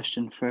another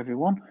question for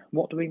everyone: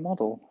 what do we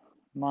model?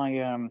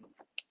 My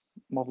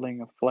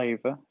modelling of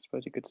flavour, I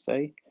suppose you could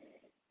say,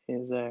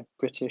 is a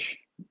British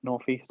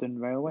Northeastern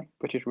Railway,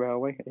 British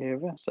Railway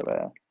era, so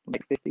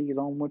late 50s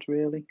onwards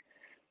really.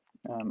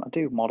 I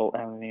do model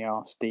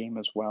LNER steam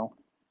as well.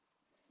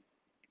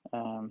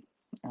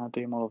 I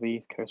do model the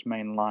East Coast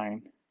Main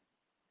Line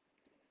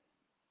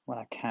when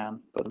I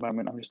can, but at the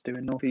moment I'm just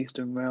doing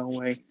Northeastern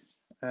Railway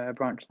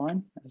branch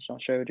line, as I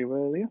showed you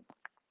earlier.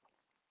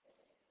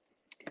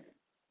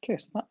 Okay,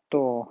 so that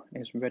door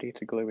is ready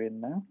to glue in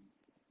now.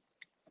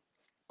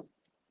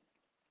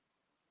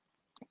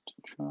 To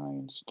try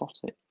and slot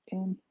it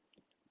in.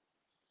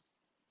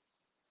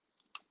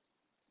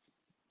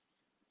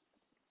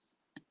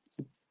 It's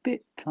a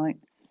bit tight,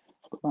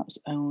 but that's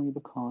only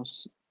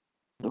because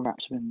the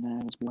wraps are in there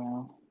as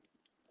well.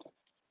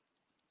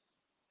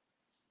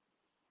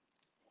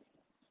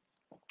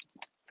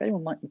 If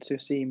anyone would like to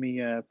see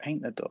me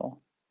paint the door,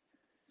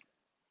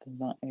 then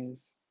that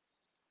is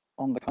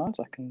on the cards.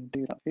 I can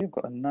do that for you. I've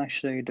got a nice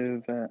shade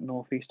of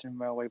Northeastern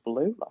Railway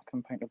blue that I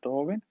can paint the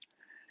door in,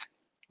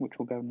 which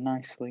will go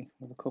nicely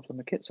with a couple of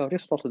the kits. So I've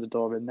just slotted the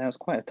door in there. It's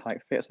quite a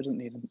tight fit, so it doesn't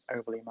need an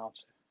overly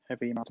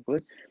heavy amount of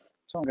glue.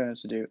 So what I'm going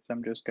to do is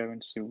I'm just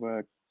going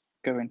to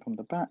go in from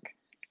the back.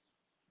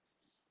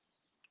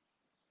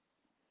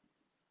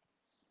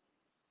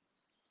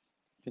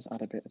 Just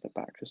add a bit at the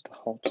back just to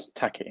just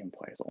tack it in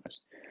place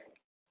almost.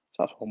 So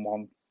that's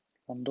one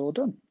door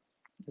done,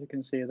 as you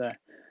can see there.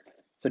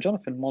 So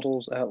Jonathan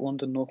models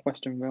London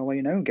Northwestern Railway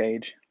in O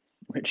gauge,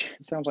 which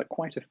sounds like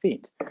quite a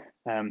feat.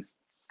 I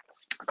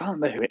can't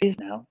remember who it is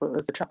now, but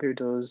there's a chap who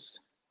does,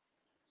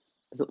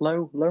 is it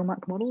Low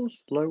Mac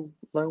Models? Low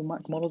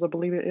Mac Models, I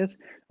believe it is.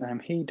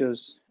 He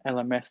does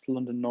LMS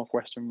London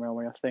Northwestern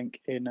Railway, I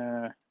think, in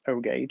O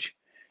gauge.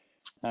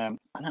 And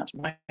that's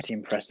mighty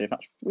impressive.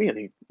 That's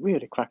really,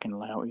 really cracking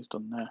layout he's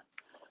done there.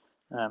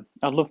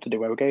 I'd love to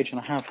do O gauge, and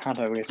I have had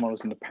O gauge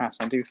models in the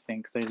past. I do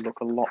think they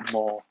look a lot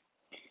more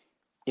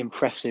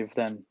impressive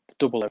than the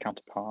double O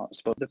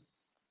counterparts, but they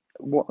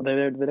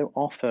don't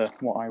offer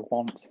what I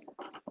want,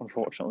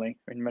 unfortunately,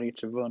 in ready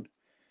to run,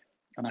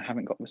 and I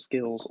haven't got the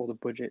skills or the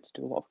budget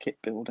to do a lot of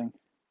kit building.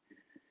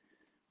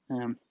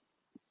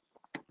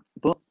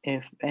 But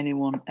if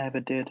anyone ever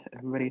did a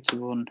ready to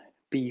run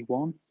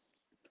B1,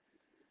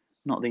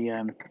 not the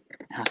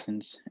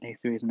Hassens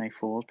A3s and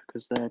A4s,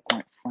 because they're,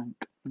 quite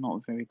frank,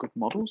 not very good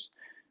models,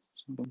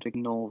 so I'm going to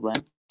ignore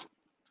them.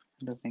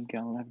 I don't think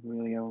I'll ever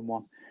really own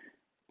one.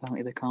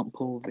 Apparently they can't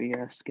pull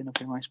the skin of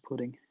the rice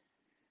pudding,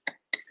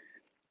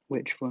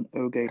 which for an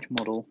O gauge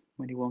model,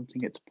 when you're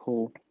wanting it to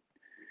pull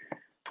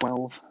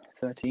 12,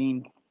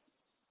 13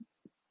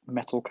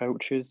 metal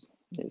coaches,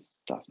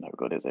 that's no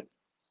good, is it?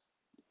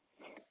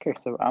 Okay,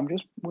 so I'm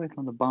just working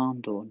on the barn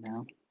door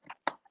now.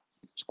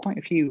 There's quite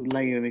a few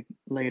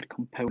layered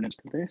components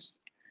to this,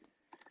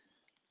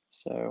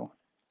 so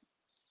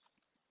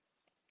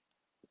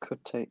it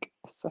could take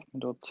a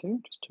second or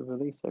two just to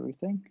release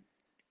everything.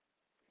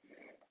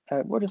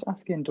 We're just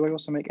asking, do I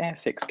also make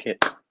Airfix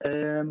kits?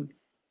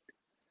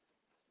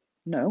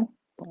 No,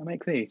 but I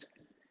make these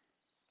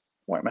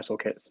white metal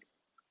kits.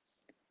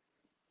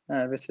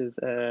 This is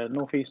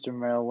Northeastern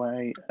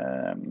Railway.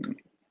 I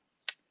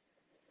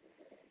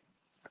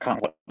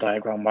can't remember what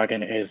diagram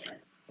wagon it is,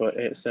 but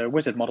it's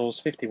Wizard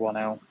Models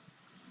 51L.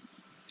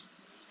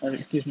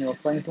 Excuse me, our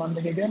plane's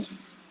landing again.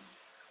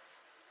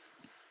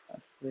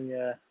 That's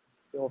the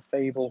old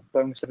Fable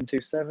Boeing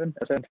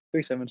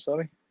 737,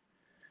 sorry.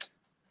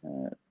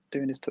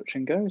 Doing his touch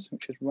and goes,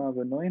 which is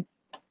rather annoying.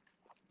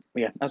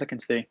 But yeah, as I can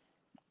see,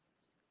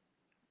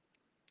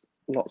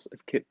 lots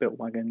of kit built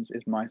wagons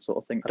is my sort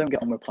of thing. I don't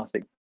get on with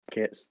plastic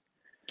kits.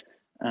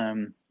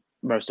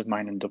 Most of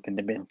mine end up in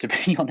the bin, to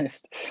be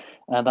honest.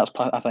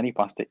 That's any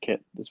plastic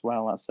kit as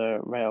well. That's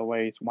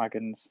railways,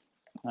 wagons.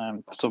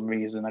 For some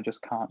reason, I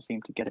just can't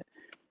seem to get it.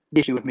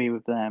 The issue with me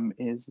with them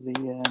is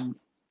the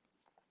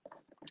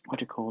what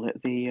do you call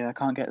it? I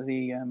can't get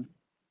the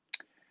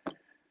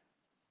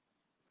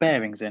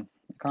bearings in.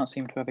 I can't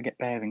seem to ever get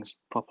bearings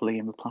properly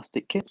in the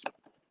plastic kits.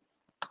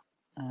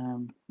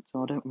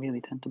 So I don't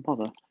really tend to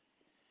bother.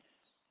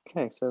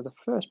 Okay, so the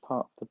first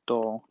part of the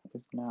door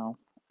is now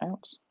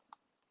out.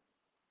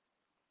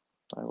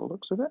 By the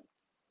looks of it.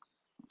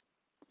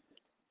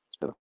 Let's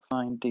go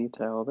fine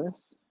detail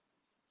this.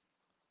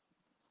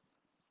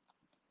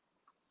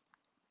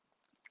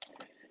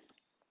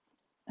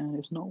 And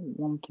it's not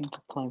wanting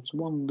to play. It's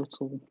one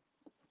little.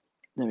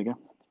 There we go.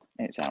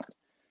 It's out.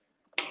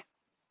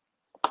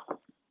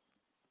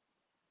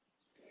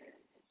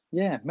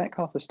 Yeah,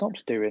 Metcalfe has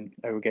stopped doing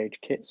O gauge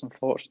kits,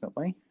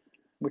 unfortunately.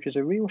 which is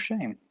a real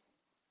shame,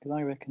 because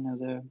I reckon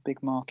there's a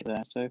big market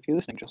there. So if you're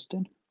listening,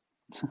 Justin,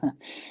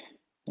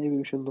 maybe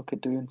we should look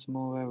at doing some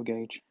more row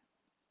gauge.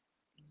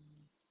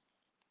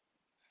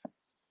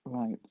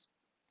 Right,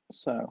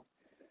 so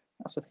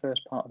that's the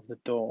first part of the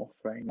door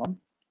frame on.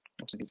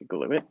 Also need to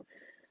glue it.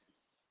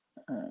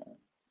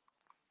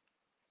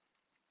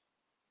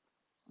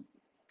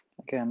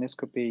 Again, this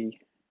could be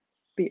a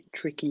bit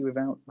tricky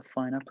without a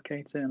fine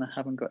applicator, and I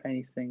haven't got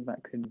anything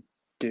that can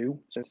do,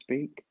 so to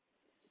speak.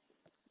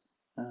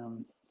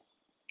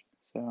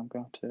 So I'm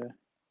going to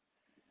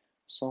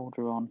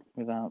solder on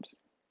without.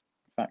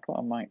 In fact, what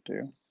I might do,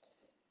 I'm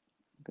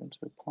going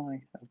to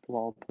apply a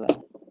blob there.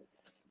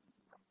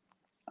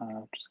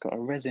 I've just got a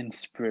resin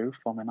sprue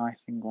from an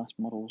isinglass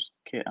models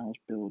kit I was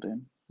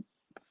building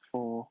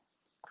for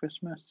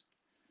Christmas,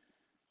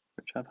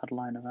 which I've had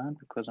lying around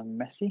because I'm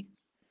messy.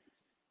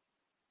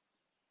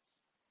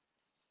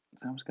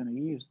 So I'm just going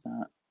to use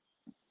that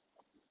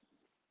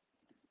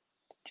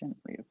to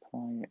gently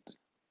apply it.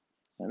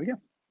 There we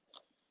go.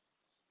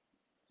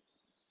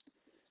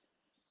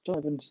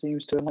 Jonathan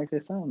seems to like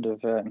the sound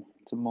of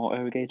some more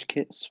O gauge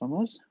kits from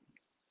us,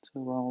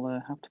 so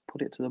I'll have to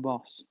put it to the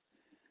boss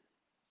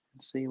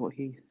and see what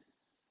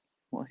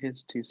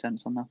his 2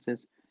 cents on that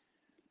is.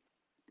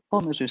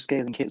 Problem is with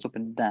scaling kits up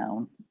and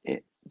down,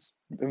 it's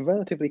a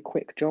relatively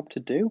quick job to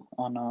do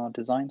on our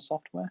design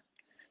software,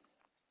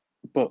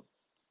 but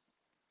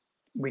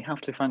we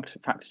have to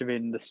factor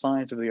in the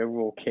size of the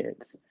overall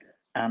kit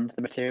and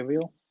the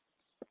material.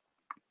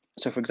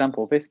 So for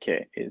example, this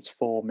kit is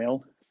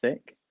 4mm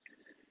thick,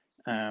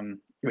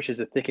 which is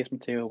the thickest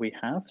material we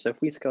have. So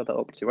if we scale that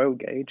up to O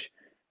gauge,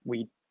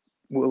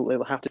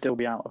 it'll have to still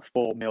be out of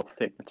 4mm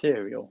thick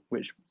material,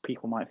 which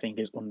people might think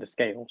is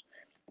underscaled.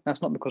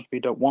 That's not because we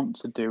don't want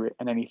to do it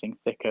in anything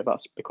thicker.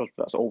 That's because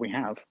that's all we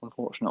have,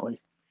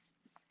 unfortunately.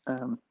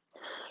 So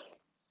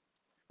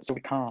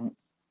we can't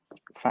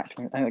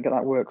factor in, and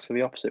that works for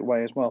the opposite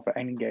way as well for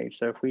any gauge.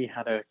 So if we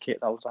had a kit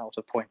that was out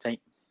of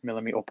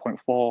 0.8mm or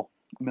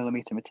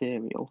 0.4mm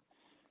material,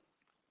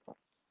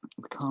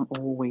 we can't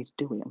always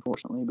do it,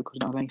 unfortunately, because we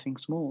don't have anything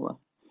smaller.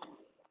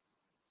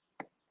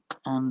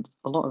 And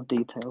a lot of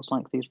details,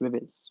 like these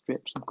rivet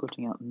strips I'm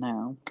cutting out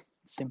now,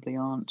 simply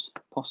aren't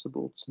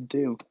possible to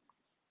do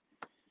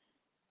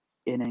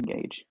in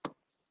N-gauge.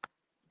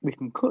 We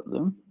can cut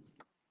them,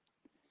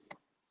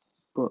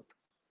 but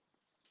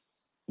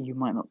you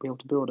might not be able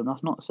to build them.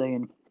 That's not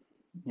saying,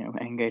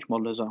 N-gauge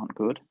modelers aren't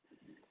good,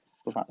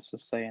 but that's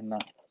just saying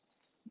that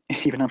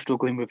even I'm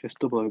struggling with this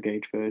double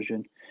O-gauge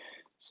version.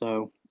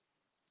 So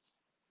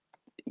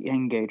the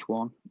N-gauge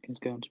one is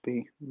going to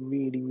be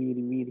really,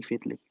 really, really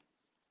fiddly.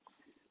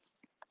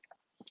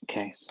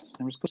 Okay, so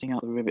I'm just cutting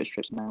out the rivet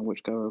strips now,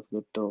 which go over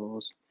the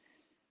doors.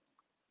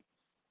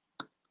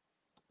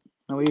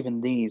 Now,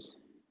 even these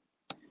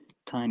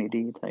tiny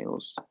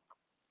details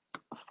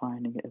are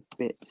finding it a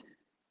bit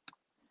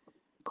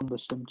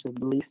cumbersome to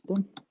release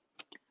them.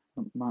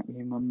 It might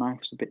be my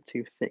knife's a bit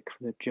too thick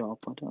for the job.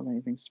 I don't have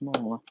anything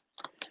smaller.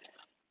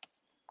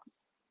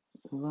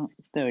 So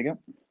there we go.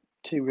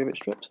 2 rivet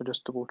strips. I'll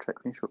just double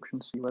check the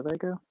instructions, see where they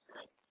go.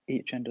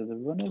 Each end of the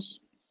runners.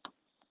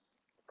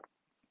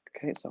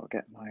 Okay, so I'll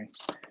get my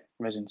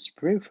resin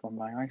sprue from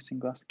my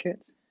isinglass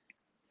kit.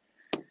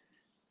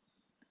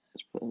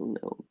 Let's put a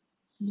little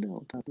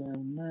dab there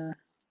and there,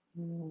 a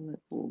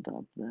little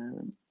dab there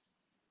and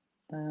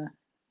there.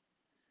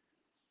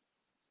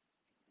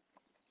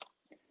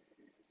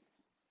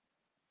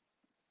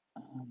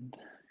 And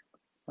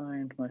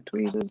find my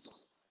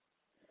tweezers.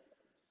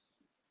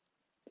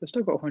 I've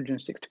still got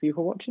 160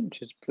 people watching,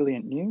 which is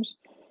brilliant news.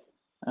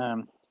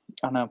 I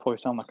know I probably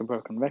sound like a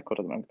broken record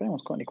at the moment. If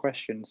anyone's got any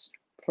questions,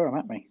 throw them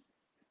at me.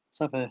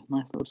 Let's have a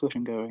nice little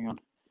discussion going on.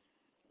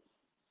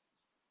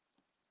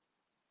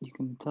 You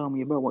can tell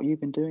me about what you've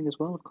been doing as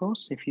well, of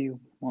course, if you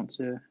want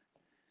to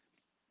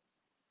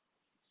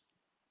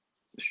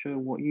show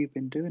what you've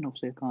been doing.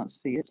 Obviously, I can't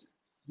see it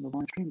on the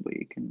live stream, but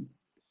you can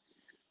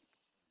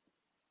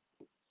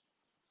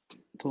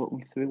talk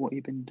me through what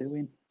you've been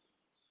doing.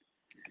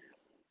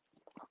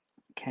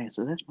 Okay,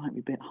 so this might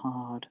be a bit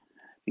hard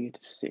for you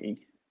to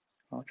see.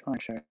 I'll try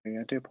and show you.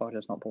 I do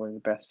apologise, not probably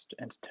the best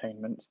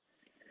entertainment.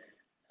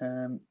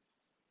 But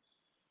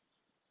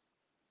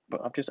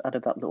I've just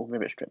added that little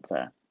rivet strip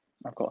there.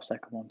 I've got a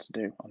second one to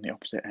do on the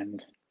opposite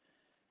end.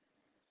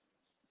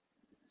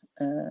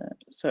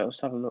 So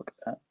let's have a look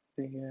at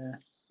the,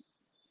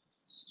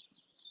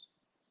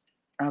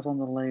 as on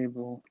the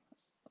label,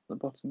 at the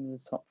bottom of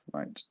the top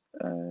right.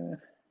 I'm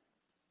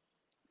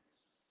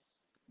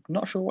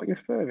not sure what you're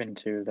referring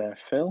to there,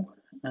 Phil.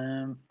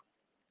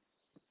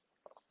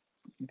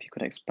 If you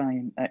could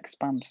expand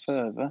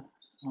further,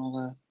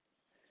 I'll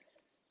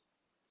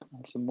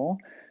add some more.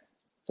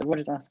 So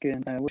Roger's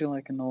asking, would you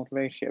like an old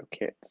ratio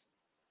kit?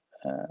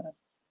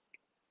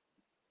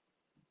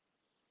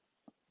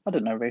 I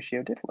don't know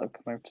ratio did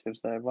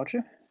locomotives there, Roger.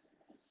 I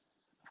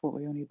thought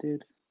we only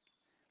did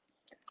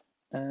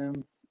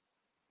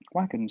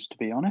wagons, to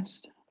be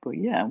honest. But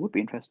yeah, I would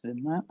be interested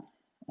in that.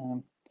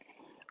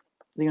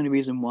 the only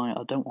reason why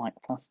I don't like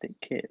plastic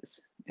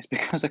kits is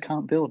because I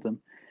can't build them.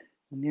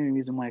 And the only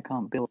reason why I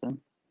can't build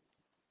them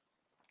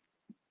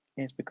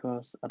is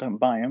because I don't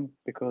buy them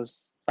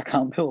because I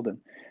can't build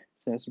them.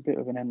 So it's a bit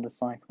of an endless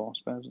cycle. I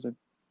suppose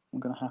I'm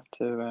going to have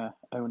to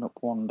own up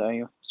one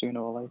day,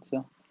 sooner or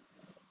later,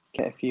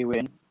 get a few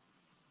in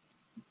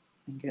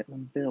and get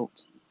them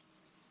built.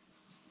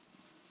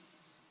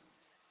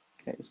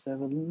 Okay, so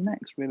the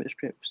next rivet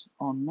strip's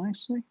on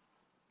nicely.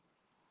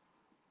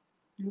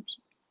 Oops.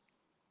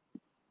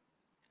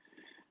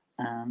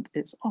 And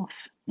it's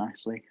off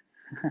nicely.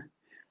 A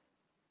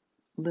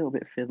little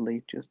bit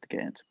fiddly just to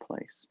get into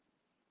place.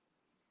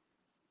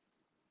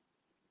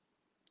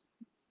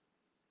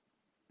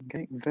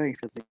 Okay, very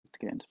fiddly to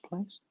get into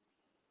place.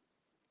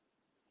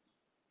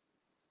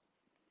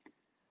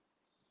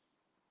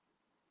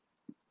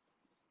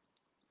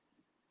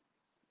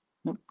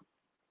 Nope.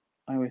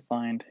 I always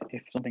find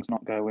if something's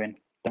not going,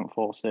 don't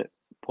force it,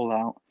 pull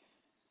out,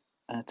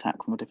 and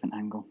attack from a different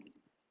angle.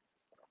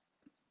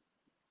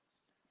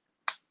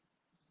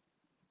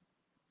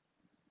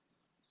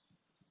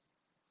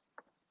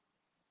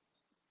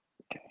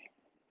 Okay,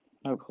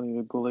 hopefully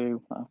the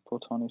glue that I've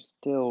put on is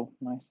still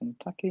nice and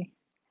tacky.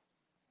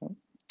 Oh.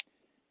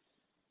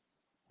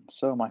 And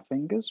so are my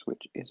fingers,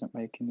 which isn't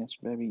making this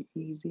very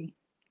easy.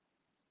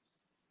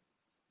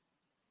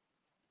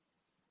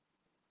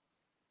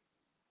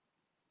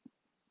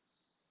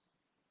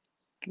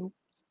 Oops.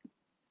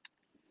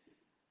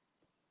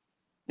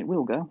 It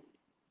will go.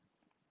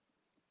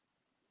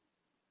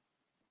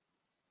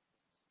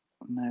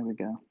 And there we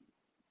go.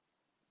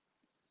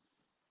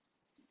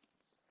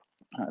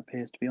 That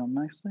appears to be on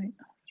nicely.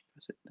 Just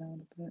press it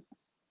down a bit.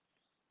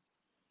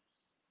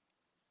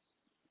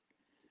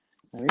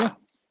 There we go.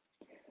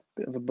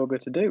 Bit of a bugger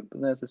to do,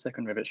 but there's the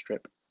second rivet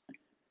strip.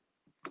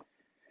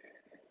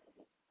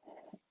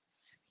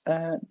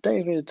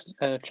 David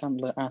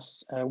Chandler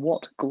asks,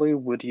 what glue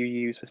would you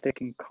use for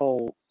sticking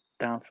coal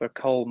down for a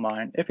coal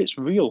mine? If it's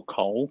real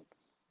coal,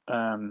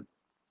 so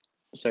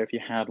if you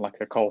had like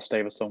a coal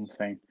stave or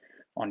something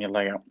on your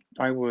layout,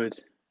 I would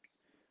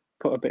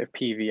put a bit of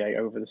PVA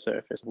over the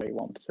surface where you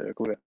want to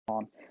glue it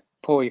on,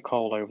 pour your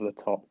coal over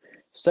the top,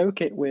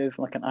 soak it with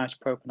like an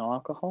isopropyl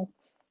alcohol,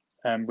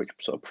 which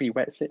sort of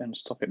pre-wets it and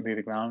stop it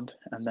moving around,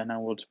 and then I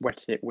would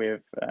wet it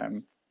with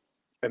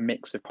a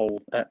mix of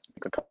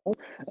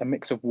a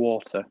mix of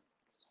water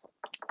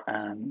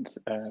and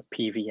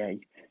PVA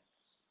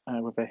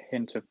with a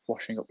hint of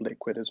washing up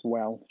liquid as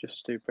well,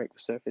 just to break the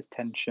surface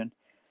tension,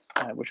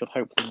 which will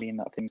hopefully mean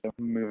that things don't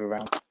move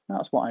around.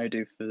 That's what I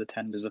do for the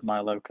tenders of my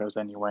locos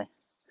anyway.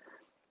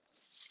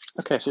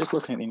 Okay, so just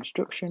looking at the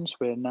instructions,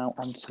 we're now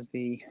onto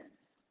the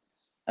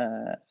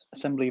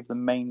assembly of the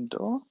main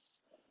door.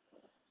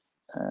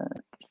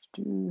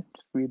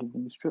 Just reading the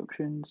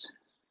instructions.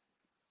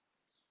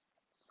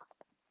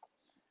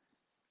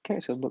 Okay,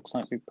 so it looks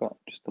like we've got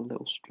just a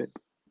little strip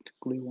to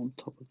glue on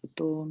top of the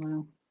door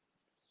now.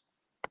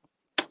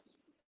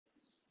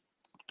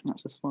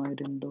 That's a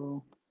sliding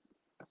door.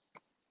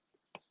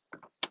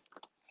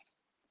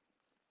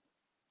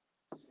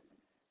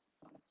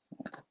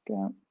 There we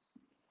go.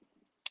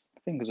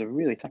 Fingers are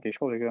really tacky. Should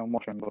probably go and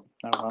wash them, but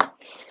no well.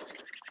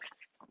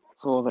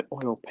 It's all the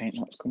oil paint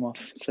that's come off,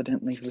 so I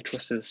didn't leave the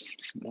trusses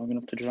long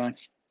enough to dry.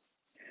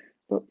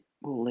 But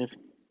we'll live.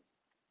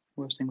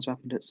 Worst things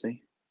happened at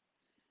sea.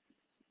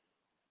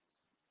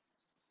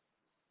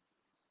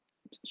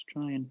 Let's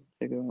try and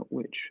figure out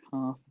which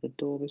half of the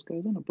door this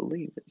goes on. I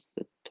believe it's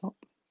the top.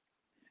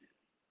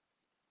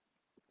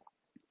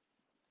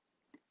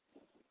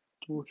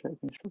 Double check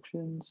the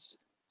instructions.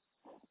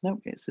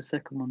 Nope, it's the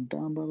second one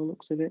down by the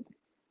looks of it.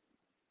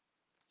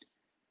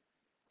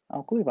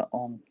 I'll glue that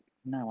on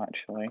now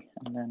actually,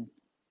 and then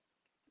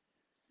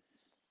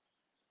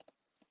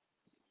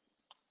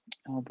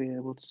I'll be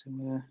able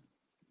to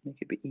make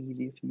it a bit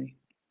easier for me.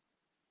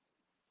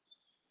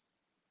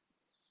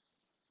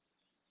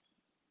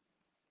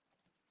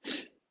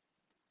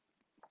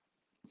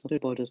 So I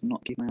do does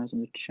not keep my eyes on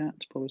the chat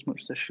probably as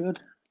much as I should.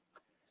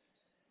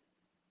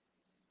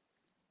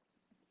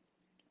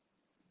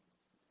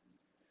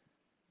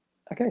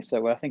 Okay,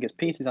 so I think it's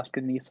Peter's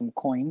asking me some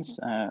coins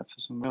for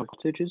some rail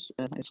cottages.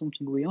 It's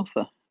something we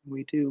offer.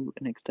 We do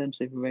an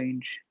extensive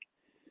range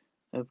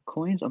of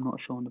coins. I'm not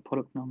sure on the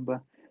product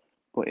number,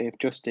 but if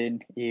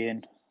Justin,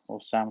 Ian,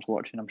 or Sam's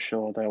watching, I'm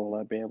sure they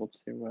will be able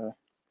to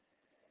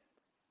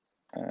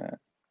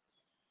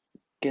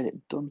get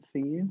it done for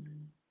you.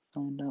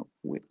 Find out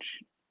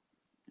which.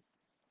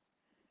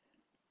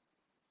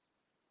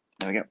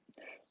 There we go.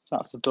 So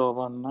that's the door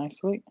on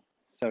nicely.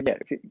 So yeah,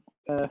 if you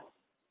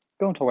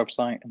go onto our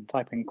website and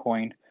type in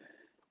coin,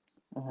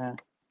 I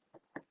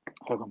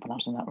hope I'm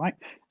pronouncing that right,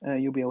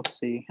 you'll be able to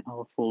see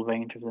our full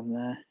range of them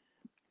there.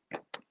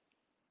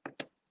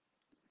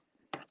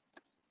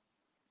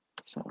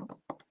 So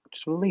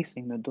just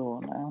releasing the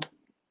door now.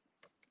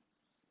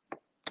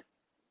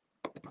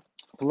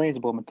 The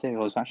laserboard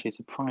material is actually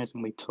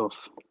surprisingly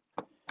tough.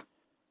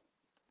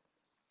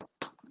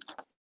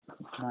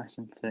 It's nice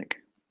and thick,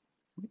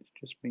 which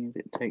just means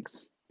it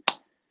takes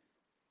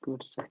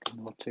good second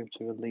or two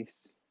to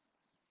release,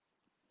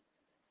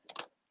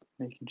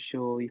 making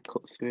sure you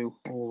cut through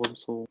all the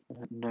little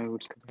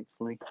nodes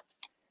completely.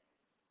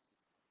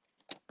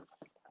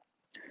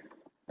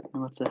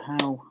 No matter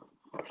how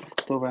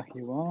thorough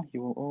you are,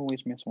 you will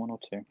always miss one or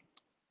two.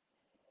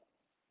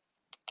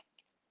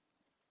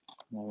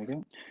 There we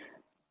go.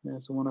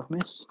 There's the one I've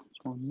missed. There's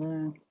one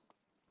there.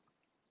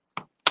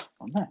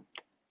 One there.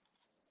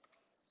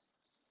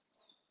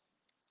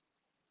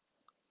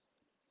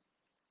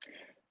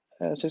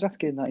 So he's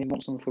asking that he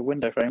wants them for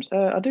window frames.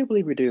 I do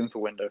believe we do them for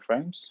window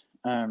frames.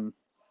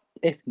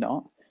 If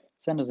not,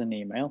 send us an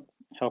email,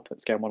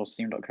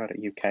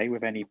 help@ScaleModelScene.co.uk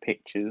with any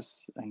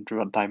pictures and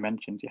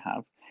dimensions you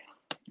have.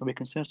 And we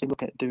can certainly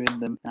look at doing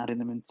them, adding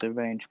them into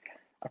range.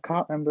 I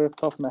can't remember off the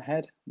top of my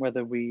head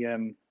whether we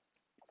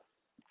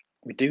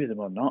do them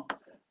or not.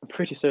 I'm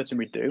pretty certain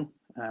we do,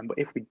 but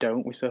if we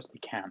don't, we certainly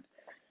can.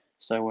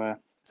 So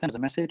send us a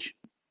message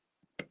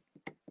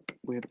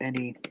with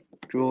any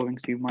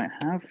drawings you might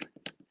have,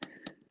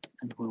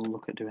 and we'll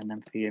look at doing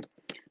them for you.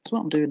 So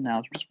what I'm doing now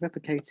is just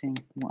replicating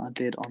what I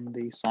did on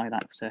the side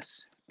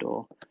access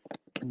door,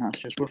 and that's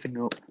just roughing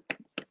up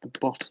the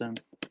bottom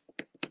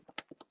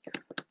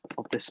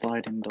of this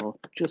sliding door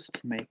just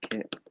to make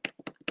it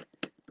a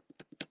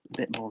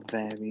bit more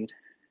varied.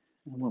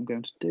 And what I'm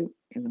going to do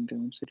is I'm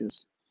going to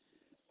just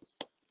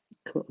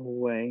cut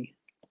away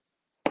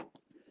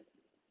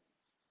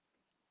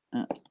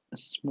at a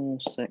small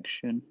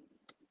section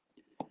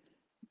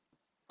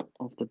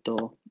of the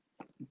door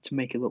to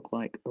make it look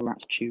like a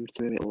rat's chewed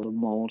through it or the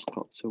mold's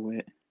got to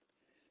it.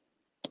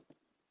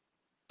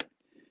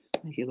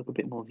 Make it look a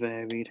bit more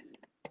varied.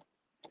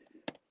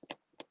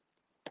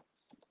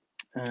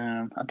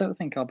 I don't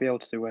think I'll be able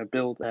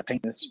to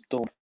paint this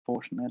door,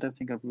 unfortunately. I don't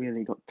think I've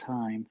really got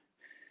time.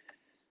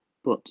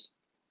 But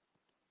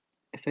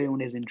if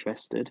anyone is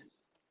interested,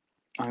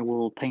 I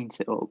will paint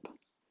it up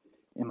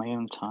in my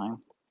own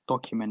time,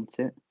 document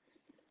it,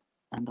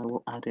 and I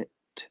will add it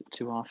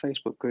to our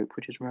Facebook group,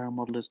 which is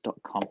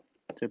raremodelers.com,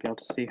 to be able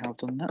to see how I've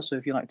done that. So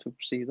if you'd like to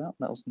see that,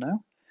 let us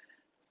know.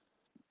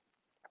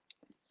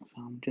 So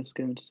I'm just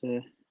going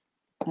to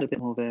add a bit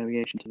more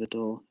variation to the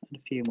door and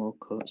a few more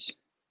cuts.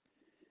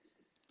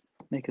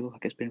 Make it look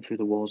like it's been through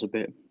the walls a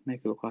bit.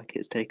 Make it look like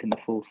it's taken the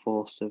full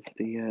force of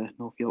the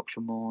North Yorkshire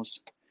moors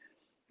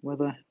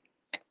weather.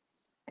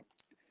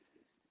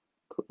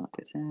 Cut that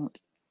bit out.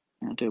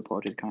 I do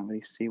apologise, I can't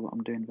really see what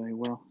I'm doing very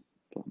well,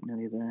 but I'm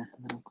nearly there,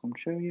 and then I'll come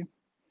show you.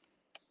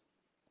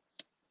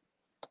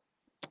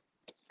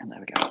 And there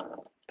we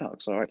go. That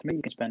looks alright to me.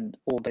 You can spend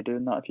all day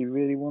doing that if you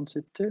really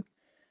wanted to.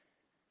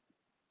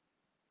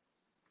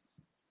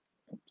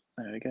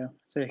 There we go.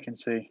 So you can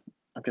see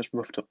I've just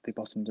roughed up the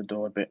bottom of the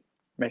door a bit,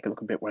 make it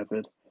look a bit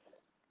weathered.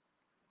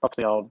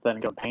 Obviously I'll then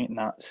go paint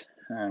that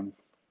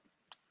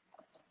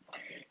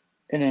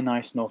in a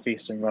nice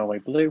Northeastern Railway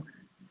blue,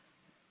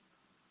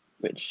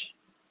 which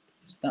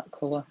is that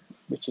colour,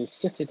 which is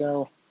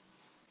Citadel.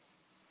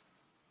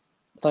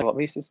 I'll tell you what,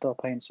 these Citadel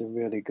paints are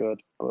really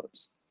good,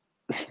 but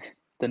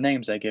the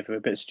names they give are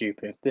a bit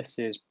stupid. This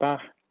is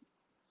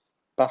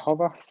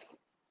Bahorath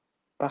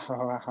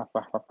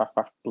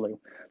blue.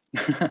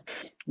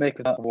 Make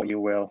of that what you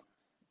will.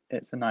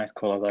 It's a nice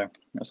colour though.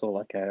 That's all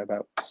I care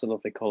about. It's a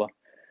lovely colour.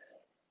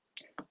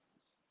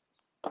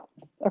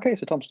 Okay,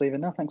 so Tom's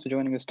leaving now. Thanks for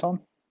joining us,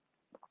 Tom.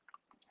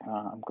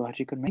 I'm glad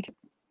you could make it.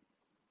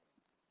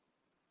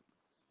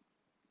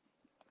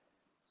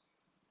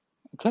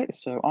 Okay,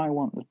 so I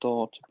want the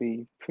door to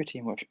be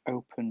pretty much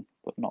open,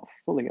 but not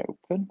fully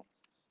open.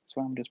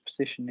 So I'm just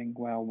positioning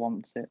where I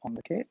want it on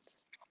the kit.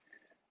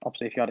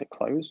 Obviously, if you had it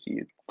closed,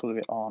 you'd glue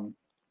it on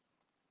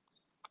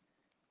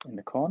in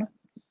the corner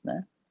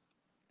there.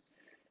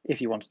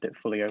 If you wanted it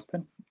fully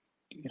open,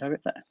 you'd have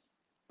it there.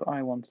 But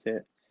I want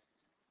it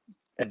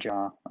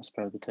ajar, I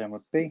suppose the term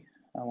would be.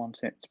 I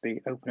want it to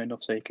be open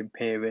enough so you can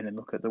peer in and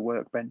look at the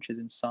workbenches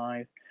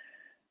inside.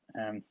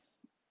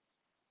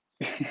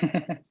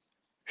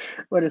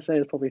 What I say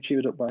is probably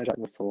chewed up by Jack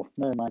Russell.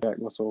 No, my Jack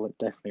Russell, it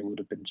definitely would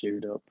have been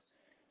chewed up.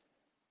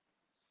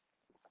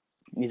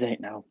 He's 8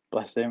 now,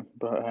 bless him,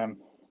 but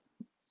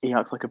he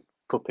acts like a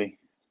puppy,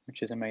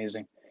 which is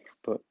amazing.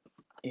 But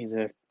he's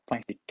a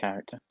feisty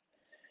character.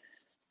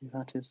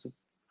 That is the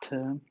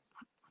term.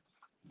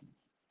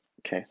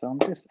 Okay, so I'm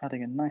just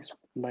adding a nice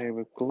layer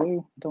of glue.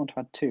 I don't want to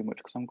add too much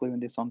because I'm gluing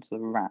this onto the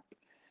wrap.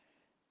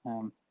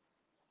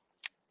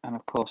 And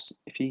of course,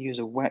 if you use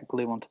a wet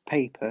glue onto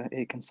paper,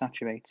 it can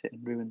saturate it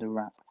and ruin the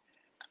wrap.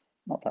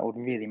 Not that would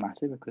really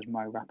matter because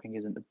my wrapping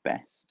isn't the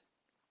best.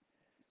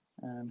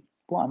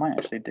 What I might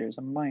actually do is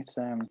I might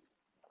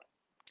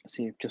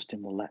see if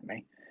Justin will let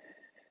me.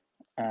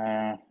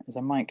 Is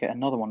I might get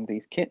another one of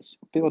these kits,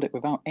 build it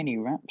without any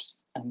wraps,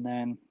 and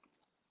then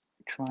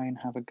try and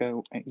have a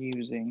go at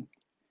using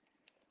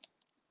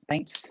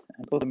paints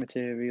and other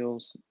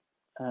materials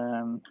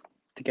to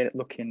get it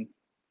looking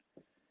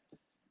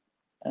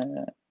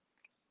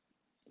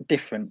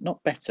different,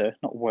 not better,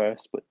 not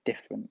worse, but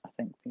different. I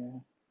think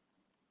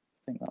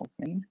that would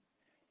mean.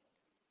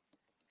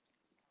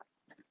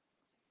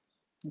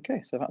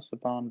 Okay, so that's the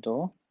barn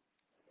door.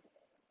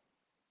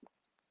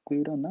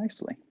 glued on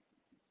nicely.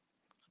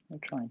 I'll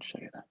try and show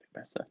you that a bit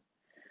better.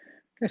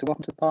 Okay, so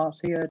welcome to the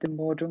party,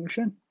 Dimore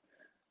Junction.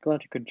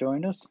 Glad you could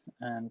join us,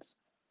 and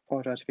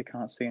apologise if you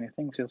can't see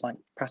anything. It feels like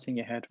patting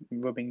your head,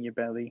 rubbing your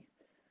belly,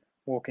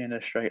 walking in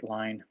a straight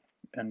line,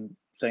 and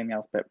saying the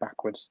alphabet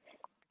backwards,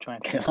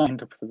 trying to get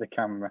lined up for the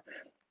camera.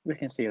 We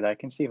can see there. You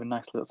can see the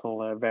nice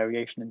little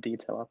variation in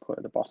detail I put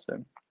at the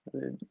bottom.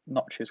 The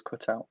notches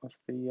cut out of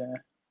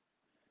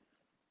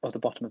the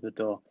bottom of the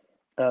door.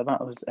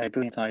 That was a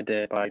brilliant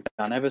idea by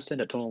Dan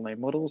Everson at Tunnel Lane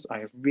Models.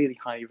 I really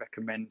highly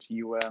recommend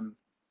you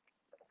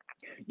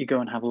you go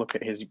and have a look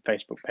at his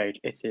Facebook page.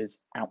 It is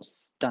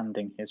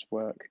outstanding, his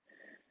work.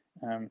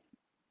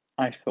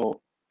 I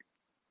thought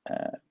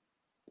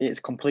it's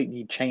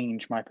completely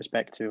changed my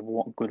perspective of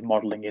what good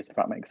modelling is, if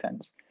that makes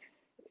sense.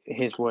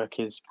 His work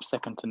is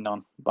second to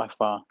none by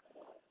far.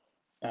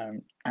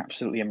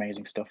 Absolutely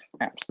amazing stuff.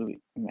 Absolutely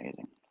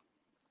amazing.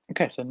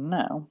 Okay, so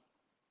now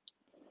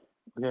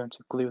we're going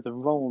to glue the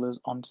rollers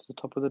onto the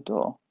top of the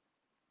door.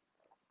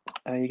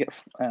 You get.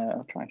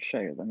 I'll try and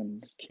show you them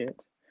in the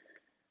kit.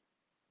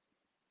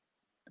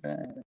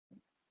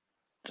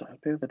 So a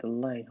bit of a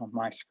delay on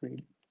my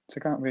screen, so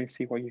I can't really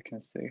see what you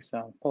can see. So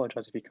I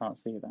apologise if you can't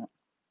see that.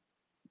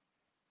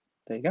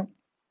 There you go.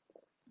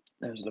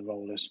 Those are the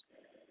rollers.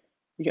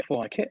 You get 4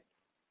 in a kit.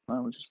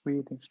 I'll just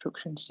read the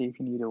instructions, see if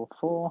you need all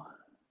 4.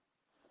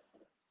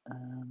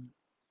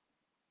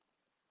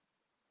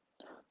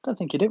 Don't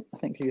think you do. I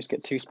think you just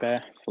get 2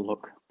 spare for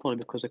luck, probably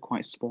because they're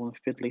quite small and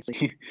fiddly, so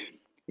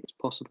it's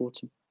possible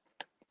to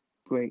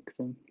break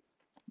them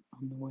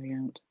on the way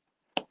out.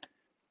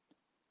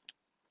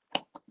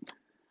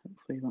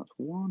 Hopefully that's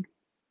 1.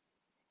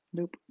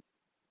 Nope.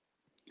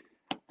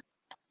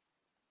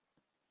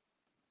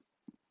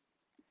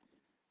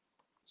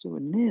 So we're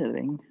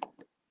nearing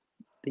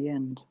the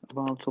end of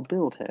our little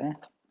build here.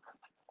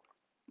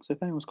 So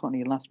if anyone's got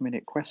any last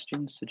minute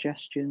questions,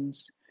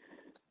 suggestions,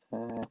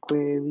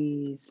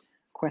 queries,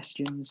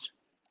 questions,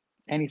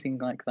 anything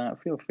like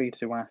that, feel free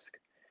to ask,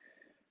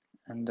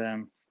 and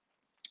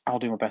I'll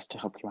do my best to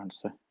help you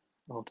answer,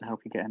 or to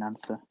help you get an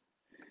answer.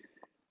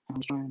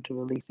 I'm trying to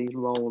release these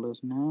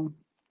rollers now.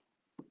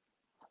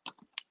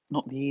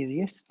 Not the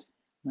easiest.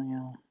 They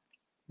are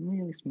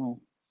really small.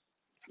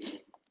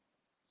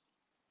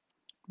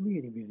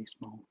 Really, really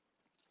small.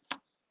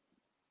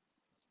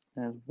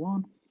 There's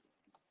 1.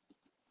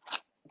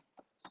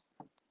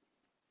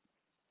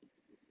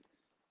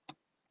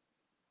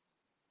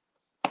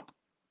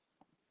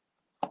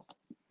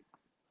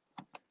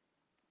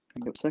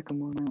 Bring the second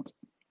one out.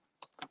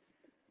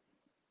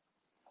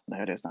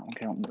 There it is, that one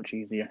came out much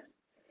easier.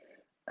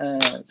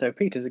 So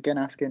Peter's again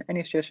asking,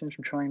 any suggestions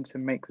from trying to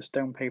make the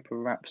stone paper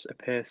wraps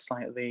appear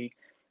slightly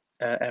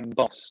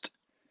embossed?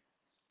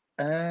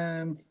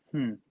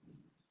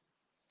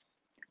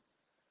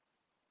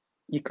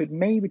 You could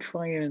maybe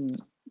try and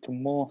do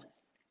more.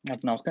 I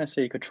don't know, I was going to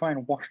say you could try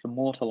and wash the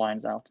mortar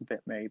lines out a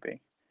bit,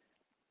 maybe.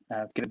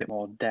 Give it a bit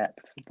more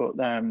depth. But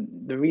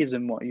the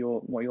reason what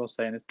you're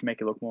saying is to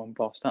make it look more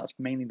embossed. That's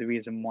mainly the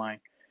reason why,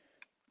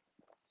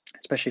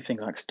 especially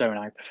things like stone,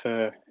 I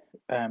prefer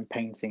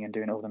painting and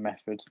doing other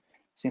methods,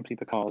 simply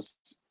because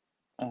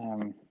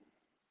I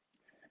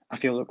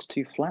feel it looks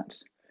too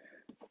flat.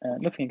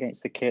 Nothing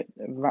against the kit.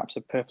 Wraps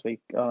are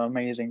perfectly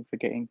amazing for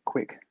getting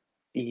quick,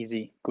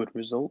 easy, good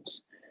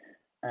results.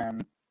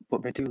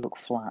 But they do look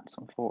flat,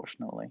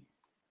 unfortunately.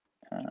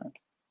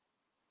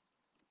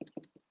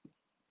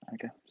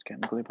 Okay, just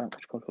getting the glue back.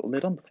 Just got to put a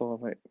lid on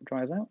before it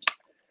dries out.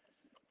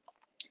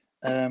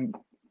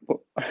 But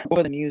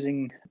other than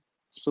using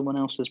someone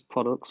else's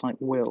products like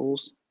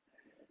Will's,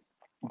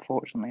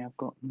 unfortunately, I've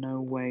got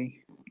no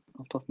way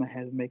off the top of my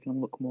head of making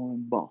them look more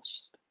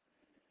embossed.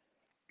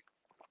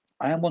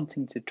 I am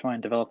wanting to try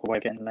and develop a way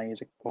of getting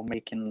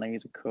making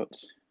laser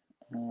cuts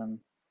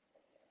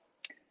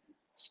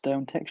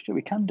stone texture.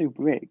 We can do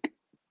brick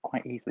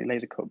quite easily,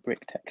 laser cut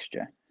brick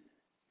texture.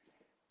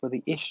 But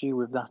the issue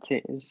with that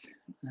is,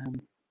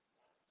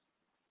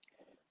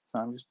 so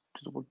I'm just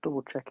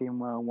double checking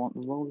where I want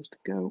the rollers to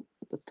go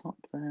at the top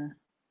there.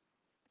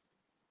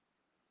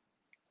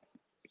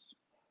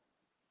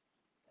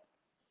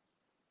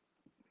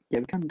 Yeah,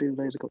 we can do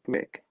laser cut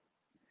brick.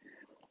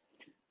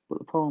 But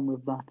the problem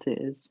with that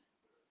is,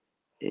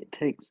 it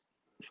takes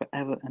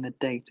forever and a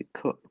day to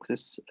cut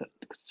because there's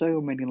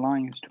so many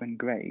lines to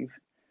engrave.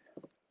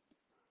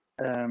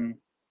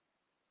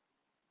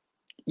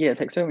 Yeah, it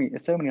takes so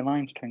many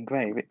lines to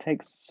engrave. It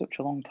takes such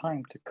a long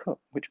time to cut,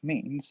 which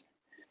means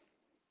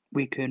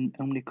we can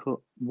only cut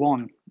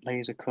 1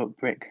 laser cut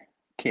brick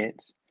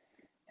kit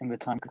in the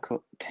time to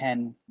cut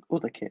 10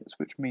 other kits,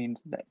 which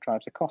means that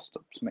drives the cost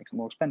up, so it makes it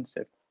more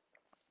expensive.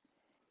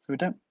 So we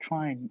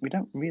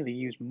don't really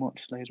use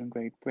much laser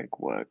engraved brick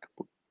work,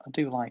 but I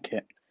do like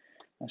it.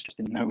 That's just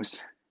in nose.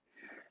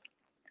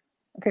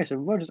 Okay, so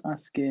Roger's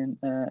asking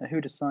who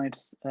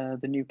decides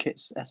the new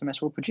kits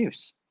SMS will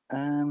produce.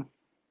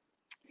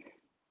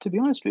 To be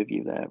honest with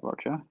you there,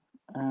 Roger,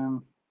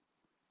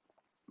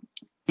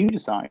 you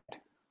decide.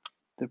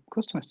 The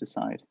customers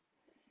decide.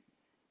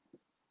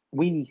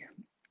 We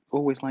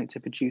always like to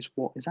produce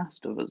what is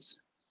asked of us.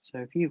 So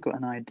if you've got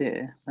an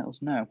idea, let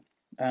us know.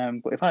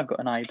 But if I've got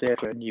an idea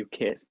for a new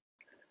kit,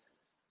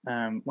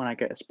 when I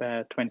get a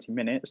spare 20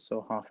 minutes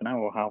or half an hour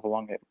or however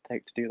long it would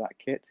take to do that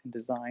kit in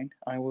design,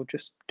 I will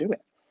just do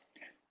it.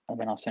 And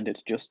then I'll send it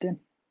to Justin,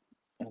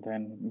 and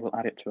then we'll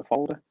add it to a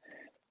folder.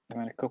 And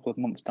then a couple of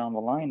months down the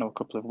line, or a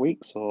couple of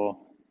weeks, or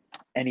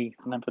any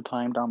length of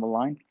time down the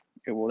line,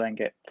 it will then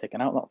get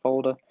taken out of that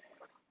folder,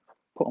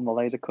 put on the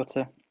laser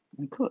cutter,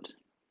 and cut.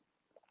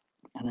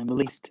 And then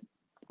released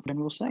for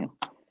general sale.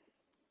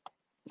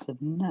 So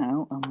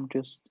now I'll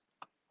just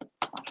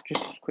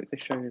quickly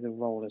show you the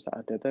rollers that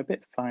I did. They're a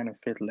bit fine and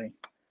fiddly.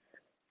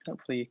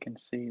 Hopefully you can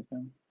see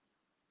them.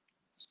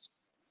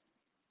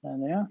 There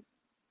they are.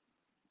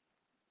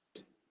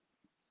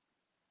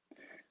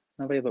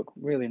 Now they look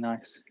really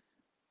nice.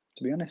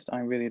 To be honest, I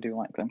really do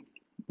like them.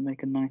 They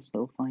make a nice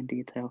little fine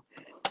detail.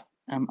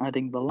 I'm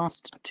adding the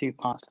last two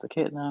parts of the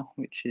kit now,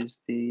 which is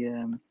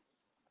the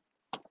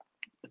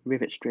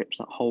rivet strips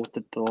that hold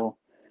the door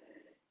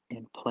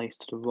in place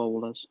to the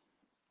rollers.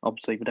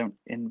 Obviously, they don't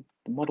in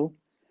the model,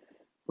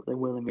 but they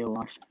will in real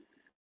life.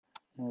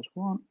 There's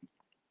one.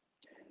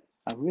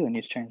 I really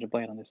need to change the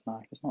blade on this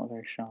knife. It's not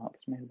very sharp.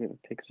 It's made a bit of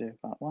a pig's ear,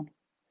 that one.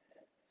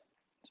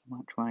 So I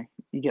might try.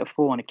 You get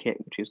 4 on a kit,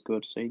 which is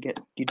good. So you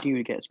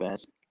do get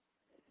spares.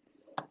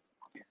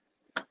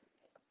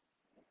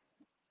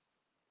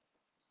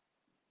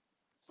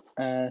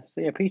 So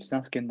yeah, Peter's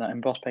asking that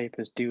embossed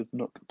papers do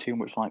look too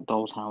much like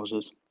dolls'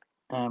 houses.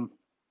 The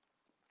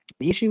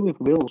issue with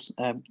Will's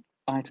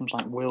items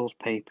like Will's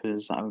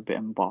papers that are a bit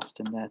embossed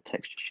in their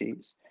texture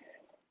sheets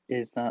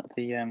is that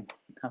the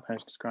how can I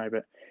describe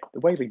it? The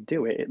way we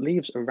do it, it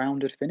leaves a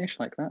rounded finish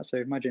like that. So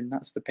imagine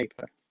that's the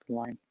paper,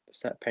 the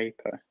set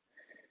paper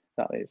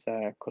that is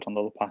cut on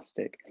the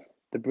plastic.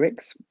 The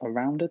bricks are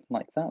rounded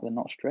like that; they're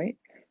not straight.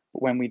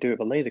 But when we do it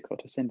with a laser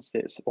cutter, since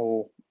it's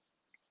done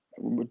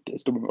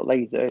with a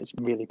laser, it's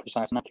really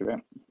precise and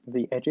accurate.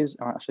 The edges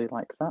are actually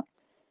like that.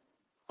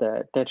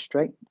 They're dead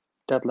straight,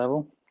 dead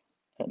level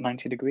at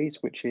 90 degrees,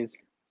 which is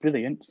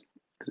brilliant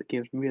because it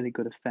gives really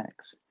good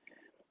effects.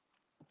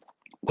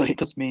 But it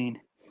does mean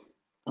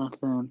that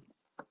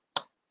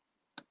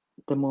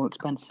they're more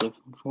expensive,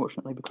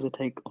 unfortunately, because they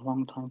take a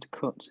long time to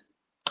cut.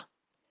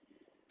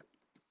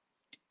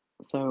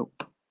 So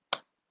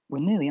we're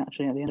nearly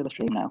actually at the end of the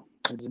stream now,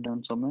 ladies and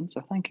gentlemen.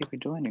 So thank you for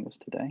joining us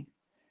today.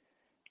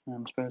 I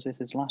suppose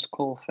this is last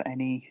call for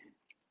any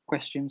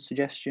questions,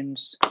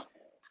 suggestions,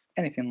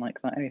 anything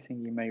like that, anything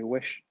you may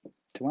wish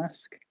to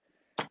ask.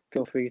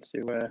 Feel free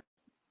to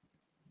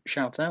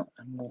shout out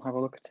and we'll have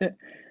a look at it.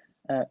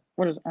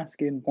 What is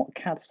asking, what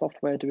CAD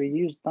software do we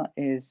use? That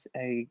is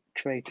a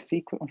trade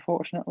secret,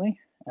 unfortunately.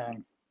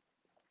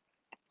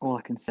 All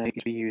I can say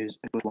is we use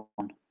a good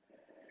one,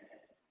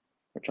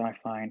 which I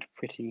find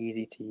pretty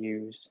easy to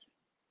use.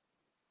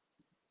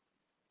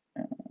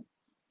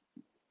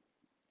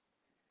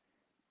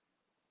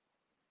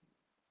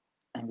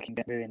 And we can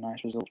get really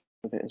nice results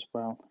with it as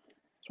well.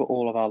 It's what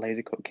all of our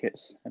laser cut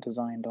kits are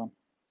designed on.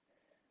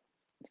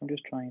 So I'm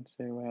just trying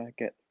to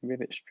get the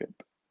rivet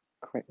strip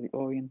correctly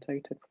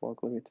orientated before I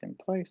glue it in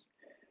place.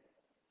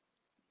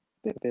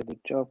 Bit of a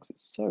job because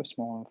it's so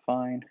small and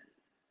fine.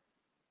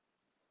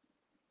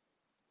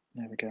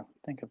 There we go. I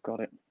think I've got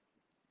it.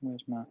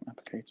 Where's my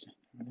applicator?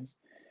 There it is.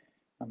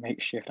 A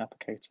makeshift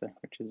applicator,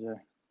 which is a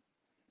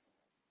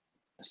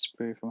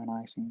sprue from an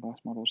icing glass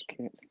models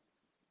kit.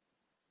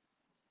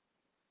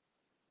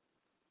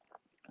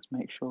 Let's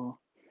make sure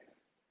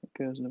it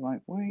goes the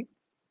right way.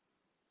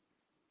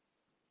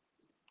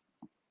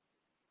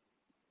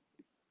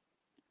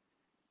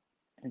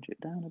 Edge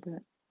it down a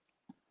bit,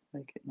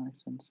 make it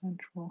nice and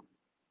central.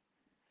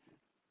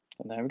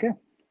 And there we go.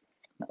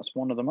 That's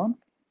one of them on.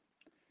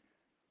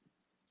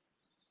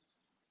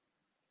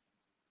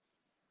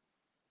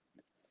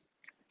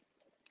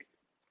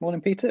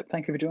 Morning, Peter.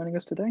 Thank you for joining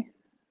us today.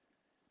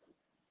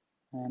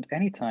 And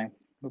anytime,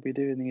 we'll be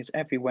doing these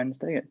every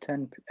Wednesday at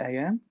 10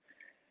 AM.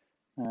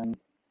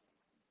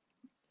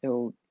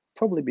 It'll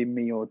probably be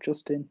me or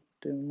Justin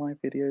doing live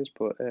videos,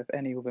 but if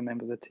any other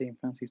member of the team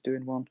fancies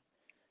doing one,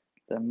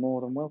 they're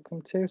more than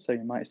welcome to. So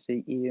you might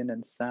see Ian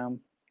and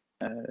Sam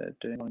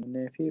doing one in the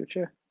near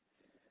future.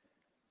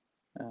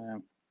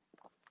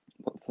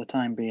 But for the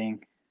time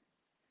being,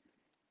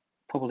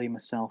 probably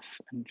myself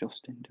and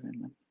Justin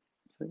doing them.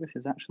 So this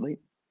is actually,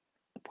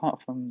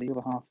 apart from the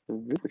other half of the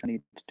roof, which I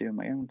need to do in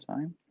my own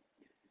time,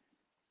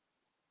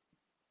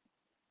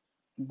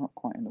 not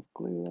quite enough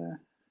glue there.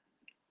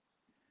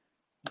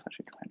 It's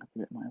actually clean up a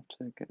bit, might have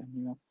to get a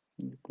new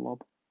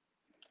blob.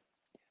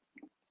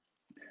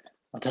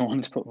 I don't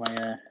want to put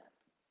my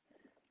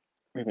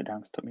rivet down,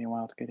 'cause it took me a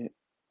while to get it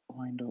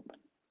lined up.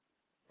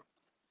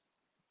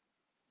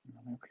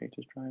 My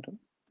applicator's dried up,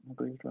 my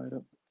glue's dried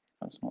up.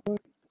 That's not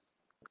good.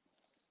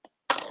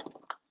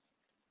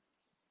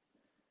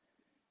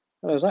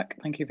 Hello, Zach.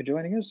 Thank you for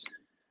joining us.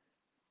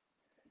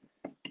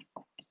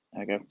 There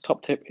we go.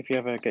 Top tip, if you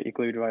ever get your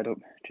glue dried up,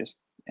 just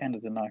end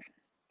of the knife.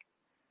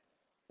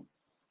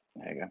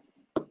 There you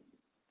go.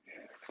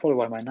 probably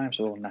why my knives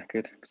are all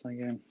knackered, because I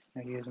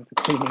use them for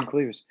cleaning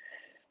glues.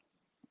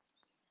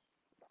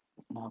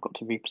 Now I've got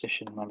to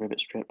reposition my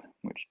rivet strip,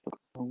 which took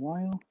a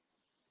while.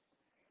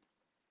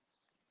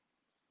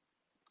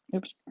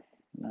 Oops,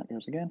 that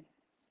goes again.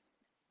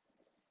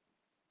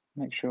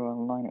 Make sure I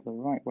line it the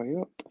right way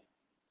up.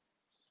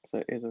 So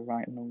it is a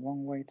right and a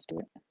wrong way to do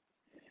it.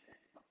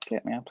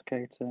 Get my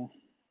applicator.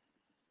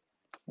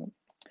 Oh,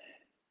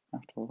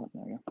 after all that,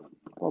 there we go.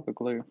 Blob of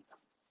glue.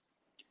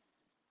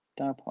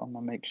 Dab on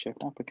my makeshift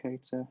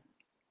applicator.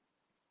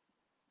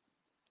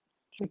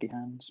 Shaky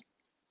hands.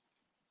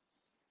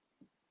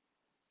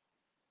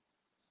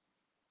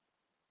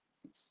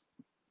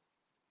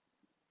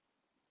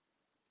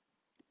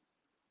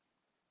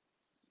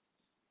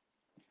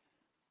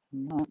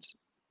 And that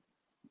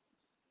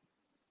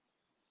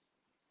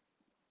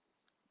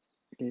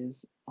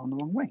is on the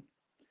wrong way.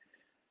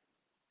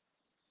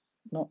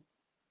 Not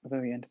a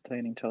very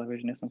entertaining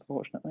televisionist,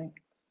 unfortunately.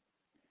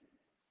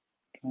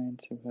 Trying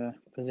to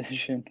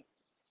position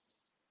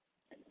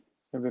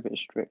a rivet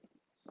strip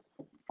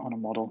on a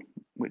model,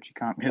 which you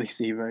can't really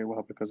see very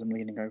well because I'm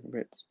leaning over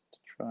it to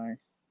try and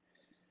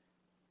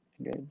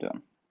get it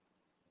done.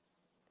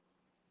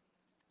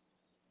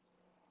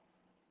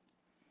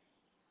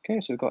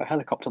 Okay, so we've got a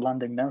helicopter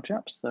landing now,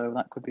 chaps, so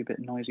that could be a bit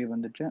noisier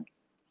than the jet.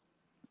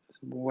 It's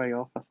way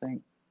off, I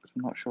think.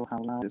 I'm not sure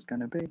how loud it's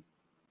going to be.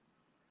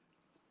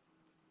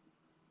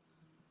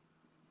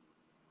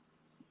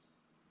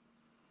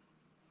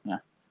 Yeah,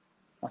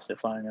 that's it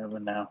flying over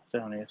now.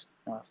 It's only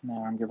that's an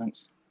air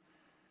ambulance.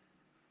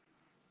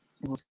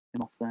 We'll take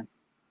them off then.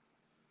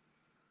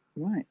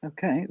 Right,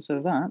 okay,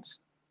 so that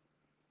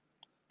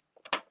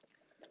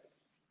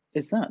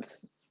is that.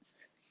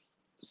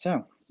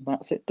 So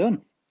that's it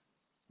done,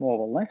 more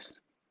or less.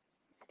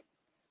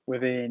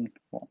 Within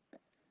what,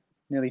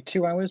 nearly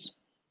 2 hours.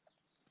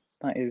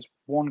 That is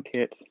one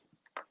kit,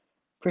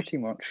 pretty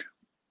much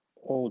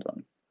all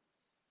done.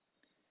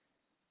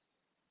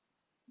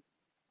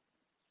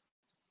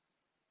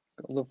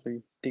 Got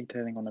lovely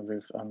detailing on the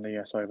roof and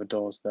the sorry, the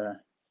doors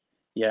there.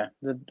 Yeah,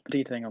 the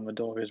detailing on the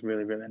door is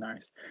really, really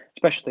nice,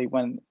 especially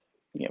when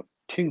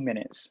 2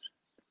 minutes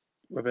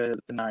with the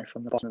knife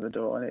on the bottom of the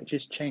door, and it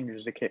just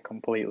changes the kit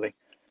completely.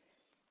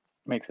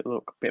 Makes it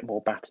look a bit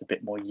more battered, a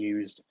bit more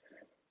used.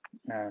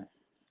 I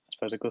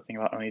suppose a good thing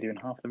about only doing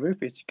half the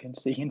roof is you can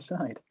see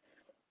inside.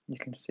 You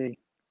can see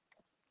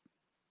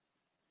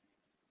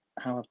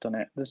how I've done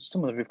it.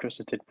 Some of the roof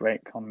trusses did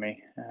break on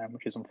me,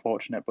 which is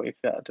unfortunate. But if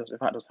that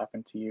does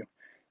happen to you,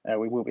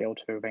 we will be able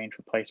to arrange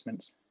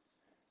replacements.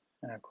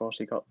 Of course,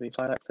 you got the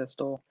side access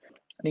door.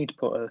 I need to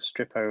put a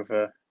strip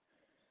over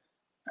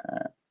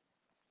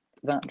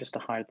that just to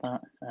hide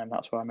that, and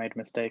that's where I made a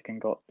mistake and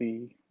got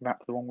the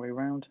wrap the wrong way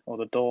around, or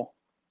the door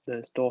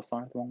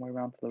side the wrong way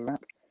around for the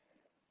wrap.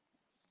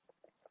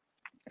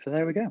 So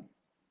there we go.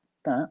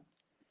 That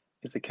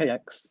is the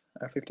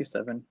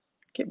KX057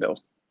 kit build.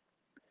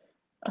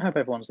 I hope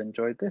everyone's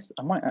enjoyed this.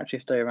 I might actually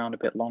stay around a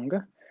bit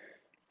longer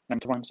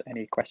to answer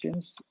any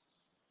questions,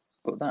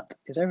 but that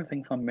is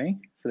everything from me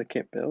for the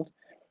kit build.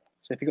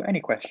 So if you've got any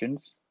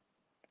questions,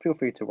 feel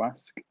free to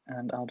ask,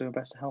 and I'll do my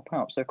best to help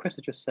out. So Chris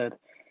has just said,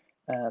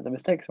 the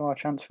mistakes are a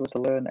chance for us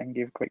to learn and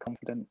give great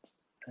confidence.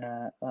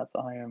 That's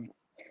I am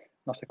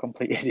not a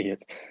complete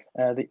idiot.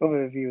 The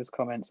other viewers'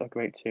 comments are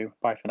great too.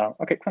 Bye for now.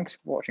 Okay, thanks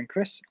for watching,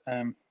 Chris.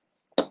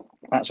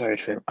 That's very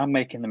true. I'm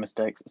making the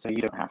mistakes, so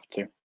you don't have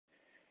to.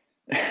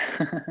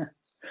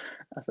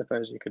 I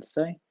suppose you could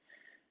say.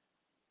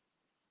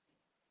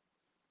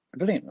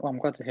 Brilliant. Well, I'm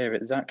glad to hear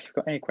it. Zach, if you've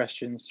got any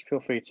questions, feel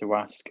free to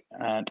ask.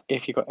 And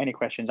if you've got any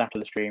questions after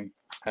the stream,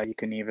 you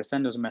can either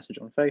send us a message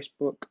on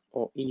Facebook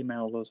or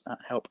email us at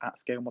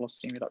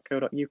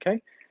help@ScaleModelScenery.co.uk.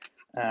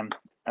 And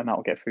that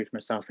will get through to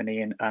myself and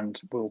Ian, and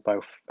we'll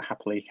both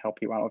happily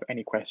help you out with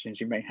any questions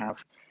you may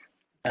have.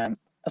 I'd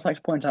like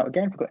to point out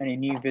again, if we've got any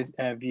new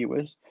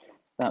viewers,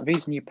 that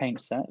these new paint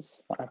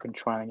sets that I've been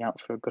trying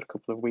out for a good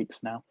couple of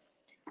weeks now,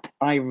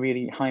 I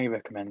really highly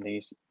recommend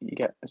these.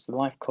 It's the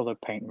Life Color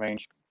paint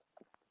range.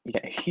 You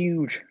get a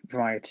huge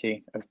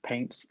variety of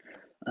paints.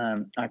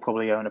 I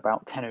probably own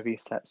about 10 of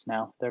these sets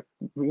now. They're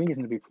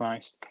reasonably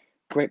priced.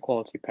 Great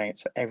quality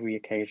paints for every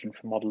occasion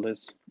for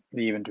modelers.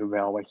 They even do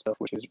railway stuff,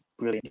 which is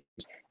brilliant.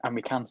 And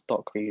we can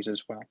stock these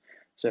as well.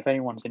 So if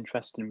anyone's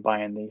interested in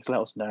buying these, let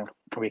us know.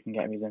 We can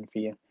get these in for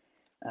you.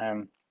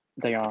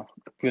 They are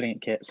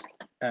brilliant kits,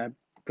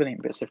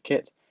 brilliant bits of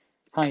kit.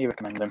 Highly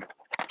recommend them.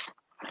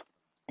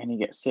 And you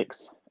get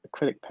 6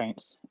 acrylic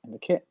paints in the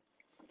kit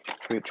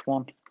for each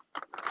one.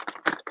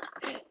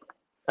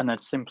 And they're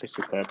simply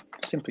superb.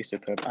 Simply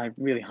superb. I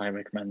really highly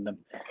recommend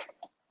them.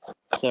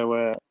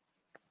 So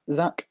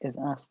Zach is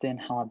asked in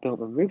how I built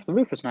the roof. The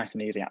roof was nice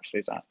and easy,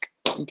 actually, Zach.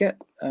 You get,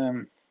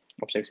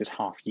 obviously this is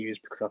half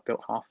used because I've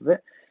built half of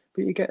it,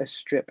 but you get a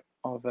strip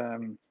of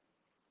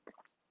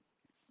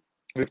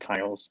roof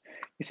tiles.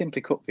 You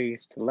simply cut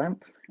these to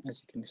length,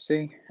 as you can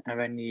see, and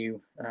then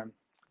you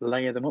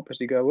layer them up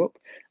as you go up,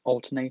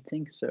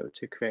 alternating, so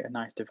to create a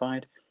nice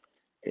divide.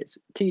 It's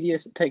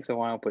tedious, it takes a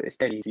while, but it's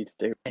dead easy to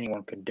do.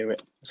 Anyone can do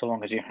it, so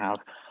long as you have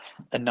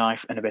a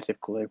knife and a bit of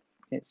glue.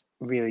 It's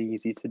really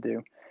easy to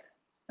do.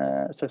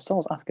 So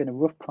Sol's asking a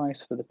rough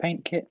price for the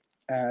paint kit.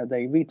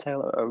 They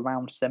retail at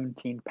around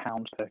 £17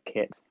 per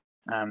kit.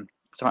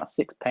 So that's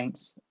 6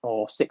 paints,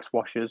 or 6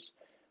 washers,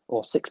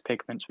 or 6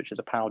 pigments, which is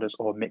a powders,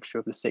 or a mixture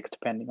of the 6,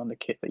 depending on the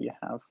kit that you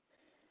have.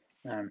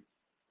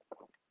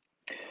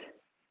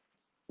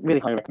 Really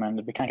highly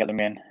recommended. We can get them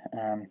in.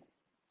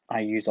 I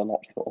use a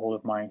lot for all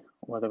of my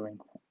weathering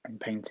and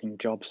painting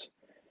jobs.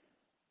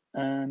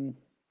 So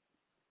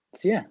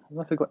yeah,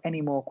 if we've got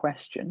any more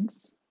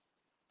questions,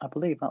 I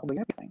believe that'll be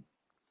everything.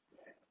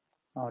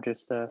 I'll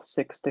just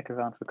stick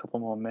around for a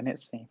couple more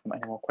minutes, see if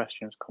any more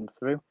questions come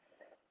through.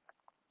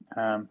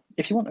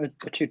 If you want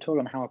a tutorial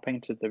on how I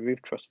painted the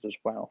roof trusses as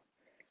well,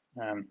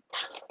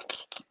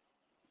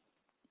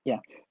 yeah,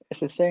 it's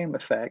the same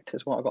effect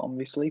as what I got on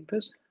the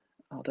sleepers.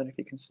 I don't know if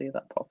you can see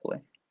that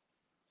properly.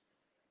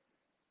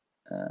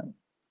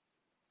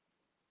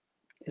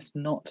 It's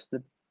not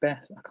the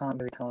best. I can't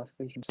really tell if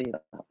you can see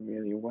that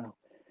really well.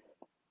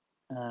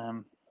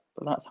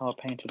 But that's how I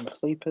painted my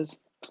sleepers.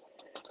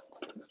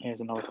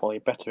 Here's another probably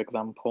better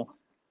example.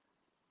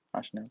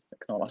 Actually,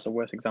 no, that's a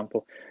worse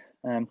example.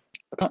 I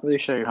can't really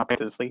show you how I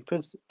painted the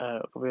sleepers.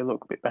 Probably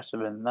look a bit better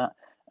than that,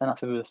 and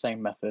that's with the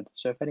same method.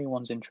 So if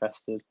anyone's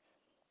interested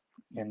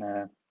in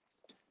a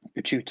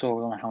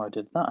tutorial on how I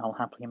did that, I'll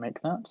happily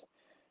make that.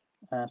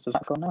 So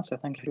Zach's gone now, so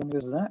thank you for joining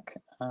us, Zach,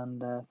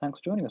 and thanks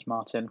for joining us,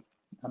 Martin.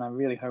 And I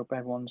really hope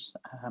everyone's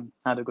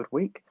had a good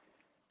week,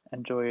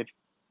 enjoyed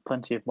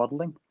plenty of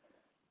modelling.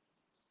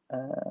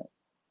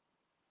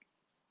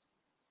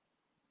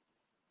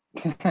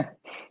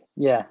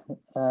 Yeah,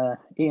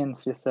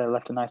 Ian's just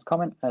left a nice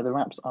comment. The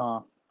wraps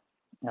are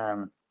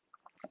a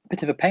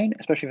bit of a pain,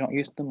 especially if you're not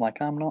used to them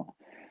like I'm not.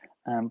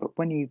 But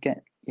when you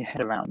get your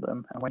head around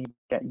them and when you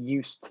get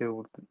used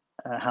to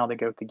how they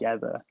go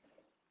together,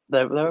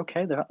 they're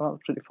okay. They're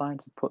absolutely fine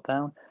to put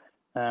down.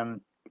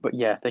 But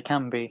yeah, they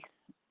can be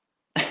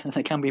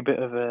they can be a bit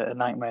of a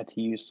nightmare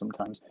to use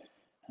sometimes.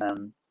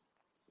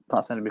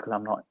 That's only because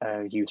I'm not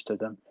used to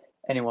them.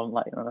 Anyone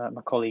like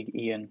my colleague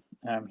Ian,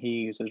 he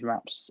uses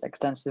wraps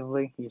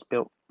extensively. He's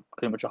built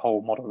pretty much a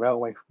whole model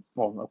railway,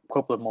 well, a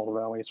couple of model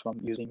railways from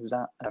using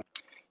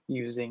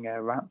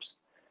wraps.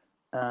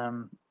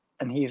 And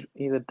he's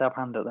a dab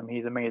hand at them.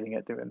 He's amazing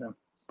at doing them.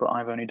 But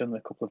I've only done them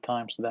a couple of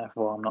times, so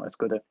therefore I'm not as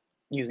good at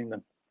using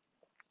them.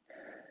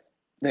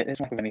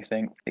 It's not with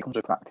anything. It comes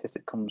with practice.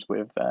 It comes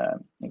with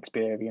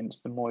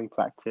experience. The more you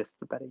practice,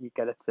 the better you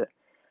get at it.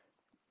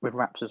 With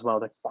wraps as well,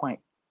 they're quite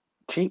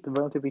cheap,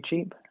 relatively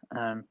cheap,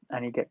 and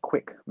you get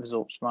quick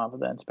results rather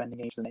than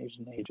spending ages and ages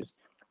and ages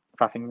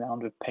faffing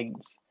around with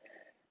paints.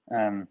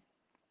 Like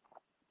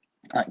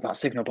that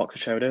signal box I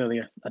showed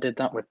earlier, I did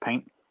that with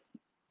paint.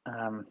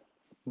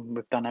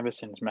 With Dan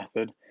Everson's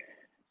method,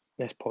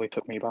 this probably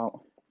took me about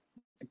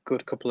a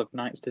good couple of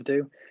nights to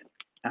do,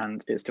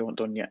 and it's still not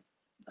done yet.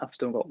 I've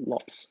still got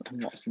lots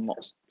and lots and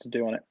lots to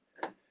do on it,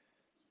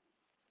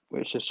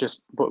 which is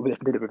just, but if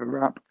I did it with a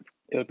wrap,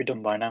 it would be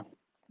done by now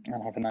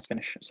and have a nice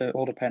finish. So it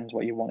all depends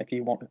what you want. If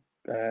you want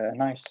a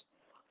nice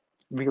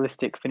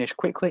realistic finish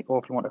quickly, or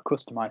if you want a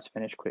customized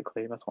finish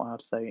quickly, that's what I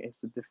would say is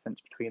the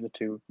difference between the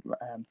two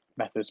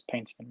methods,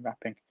 painting and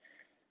wrapping.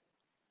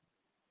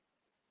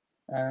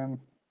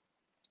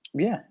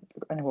 Yeah,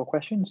 any more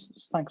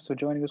questions? Thanks for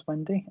joining us,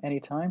 Wendy,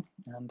 anytime.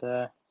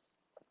 And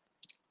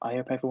I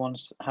hope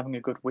everyone's having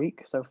a good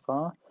week so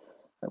far.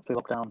 Hopefully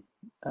lockdown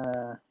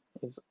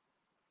is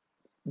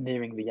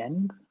nearing the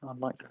end, I'd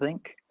like to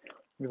think.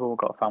 We've all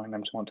got family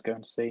members we want to go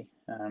and see.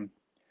 And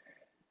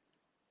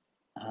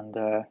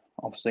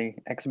obviously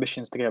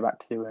exhibitions to go back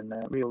to, and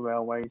real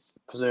railways,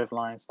 preserved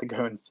lines to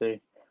go and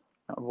see.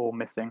 That we're all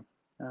missing.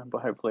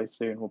 But hopefully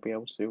soon we'll be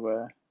able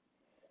to...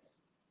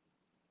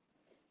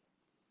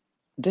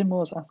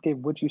 Dinmore's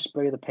asking, would you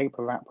spray the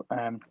paper wrap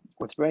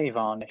with spray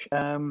varnish?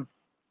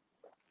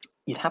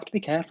 You'd have to be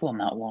careful on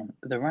that one.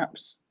 The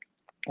wraps,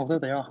 although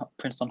they are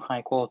printed on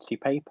high quality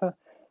paper,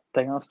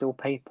 they are still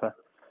paper.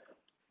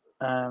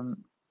 So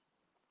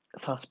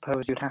I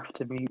suppose you'd have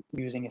to be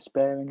using a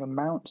sparing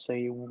amount so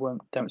you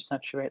don't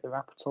saturate the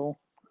wrap at all.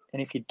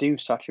 And if you do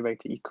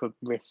saturate it, you could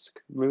risk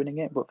ruining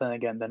it. But then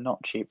again, they're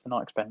not cheap, they're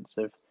not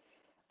expensive.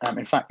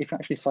 In fact, if you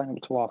actually sign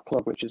up to our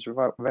club, which is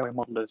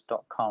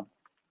RailwayModelers.com,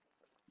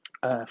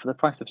 for the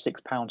price of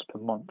 £6 per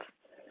month,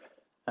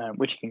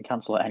 which you can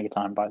cancel at any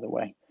time, by the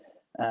way,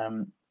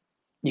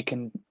 you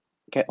can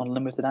get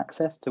unlimited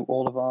access to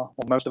all of our,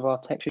 or most of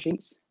our texture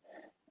sheets.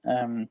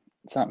 So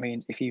that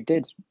means if you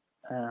did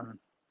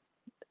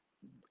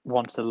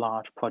want a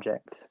large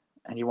project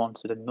and you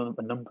wanted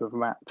a number of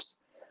wraps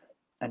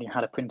and you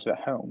had a printer at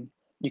home,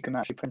 you can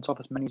actually print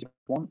off as many as you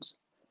want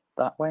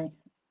that way.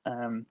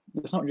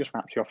 It's not just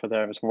wraps you offer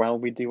there as well.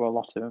 We do a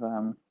lot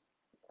of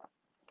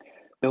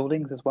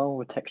buildings as well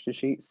with texture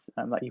sheets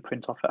that you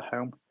print off at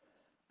home.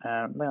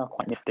 They are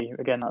quite nifty.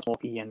 Again, that's more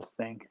Ian's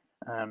thing.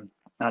 I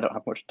don't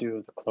have much to do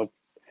with the club,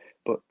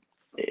 but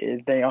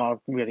they are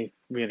really,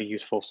 really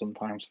useful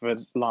sometimes for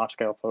large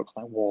scale folks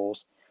like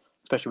walls.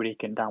 especially when you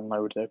can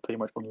download a pretty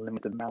much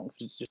unlimited amount for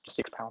just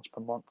 £6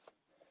 per month.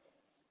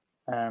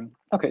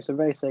 Okay, so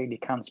they say you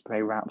can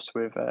spray wraps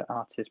with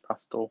artist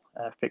pastel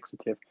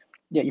fixative.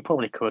 Yeah, you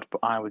probably could,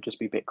 but I would just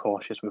be a bit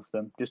cautious with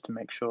them, just to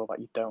make sure that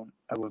you don't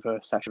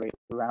over-saturate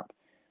the wrap.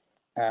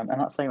 And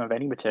that's the same with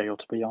any material,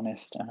 to be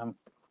honest.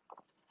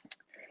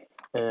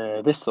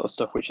 This sort of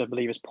stuff, which I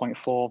believe is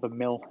 0.4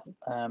 mil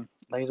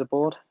laser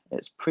board,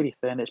 it's pretty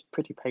thin, it's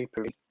pretty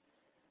papery.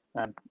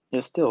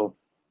 It's still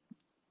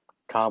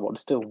cardboard,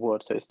 it's still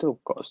wood, so it's still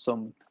got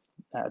some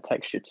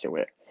texture to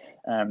it.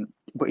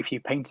 But if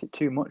you paint it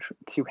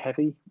too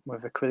heavy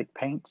with acrylic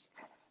paints,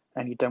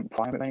 and you don't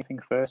prime it with anything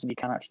first, and you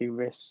can actually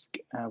risk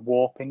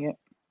warping it,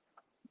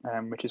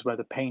 which is where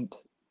the paint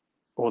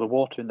or the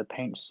water in the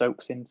paint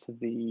soaks into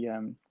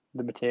the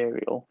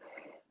material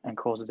and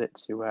causes it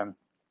to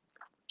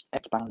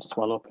expand,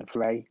 swell up, and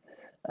fray,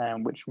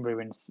 which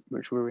ruins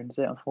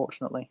it,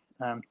 unfortunately.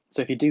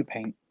 So if you do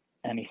paint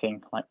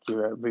anything like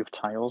your roof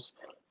tiles,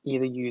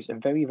 either use a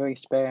very, very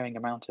sparing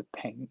amount of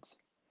paint,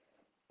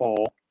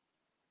 or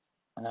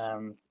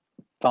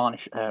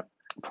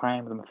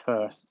prime them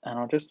first. And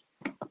I'll just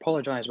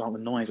apologise about the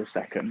noise a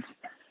second,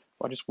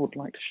 but I just would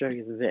like to show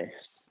you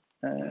this.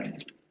 There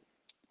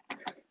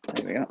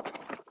we go.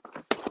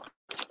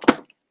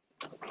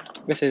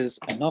 This is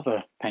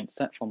another paint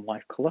set from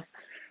Life Colour,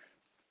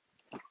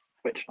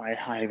 which I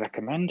highly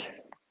recommend.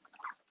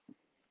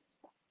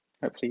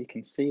 Hopefully you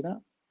can see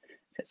that.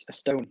 It's a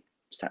stone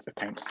set of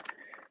paints,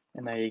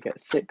 and there you get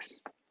 6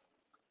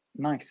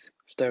 nice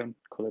stone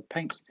coloured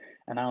paints,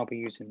 and I'll be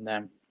using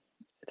them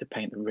to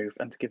paint the roof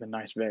and to give a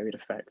nice varied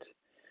effect.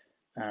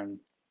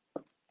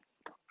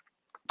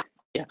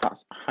 Yeah,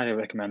 that's, I highly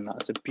recommend that.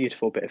 It's a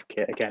beautiful bit of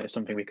kit. Again, it's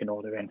something we can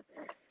order in.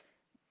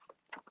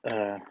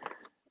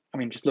 I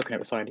mean, just looking at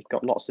the side, you've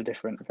got lots of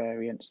different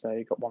variants there.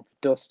 You've got one for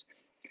dust,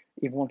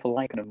 even one for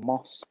lichen and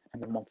moss,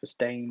 and then one for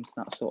stains,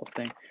 that sort of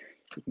thing.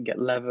 You can get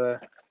leather,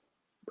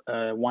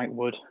 white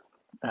wood.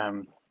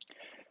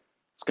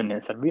 It's going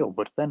to say real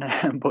wood then,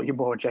 but your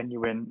more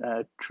genuine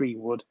tree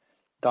wood,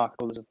 dark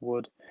colours of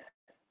wood.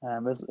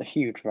 There's a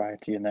huge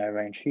variety in their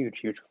range,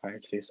 huge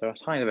variety. So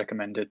it's highly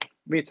recommended.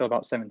 Retail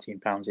about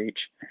 £17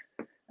 each,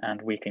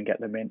 and we can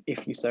get them in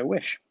if you so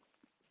wish.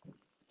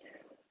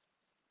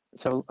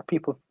 So a few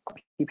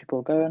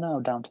people go now,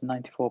 down to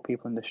 94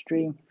 people in the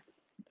stream.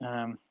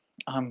 I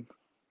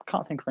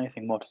can't think of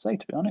anything more to say,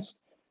 to be honest.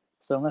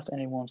 So unless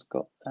anyone's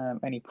got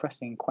any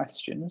pressing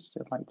questions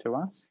they'd like to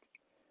ask,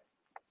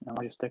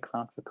 I'll just stick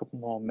around for a couple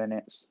more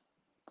minutes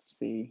to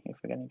see if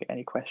we're going to get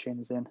any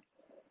questions in.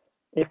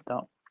 If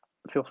not,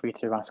 feel free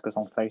to ask us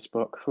on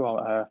Facebook through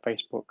our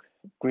Facebook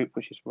group,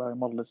 which is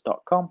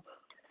RowanModelers.com.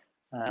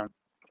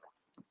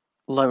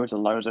 Loads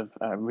of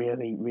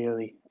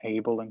really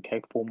able and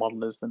capable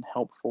modelers and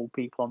helpful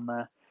people on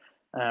there,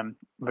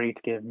 ready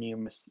to give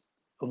numerous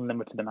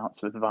unlimited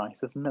amounts of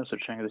advice. There's no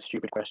such thing as a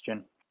stupid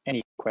question.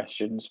 Any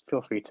questions,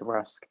 feel free to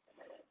ask,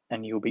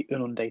 and you'll be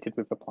inundated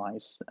with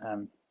replies.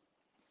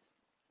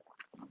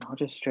 I'll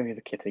just show you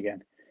the kit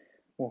again.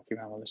 Walk you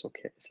around a little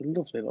kit. It's a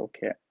lovely little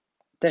kit.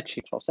 Dead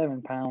cheap, for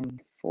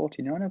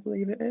 £7.49, I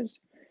believe it is.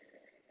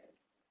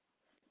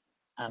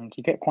 And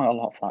you get quite a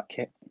lot for that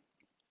kit.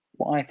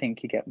 What I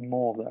think you get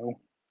more, though,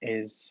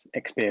 is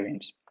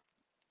experience.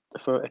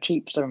 For a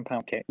cheap £7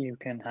 kit, you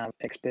can have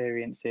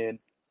experience in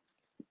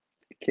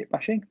kit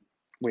bashing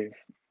with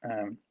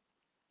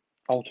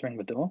altering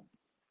the door.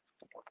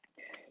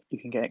 You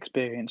can get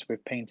experience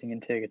with painting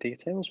interior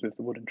details with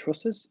the wooden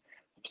trusses.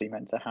 Obviously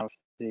meant to have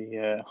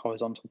the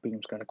horizontal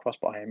beams going across,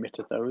 but I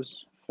omitted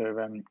those for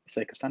the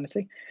sake of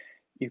sanity.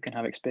 You can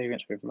have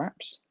experience with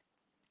wraps.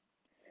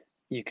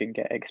 You can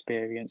get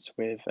experience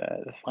with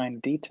the fine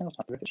details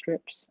like rivet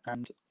strips,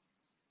 and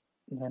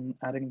then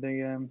adding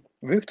the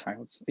roof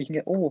tiles. You can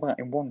get all that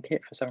in one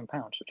kit for £7,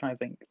 which I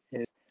think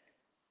is,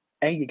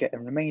 A, you get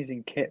an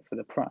amazing kit for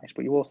the price,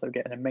 but you also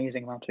get an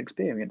amazing amount of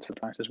experience for the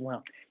price as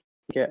well.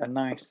 You get a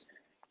nice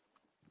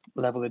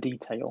level of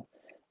detail,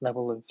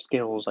 level of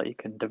skills that you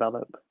can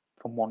develop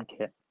from one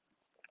kit.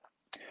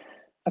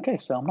 Okay,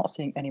 so I'm not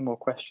seeing any more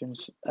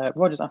questions.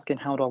 Roger's asking,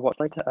 how do I watch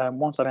later?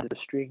 Once I've ended the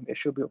stream, it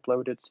should be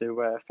uploaded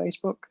to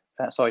Facebook,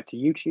 to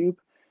YouTube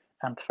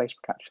and to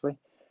Facebook, actually.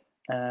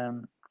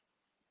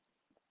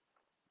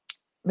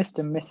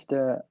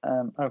 Mr.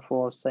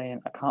 04 is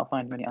saying, I can't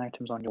find many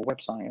items on your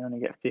website. You only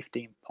get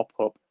 15 pop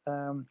up.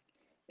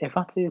 If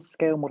that is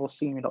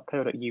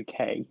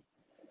ScaleModelScenery.co.uk,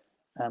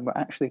 we're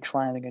actually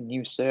trialing a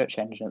new search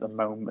engine at the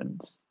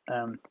moment.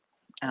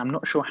 I'm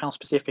not sure how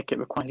specific it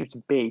requires you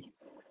to be.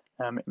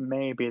 It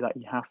may be that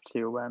you have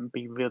to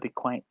be really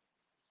quite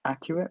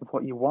accurate with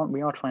what you want.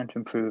 We are trying to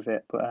improve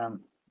it, but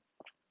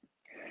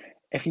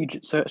if you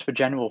search for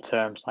general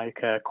terms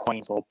like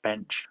coins or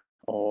bench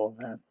or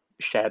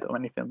shed or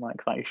anything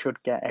like that, you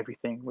should get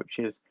everything which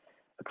is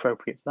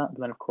appropriate to that.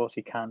 But then, of course,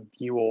 you can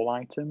view all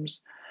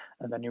items,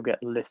 and then you'll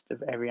get a list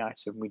of every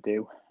item we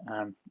do,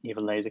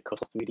 either laser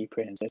cut or 3D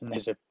printed. And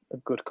there's a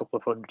good couple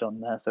of hundred on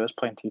there, so there's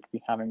plenty to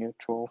be having a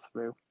trawl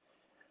through.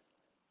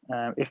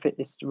 If it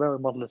is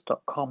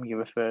RowanModelers.com you're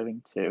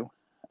referring to,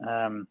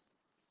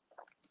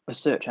 The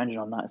search engine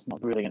on that is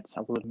not brilliant,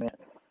 I will admit,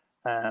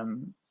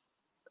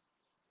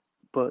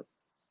 but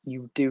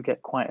you do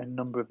get quite a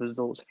number of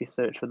results if you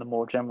search for the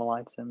more general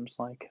items.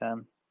 Like,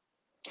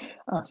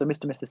 so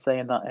Mr. Mist is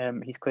saying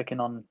that he's clicking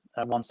on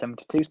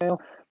 172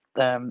 scale.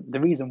 The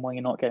reason why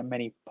you're not getting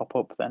many pop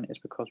up then is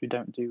because we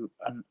don't do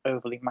an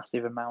overly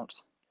massive amount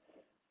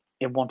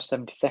in 1 to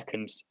 70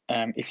 seconds.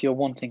 If you're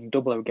wanting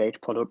double O gauge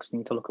products, you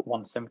need to look at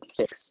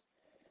 176,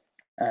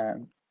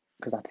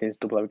 because that is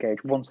double O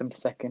gauge.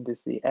 1/72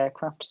 is the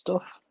aircraft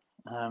stuff,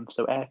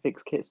 so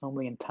airfix kits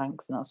normally in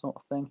tanks and that sort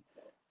of thing.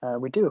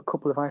 We do a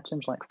couple of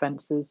items like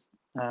fences,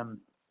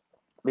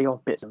 the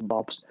odd bits and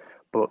bobs,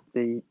 but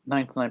the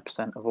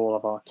 99% of all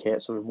of our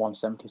kits are in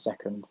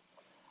 1/72.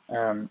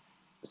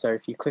 So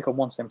if you click on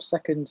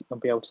 1/72, you'll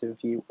be able to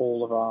view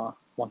all of our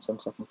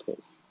 1/72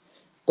 kits.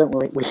 Don't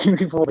worry,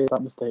 we've all made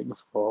that mistake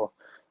before.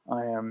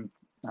 I'm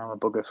a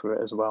bugger for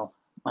it as well.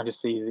 I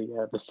just see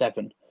the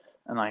 7,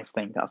 and I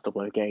think that's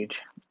double O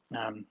gauge,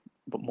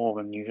 but more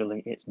than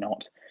usually it's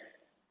not.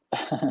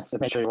 So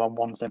make sure you're on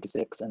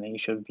 1/76, and then you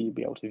should be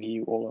able to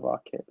view all of our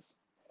kits.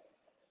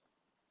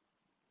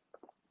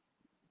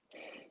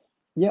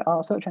 Yeah,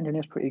 our search engine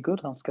is pretty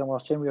good on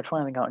ScaleModelScenery. We're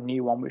trying out a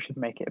new one which should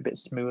make it a bit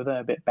smoother,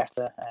 a bit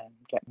better, and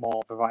get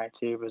more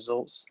variety of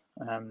results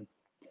to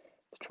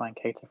try and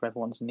cater for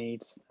everyone's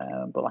needs.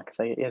 But like I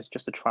say, it is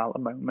just a trial at the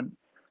moment,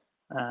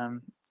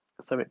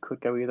 so it could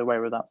go either way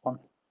with that one.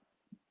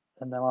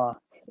 And there are,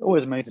 it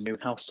always amazes me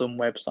how some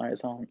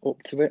websites aren't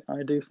up to it,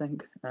 I do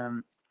think.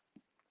 I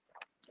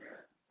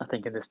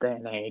think in this day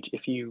and age,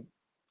 if you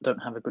don't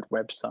have a good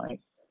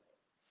website,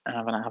 and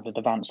have an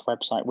advanced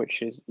website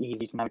which is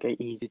easy to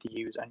navigate, easy to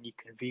use, and you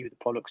can view the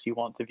products you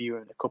want to view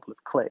in a couple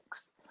of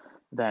clicks,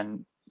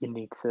 then you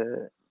need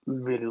to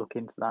really look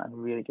into that and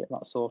really get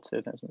that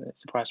sorted. It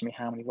surprised me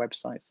how many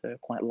websites are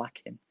quite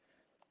lacking,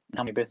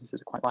 how many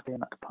businesses are quite lacking in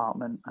that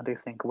department. I do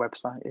think a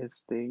website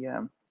is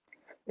the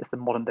it's the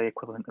modern day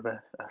equivalent of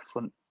a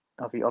front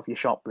of your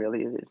shop,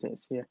 really.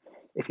 It's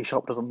if your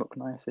shop doesn't look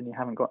nice and you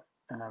haven't got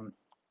a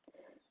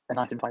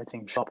nice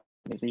inviting shop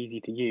and it's easy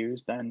to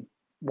use, then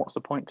what's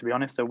the point, to be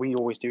honest? So we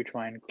always do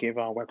try and give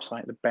our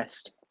website the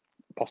best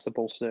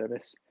possible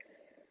service.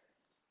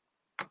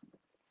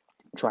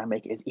 Try and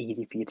make it as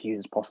easy for you to use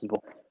as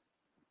possible.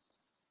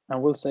 I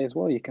will say as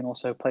well, you can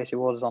also place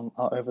your orders on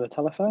over the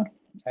telephone.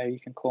 You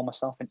can call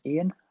myself and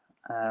Ian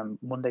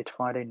Monday to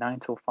Friday 9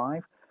 till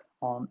 5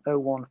 on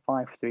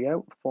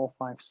 01530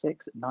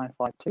 456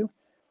 952,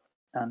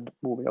 and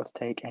we'll be able to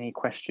take any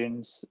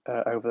questions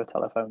over the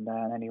telephone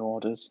there and any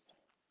orders.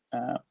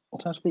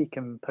 Alternatively, you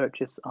can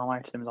purchase our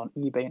items on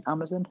eBay and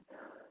Amazon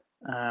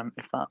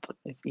if that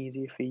is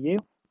easier for you.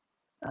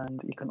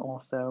 And you can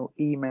also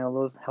email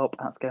us,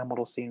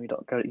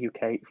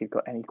 help@ScaleModelScenery.co.uk, if you've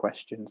got any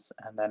questions.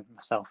 And then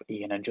myself,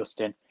 Ian, and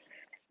Justin,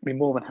 we're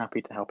more than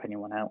happy to help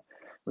anyone out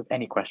with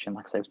any question.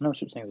 Like I say, there's no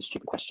such thing as a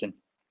stupid question.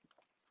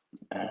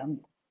 My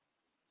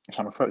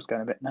throat's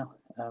going a bit now.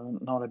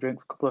 Not had a drink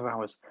for a couple of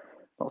hours.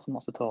 Lots and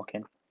lots of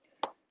talking.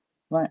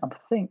 Right, I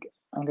think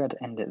I'm going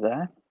to end it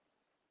there.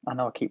 I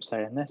know I keep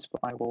saying this, but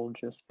I will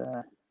just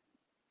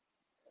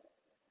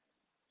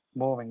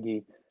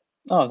Morangi.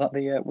 Oh, is that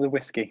the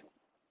whiskey?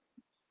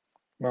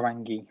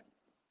 Morangi.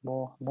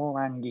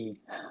 Morangi.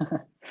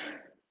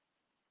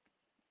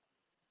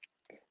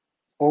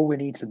 All we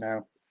need to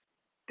know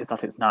is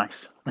that it's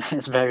nice.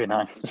 It's very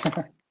nice.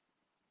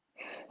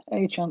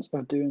 Any chance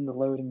of doing the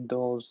loading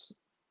doors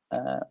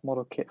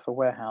model kit for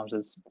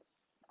warehouses?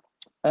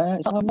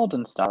 Is that a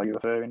modern style you're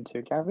referring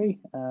to, Gary?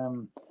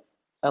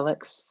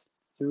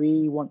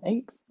 LX318,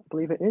 I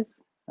believe it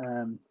is,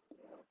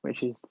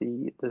 which is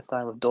the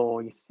style of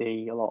door you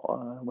see a lot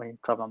when you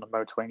travel on the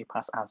motorway and you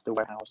pass Asda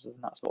warehouses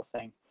and that sort of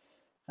thing.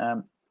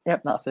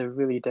 Yep, that's a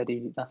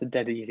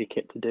dead easy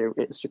kit to do.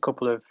 It's a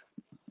couple of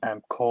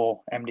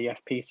core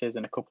MDF pieces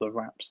and a couple of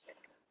wraps.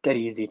 Dead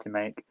easy to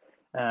make.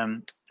 I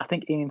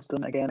think Ian's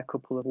done again a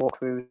couple of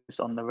walkthroughs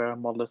on the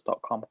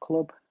raremodelers.com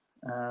club.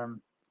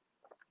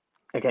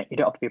 Again, you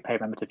don't have to be a paid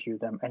member to view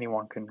them.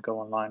 Anyone can go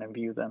online and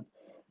view them.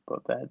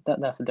 But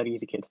that's a dead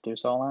easy kit to do.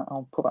 So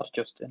I'll put that to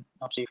Justin.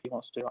 I'll see if he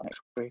wants to do it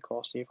next week,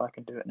 or see if I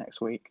can do it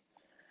next week.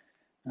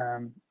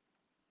 But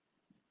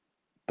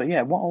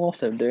yeah, what I'll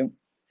also do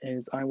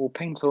is I will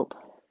paint up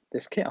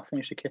this kit. I'll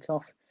finish the kit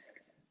off.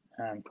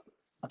 I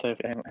don't know if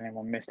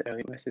anyone missed it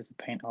earlier. This is the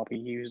paint I'll be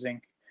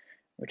using,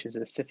 which is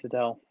a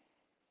Citadel.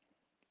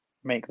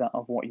 Make that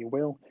of what you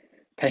will.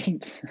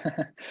 Paint.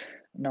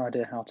 No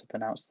idea how to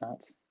pronounce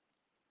that.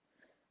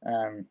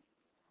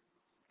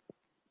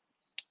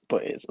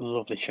 But it's a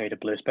lovely shade of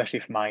blue, especially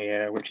for my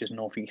area, which is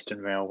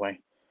Northeastern Railway.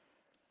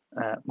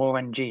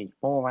 Morangi.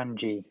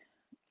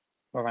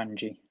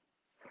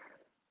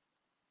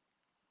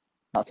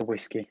 That's a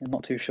whiskey. I'm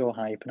not too sure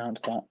how you pronounce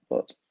that,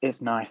 but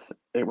it's nice.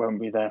 It won't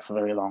be there for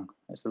very long.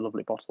 It's a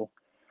lovely bottle.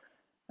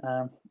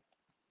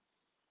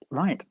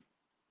 Right.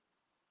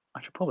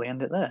 I should probably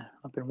end it there.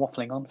 I've been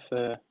waffling on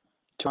for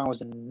 2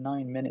 hours and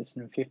 9 minutes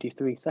and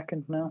 53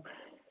 seconds now,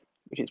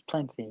 which is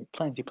plenty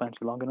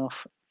long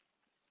enough.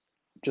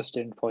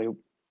 Justin, probably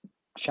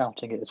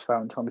shouting at his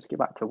phone telling me to get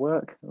back to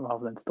work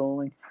rather than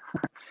stalling.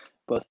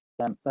 But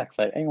like I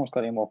said, anyone's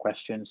got any more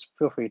questions,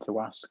 feel free to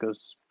ask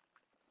us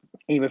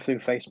either through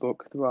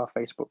Facebook, through our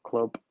Facebook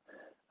club,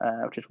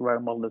 which is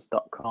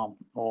romodelers.com,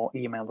 or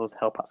email us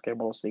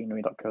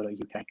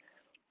help@ScaleModelScenery.co.uk,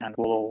 and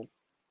we'll all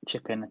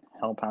chip in,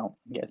 help out,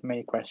 get as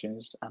many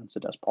questions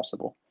answered as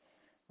possible.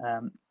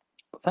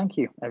 But thank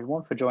you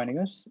everyone for joining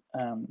us.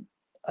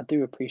 I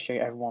do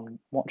appreciate everyone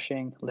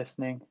watching,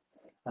 listening,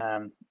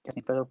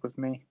 getting fed up with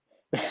me.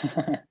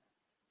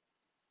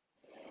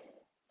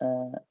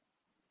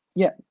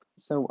 Yeah,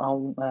 so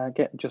I'll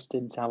get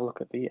Justin to have a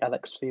look at the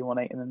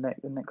LX318 in the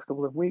next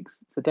couple of weeks.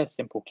 It's a dead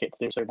simple kit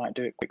to do, so I might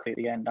do it quickly at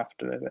the end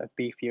after a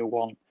beefier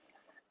one.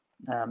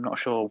 I'm not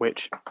sure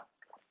which.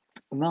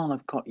 While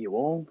I've got you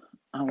all,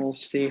 I will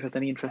see if there's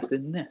any interest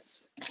in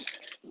this.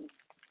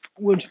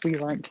 Would we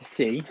like to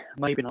see,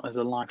 maybe not as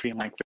a live stream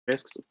like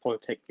this, because it'll probably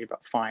take me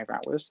about 5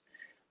 hours,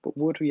 but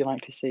would we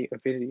like to see a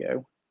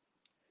video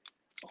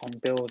on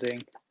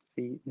building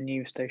the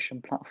new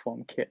station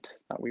platform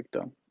kit that we've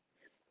done?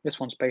 This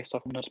one's based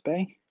off Nus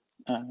Bay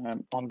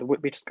on the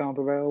Whitby to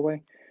Scarborough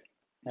Railway.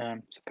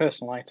 It's a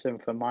personal item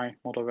for my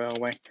model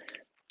railway,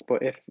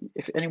 but if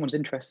anyone's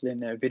interested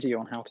in a video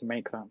on how to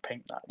make that,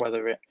 paint that,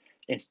 whether it,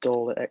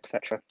 install it,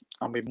 etc.,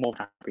 I'll be more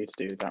than happy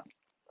to do that.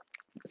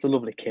 It's a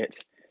lovely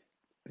kit.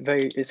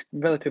 It's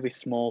relatively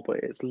small,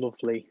 but it's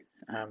lovely,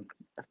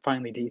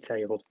 finely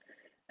detailed,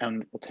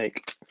 and will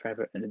take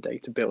forever and a day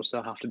to build, so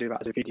I'll have to do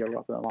that as a video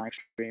rather than a live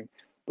stream.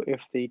 But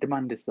if the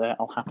demand is there,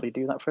 I'll happily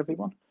do that for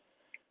everyone.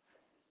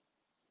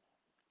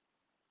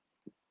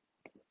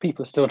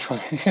 People are still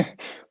trying.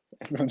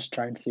 Everyone's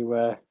trying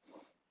to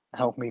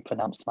help me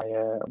pronounce my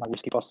my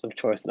whiskey bottle of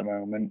choice at the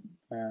moment.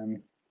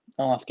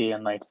 I'll ask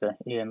Ian later.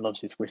 Ian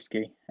loves his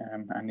whiskey,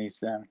 and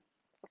he's not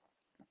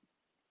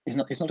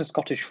a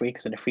Scottish freak,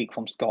 as in a freak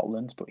from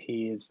Scotland, but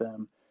he is a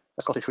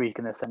Scottish freak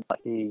in the sense that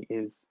he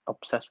is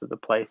obsessed with the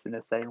place in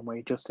the same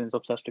way Justin's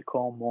obsessed with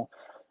Cornwall,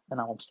 and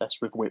I'm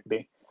obsessed with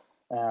Whitby.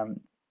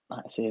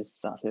 That's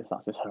his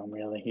home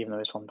really. Even though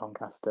he's from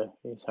Doncaster,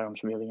 his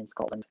home's really in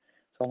Scotland.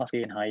 So I'll ask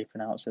Ian how he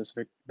pronounces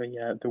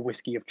the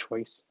whiskey of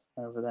choice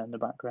over there in the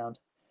background.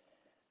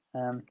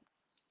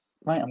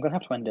 Right, I'm going to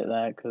have to end it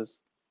there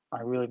because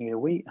I really need a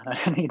wee and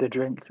I need a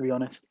drink, to be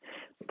honest.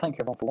 But thank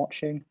you everyone for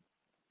watching.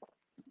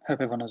 Hope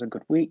everyone has a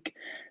good week,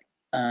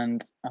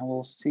 and I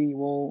will see you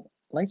all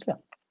later.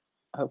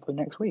 Hopefully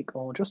next week,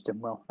 or Justin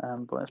will.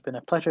 But it's been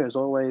a pleasure as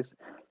always.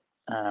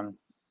 And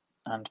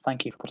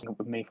thank you for putting up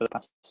with me for the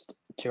past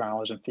 2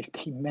 hours and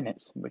 15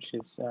 minutes, which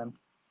is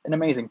an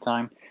amazing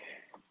time.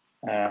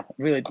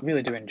 Really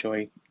do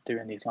enjoy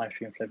doing these live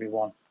streams for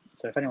everyone.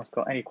 So if anyone's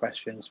got any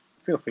questions,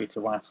 feel free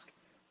to ask,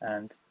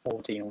 and all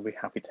the team will be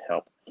happy to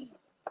help.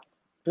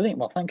 Brilliant.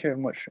 Well, thank you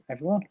very much,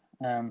 everyone.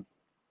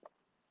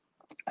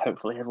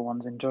 Hopefully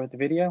everyone's enjoyed the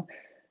video.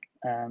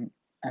 And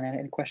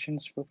any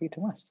questions, feel free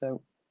to ask.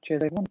 So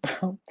cheers, everyone.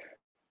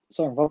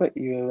 Sorry, Robert,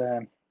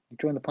 you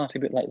joined the party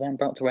a bit late then,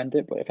 about to end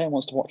it, but if anyone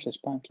wants to watch this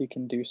back, you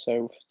can do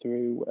so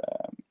through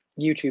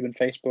YouTube and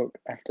Facebook.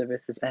 After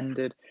this is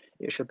ended,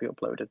 it should be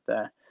uploaded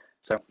there.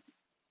 So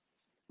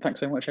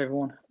thanks so much,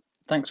 everyone.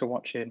 Thanks for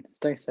watching.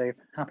 Stay safe,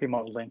 happy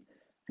modeling,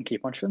 and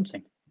keep on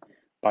shunting.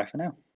 Bye for now.